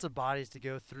lots of bodies to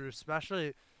go through,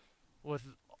 especially with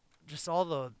just all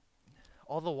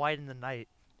the white in the night.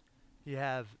 You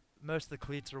have most of the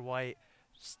cleats are white.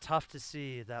 It's tough to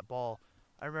see that ball.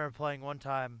 I remember playing one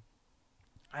time.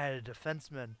 I had a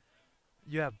defenseman.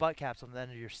 You have butt caps on the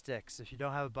end of your sticks. If you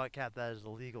don't have a butt cap, that is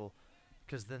illegal,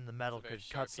 because then the metal could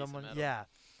cut someone. Yeah.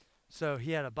 So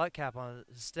he had a butt cap on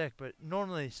his stick, but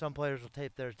normally some players will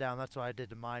tape theirs down. That's what I did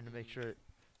to mine to make sure it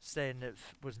stayed and it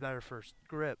was better for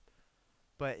grip.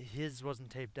 But his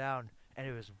wasn't taped down, and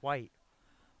it was white.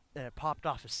 And it popped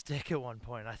off his stick at one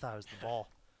point. I thought it was the ball.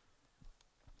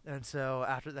 And so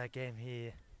after that game,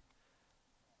 he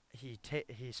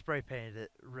spray painted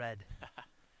it red.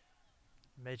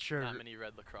 Made sure. Not many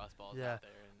red lacrosse balls yeah, out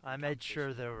there. I made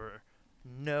sure there were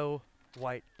no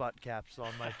white butt caps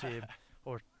on my team.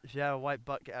 Or if you have a white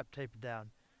butt cap, tape it down.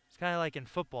 It's kind of like in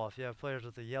football. If you have players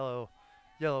with the yellow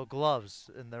gloves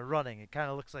and they're running, it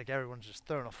kind of looks like everyone's just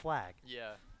throwing a flag.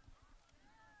 Yeah.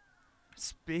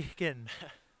 Speaking.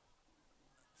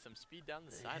 Some speed down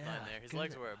the sideline there. His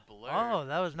legs were a blur. Oh,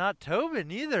 that was not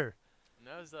Tobin either. And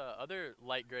that was the other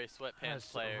light gray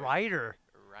sweatpants player. Ryder.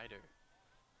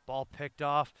 Ball picked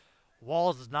off.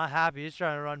 Walls is not happy. He's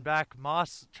trying to run back.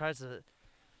 Moss tries to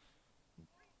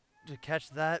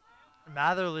catch that.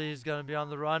 Matherly is going to be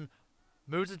on the run.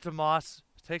 Moves it to Moss.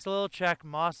 Takes a little check.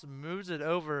 Moss moves it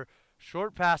over.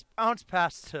 Short pass. Bounce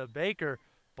pass to Baker.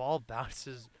 Ball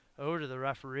bounces over to the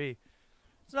referee.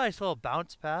 It's a nice little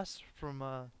bounce pass from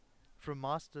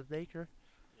Moss to Baker.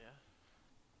 Yeah.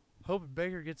 Hope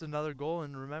Baker gets another goal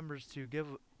and remembers to give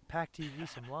PackTV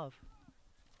some love.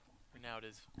 Now it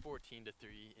is 14-3.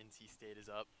 NC State is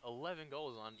up 11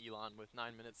 goals on Elon with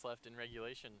 9 minutes left in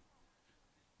regulation.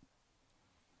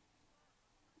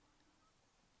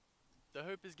 The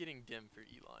hope is getting dim for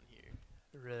Elon here.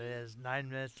 It really is. 9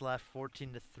 minutes left,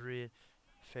 14-3 in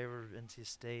favor of NC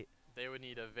State. They would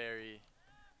need a very,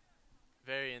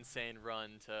 very insane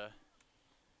run to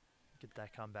get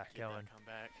that comeback going.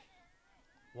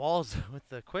 Walls with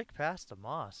the quick pass to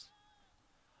Moss.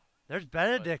 There's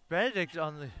Benedict. Benedict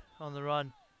on the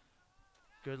run.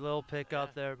 Good little pick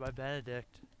up there by Benedict.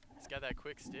 He's got that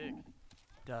quick stick.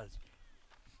 Does.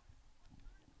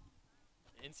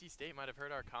 NC State might have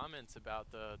heard our comments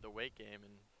about the Wake game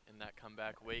and that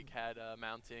comeback Wake had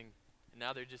mounting. And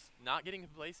now they're just not getting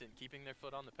complacent, keeping their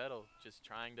foot on the pedal, just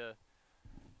trying to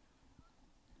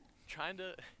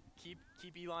keep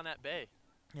Elon at bay.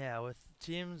 Yeah, with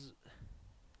teams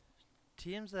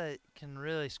that can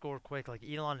really score quick, like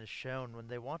Elon has shown, when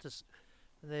they want to,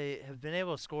 they have been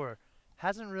able to score.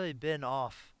 Hasn't really been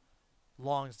off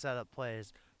long setup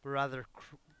plays, but rather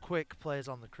quick plays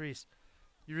on the crease.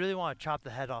 You really want to chop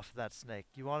the head off of that snake.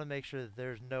 You want to make sure that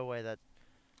there's no way that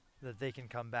they can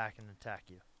come back and attack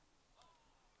you.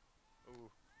 Ooh.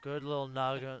 Good little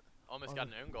nugget. Almost got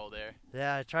an own goal there.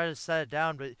 Yeah, I tried to set it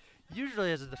down, but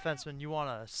usually as a defenseman, you want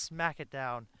to smack it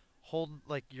down, hold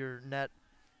like your net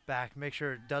back, make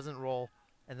sure it doesn't roll,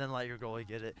 and then let your goalie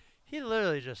get it. He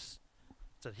literally just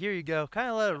said, here you go, kind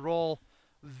of let it roll.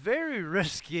 Very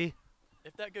risky.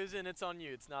 If that goes in, it's on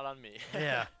you. It's not on me.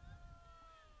 Yeah.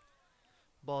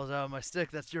 Ball's out of my stick.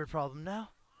 That's your problem now.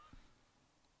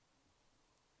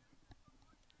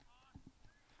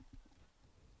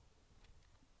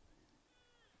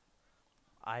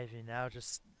 Ivy now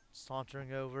just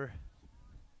sauntering over.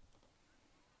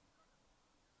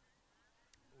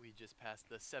 We just passed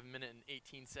the 7-minute and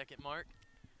 18-second mark.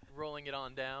 Rolling it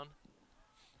on down.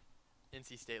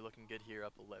 NC State looking good here,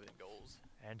 up 11 goals.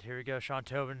 And here we go, Sean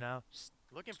Tobin now.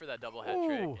 Looking for that double hat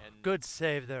trick. And good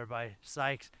save there by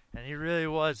Sykes. And he really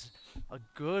was a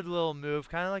good little move,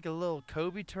 kind of like a little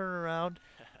Kobe turnaround.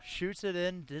 Shoots it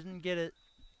in, didn't get it.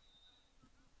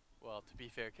 Well, to be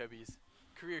fair, Kobe's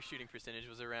career shooting percentage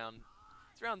was around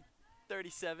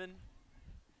 37.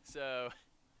 So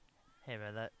hey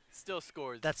man, that still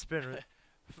scores. That spin.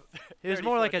 It was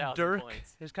more like a Dirk.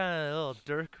 Points. It was kind of a little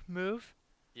Dirk move.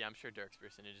 Yeah, I'm sure Dirk's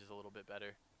percentage is a little bit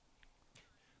better.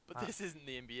 But this isn't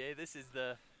the NBA. This is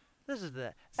the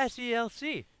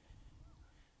SELC.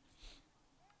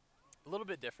 A little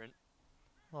bit different.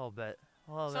 A little bit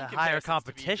higher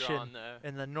competition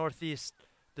in the Northeast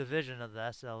division of the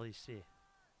SELC.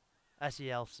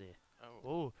 Oh,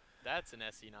 ooh, that's an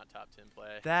SE, not top 10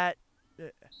 play. That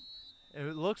it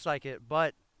looks like it,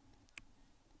 but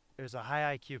it was a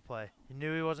high IQ play. He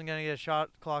knew he wasn't going to get a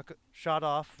shot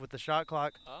off with the shot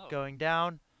clock going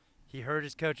down. He heard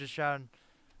his coaches shouting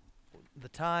the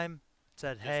time,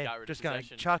 said, hey, just going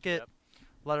to chuck it,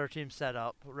 let our team set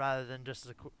up, rather than just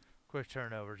a quick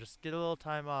turnover. Just get a little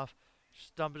time off,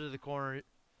 just dump it to the corner,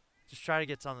 just try to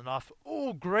get something off.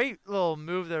 Oh, great little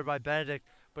move there by Benedict,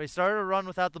 but he started to run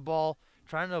without the ball,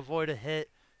 trying to avoid a hit.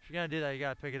 If you're going to do that, you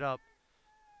got to pick it up.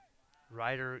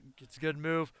 Ryder gets a good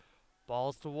move.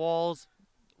 Balls to Walls.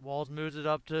 Walls moves it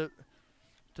up to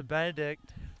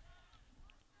Benedict.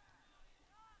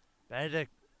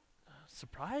 Benedict,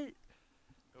 surprise.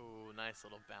 Oh, nice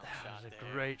little bounce shot there. That was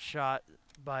a great shot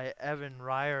by Evan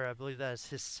Ryer. I believe that is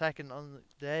his second on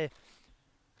the day.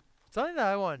 Something that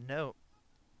I want to note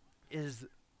is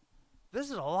this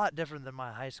is a lot different than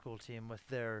my high school team with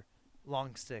their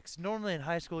long sticks. Normally in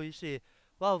high school you see a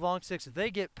lot of long sticks. If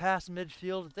they get past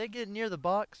midfield, if they get near the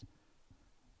box,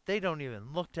 they don't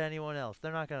even look to anyone else.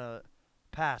 They're not going to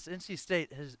pass. NC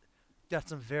State has got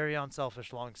some very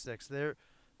unselfish long sticks. They're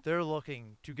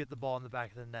looking to get the ball in the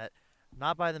back of the net,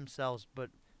 not by themselves, but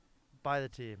by the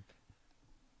team.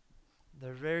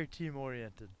 They're very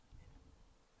team-oriented.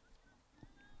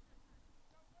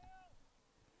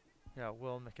 Yeah,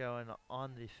 Will McEwen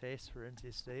on the face for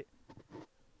NC State.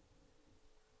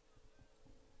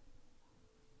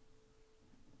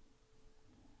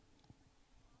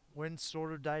 Wind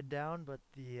sort of died down, but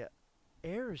the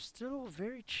air is still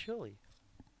very chilly.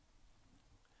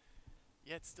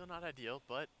 Yeah, it's still not ideal,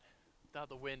 but without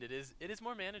the wind, it is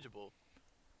more manageable.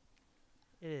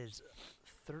 It is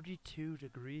 32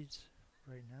 degrees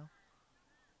right now.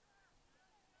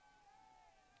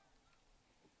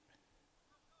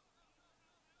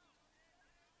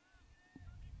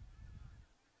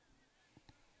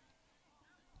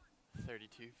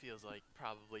 .32 feels like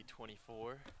probably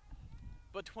 24,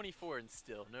 but 24 and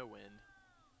still no wind.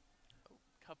 Oh,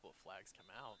 a couple of flags come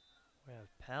out. We have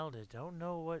penalty. Don't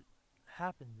know what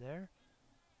happened there.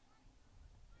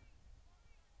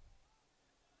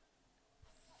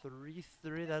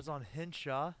 3-3. That's on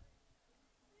Hinshaw.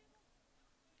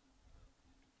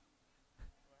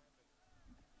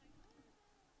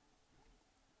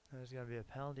 There's going to be a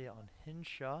penalty on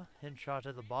Hinshaw. Hinshaw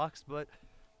to the box, but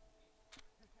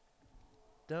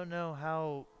don't know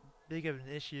how big of an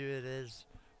issue it is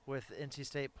with NC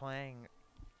State playing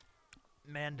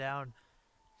man down.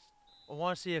 I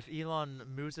want to see if Elon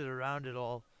moves it around at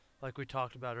all, like we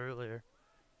talked about earlier.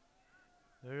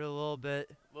 They're a little bit.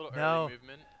 Early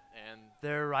movement, and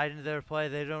they're right into their play.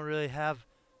 They don't really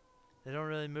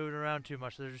move it around too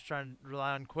much. They're just trying to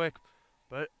rely on quick.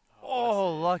 But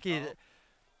lucky.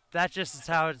 That just is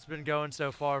how it's been going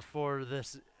so far for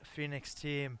this Phoenix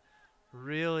team.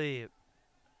 Really,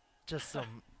 just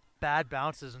some bad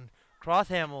bounces, and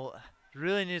Crothamel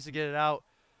really needs to get it out.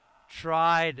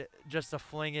 Tried just to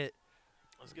fling it.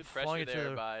 It was good pressure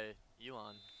there by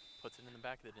Elon. Puts it in the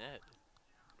back of the net.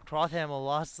 Crothamel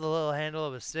lost the little handle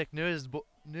of his stick.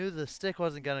 Knew the stick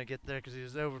wasn't going to get there because he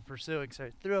was over pursuing, so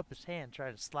he threw up his hand,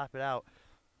 tried to slap it out.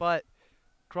 But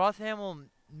Crothamel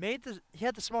he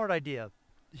had the smart idea.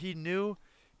 He knew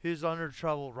he was under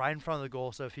trouble right in front of the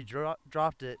goal, so if he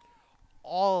dropped it,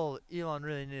 all Elon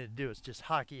really needed to do was just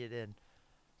hockey it in.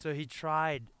 So he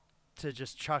tried to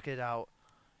just chuck it out.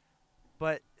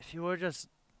 But if he would just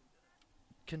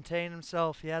contain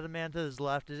himself, he had a man to his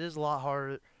left. It is a lot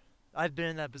harder. I've been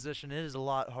in that position. It is a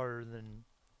lot harder than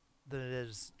it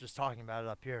is just talking about it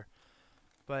up here.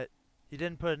 But he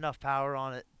didn't put enough power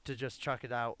on it to just chuck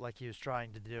it out like he was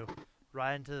trying to do.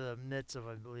 Right into the midst of,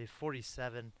 I believe,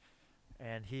 47,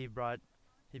 and he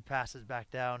passed it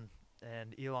back down,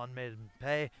 and Elon made him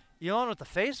pay. Elon with the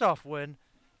face-off win,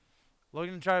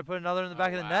 looking to try to put another in the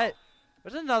back of the net.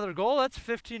 There's another goal. That's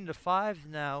 15-5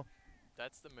 now.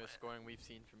 That's the most scoring we've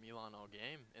seen from Elon all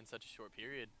game in such a short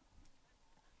period.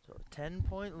 So a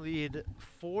 10-point lead,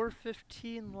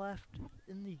 4:15 left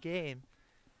in the game,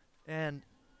 and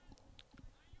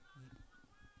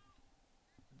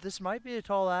this might be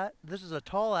this is a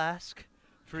tall ask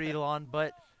for Elon,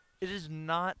 but it is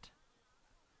not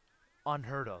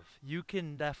unheard of. You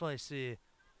can definitely see.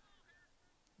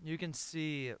 You can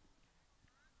see.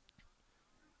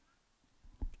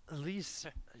 At least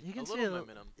you can see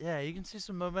momentum. Yeah, you can see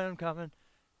some momentum coming.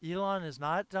 Elon is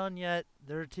not done yet.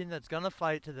 They're a team that's gonna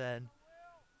fight to the end.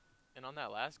 And on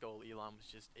that last goal, Elon was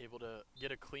just able to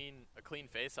get a clean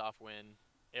face-off win.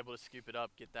 Able to scoop it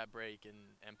up, get that break,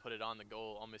 and put it on the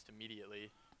goal almost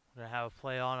immediately. Gonna have a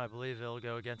play on. I believe it'll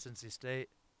go against NC State.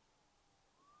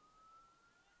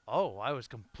 Oh, I was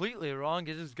completely wrong.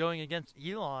 It is going against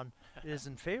Elon. It is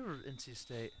in favor of NC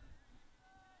State.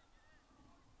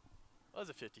 That was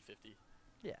a 50-50.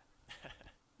 Yeah.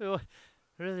 It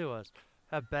really was.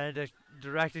 Have Benedict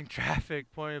directing traffic,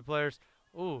 pointing at players.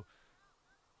 Ooh.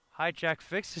 High check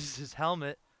fixes his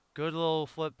helmet. Good little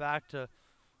flip back to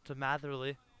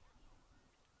Matherly.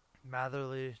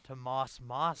 Matherly to Moss.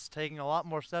 Moss taking a lot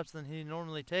more steps than he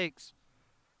normally takes.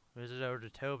 Moves it over to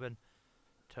Tobin.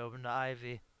 Tobin to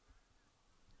Ivy.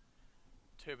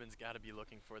 Tobin's got to be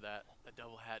looking for that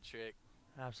double hat trick.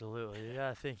 Absolutely. Yeah,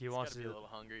 I think he wants to be a little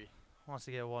hungry. Wants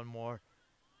to get one more.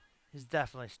 He's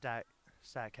definitely stat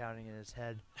counting in his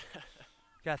head.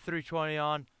 Got 320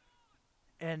 on.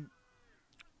 And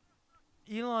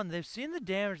Elon, they've seen the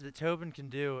damage that Tobin can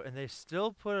do, and they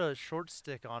still put a short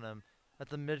stick on him at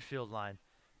the midfield line.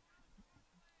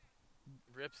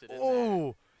 Rips it in there.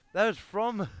 Oh, that was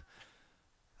from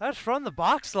the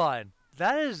box line.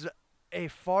 That is a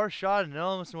far shot, and it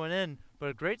almost went in, but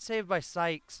a great save by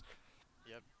Sykes.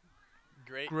 Yep.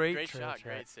 Great shot,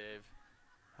 great save.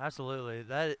 Absolutely.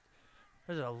 That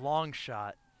is a long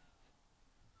shot.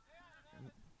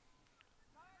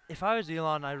 If I was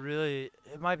Elon,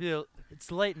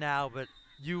 it's late now, but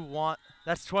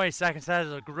that's 20 seconds. That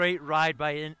is a great ride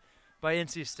by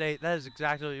NC State. That is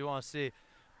exactly what you want to see.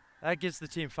 That gets the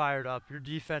team fired up. Your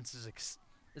defense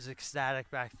is ecstatic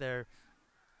back there.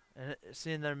 And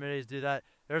seeing their middies do that.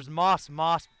 There's Moss.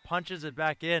 Moss punches it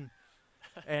back in.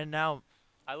 And now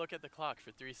I look at the clock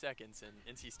for 3 seconds,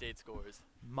 and NC State scores.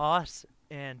 Moss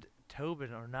and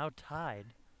Tobin are now tied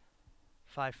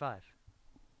 5-5.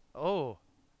 Oh,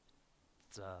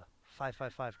 it's a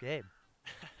 5-5-5 game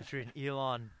between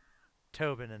Elon,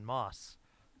 Tobin, and Moss.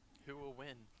 Who will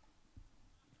win?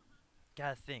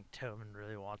 Gotta think Tobin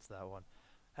really wants that one.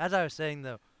 As I was saying,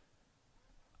 though,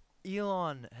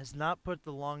 Elon has not put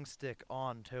the long stick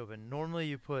on Tobin. Normally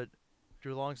you put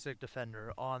your long stick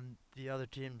defender on the other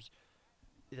team's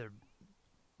either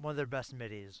one of their best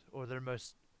middies or their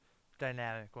most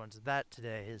dynamic ones. That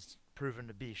today has proven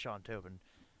to be Sean Tobin,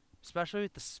 especially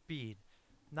with the speed.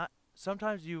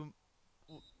 Sometimes you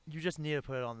just need to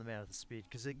put it on the man with the speed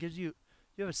because it gives you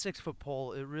have a 6-foot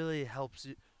pole. It really helps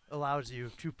you, allows you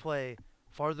to play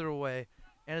farther away,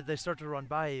 and if they start to run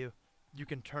by you, you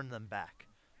can turn them back.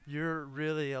 You're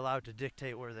really allowed to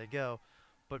dictate where they go,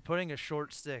 but putting a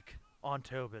short stick on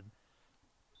Tobin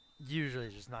usually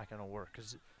is just not going to work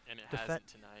because And it hasn't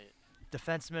tonight.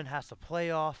 defenseman has to play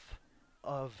off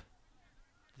of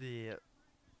the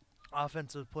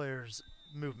offensive player's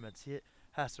movements. He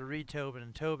has to read Tobin,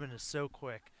 and Tobin is so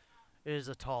quick. It is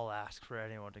a tall ask for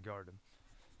anyone to guard him.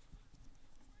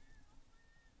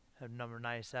 Have number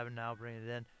 97 now bringing it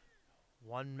in.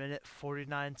 1 minute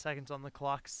 49 seconds on the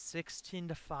clock.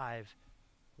 16-5,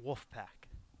 Wolfpack.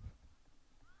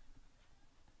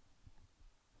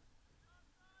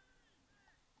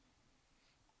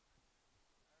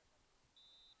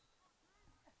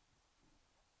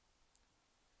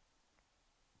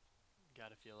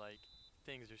 Gotta feel like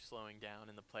things are slowing down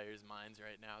in the players' minds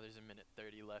right now. There's a minute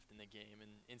 30 left in the game,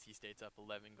 and NC State's up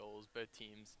 11 goals. Both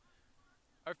teams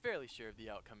are fairly sure of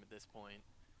the outcome at this point.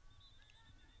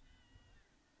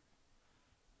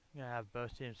 Gonna have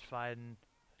both teams fighting.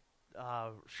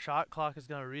 Shot clock is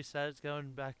gonna reset. It's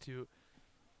going back to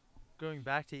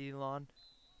Elon.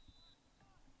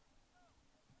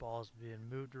 Ball's being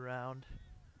moved around.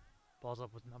 Ball's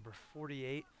up with number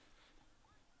 48.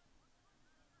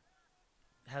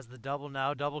 Has the double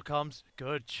now. Double comes.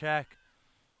 Good check.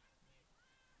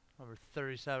 Number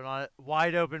 37 on it.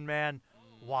 Wide open man.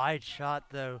 Wide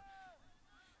shot though.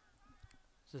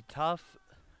 It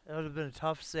would have been a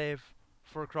tough save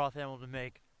for Crothamel to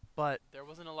make, but There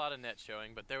wasn't a lot of net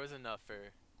showing, but there was enough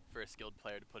for a skilled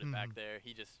player to put it back there.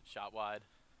 He just shot wide.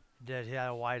 he had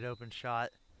a wide open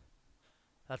shot.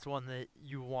 That's one that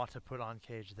you want to put on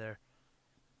cage there.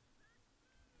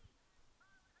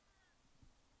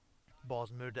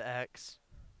 Ball's moved to X.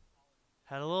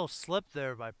 Had a little slip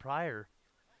there by Pryor.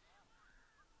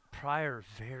 Pryor,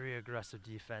 very aggressive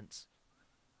defense.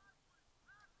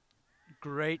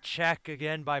 Great check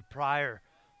again by Pryor.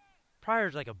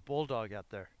 Pryor's like a bulldog out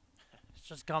there. He's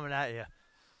just coming at you.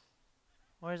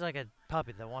 Or he's like a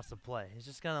puppy that wants to play. He's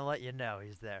just going to let you know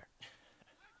he's there.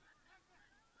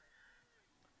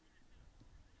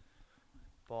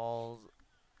 Ball's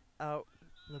out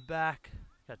the back.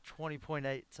 Got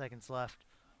 20.8 seconds left.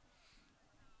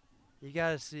 You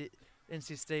got to see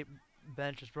NC State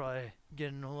bench is probably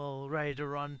getting a little ready to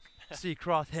run. See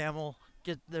Crothamel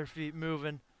get their feet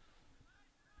moving.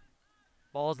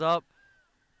 Ball's up.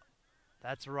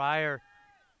 That's Ryer.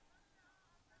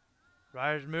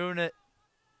 Ryer's moving it.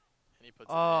 And he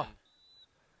puts it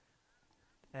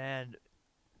in. And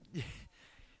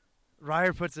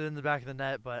Ryer puts it in the back of the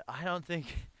net, but I don't think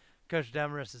Coach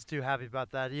Demarest is too happy about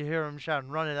that. You hear him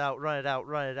shouting, run it out, run it out,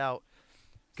 run it out.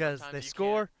 Because they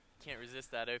score. Can't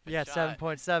resist that open Yeah, shot.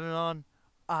 7.7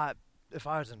 on. If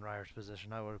I was in Ryer's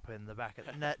position, I would have put it in the back of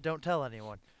the net. Don't tell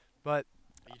anyone. But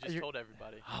You just told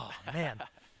everybody. Oh, man.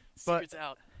 Secret's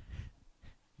out.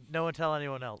 No one tell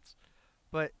anyone else.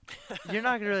 But you're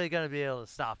not really going to be able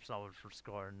to stop someone from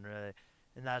scoring, really,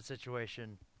 in that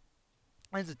situation.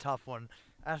 It's a tough one.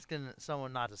 Asking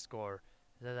someone not to score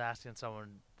is asking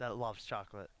someone that loves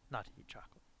chocolate not to eat chocolate.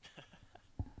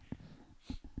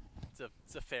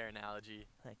 It's a fair analogy.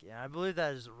 Thank you. And I believe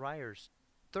that is Ryer's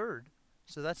third,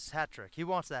 so that's his hat trick. He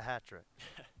wants that hat trick.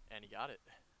 And he got it.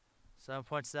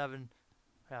 7.7.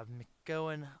 We have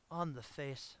McGowan on the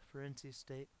face for NC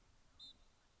State.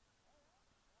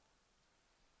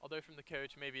 Although from the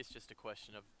coach, maybe it's just a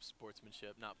question of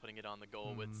sportsmanship, not putting it on the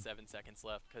goal with 7 seconds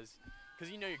left, because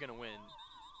you know you're going to win.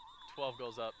 12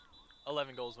 goals up,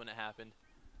 11 goals when it happened,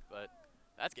 but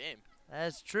that's game.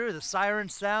 That's true. The siren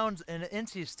sounds, and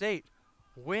NC State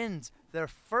wins their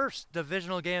first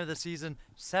divisional game of the season,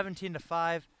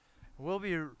 17-5. We'll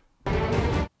be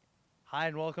hi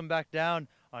and welcome back down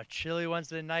on a chilly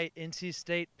Wednesday night. NC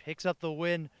State picks up the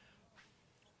win.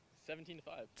 17-5.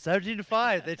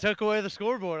 17-5. They took away the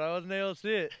scoreboard. I wasn't able to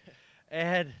see it.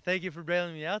 And thank you for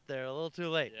bailing me out there. A little too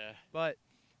late. Yeah. But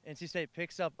NC State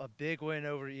picks up a big win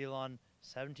over Elon,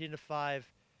 17-5.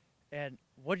 And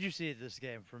what did you see at this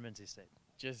game from NC State?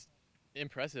 Just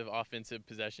impressive offensive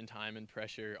possession time and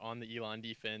pressure on the Elon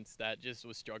defense that just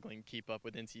was struggling to keep up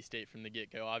with NC State from the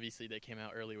get-go. Obviously, they came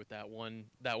out early with that one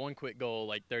quick goal,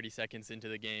 like 30 seconds into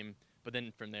the game. But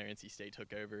then from there, NC State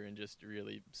took over and just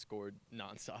really scored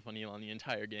nonstop on Elon the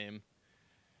entire game.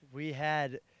 We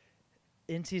had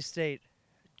NC State,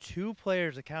 2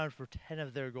 players accounted for 10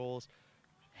 of their goals,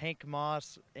 Hank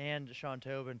Moss and Sean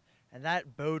Tobin, and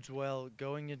that bodes well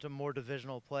going into more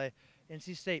divisional play.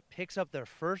 NC State picks up their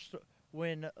first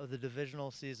win of the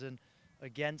divisional season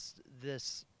against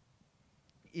this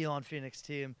Elon Phoenix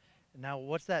team. Now,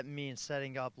 what's that mean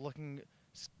setting up, looking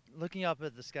up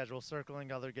at the schedule,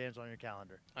 circling other games on your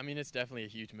calendar? I mean, it's definitely a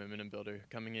huge momentum builder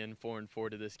coming in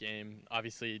 4-4 to this game.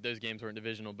 Obviously, those games weren't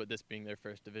divisional, but this being their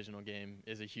first divisional game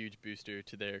is a huge booster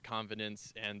to their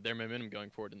confidence and their momentum going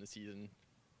forward in the season.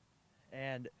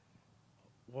 And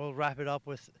we'll wrap it up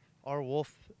with our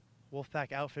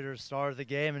Wolfpack Outfitters star of the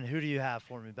game. And who do you have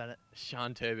for me, Bennett?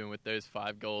 Sean Tobin with those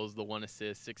 5 goals, the 1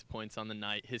 assist, 6 points on the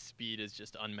night. His speed is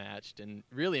just unmatched and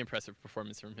really impressive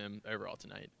performance from him overall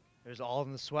tonight. There's all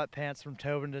in the sweatpants from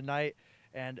Tobin tonight.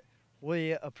 And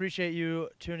we appreciate you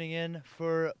tuning in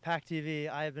for PackTV.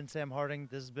 I have been Sam Harding.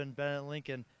 This has been Bennett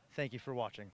Lincoln. Thank you for watching.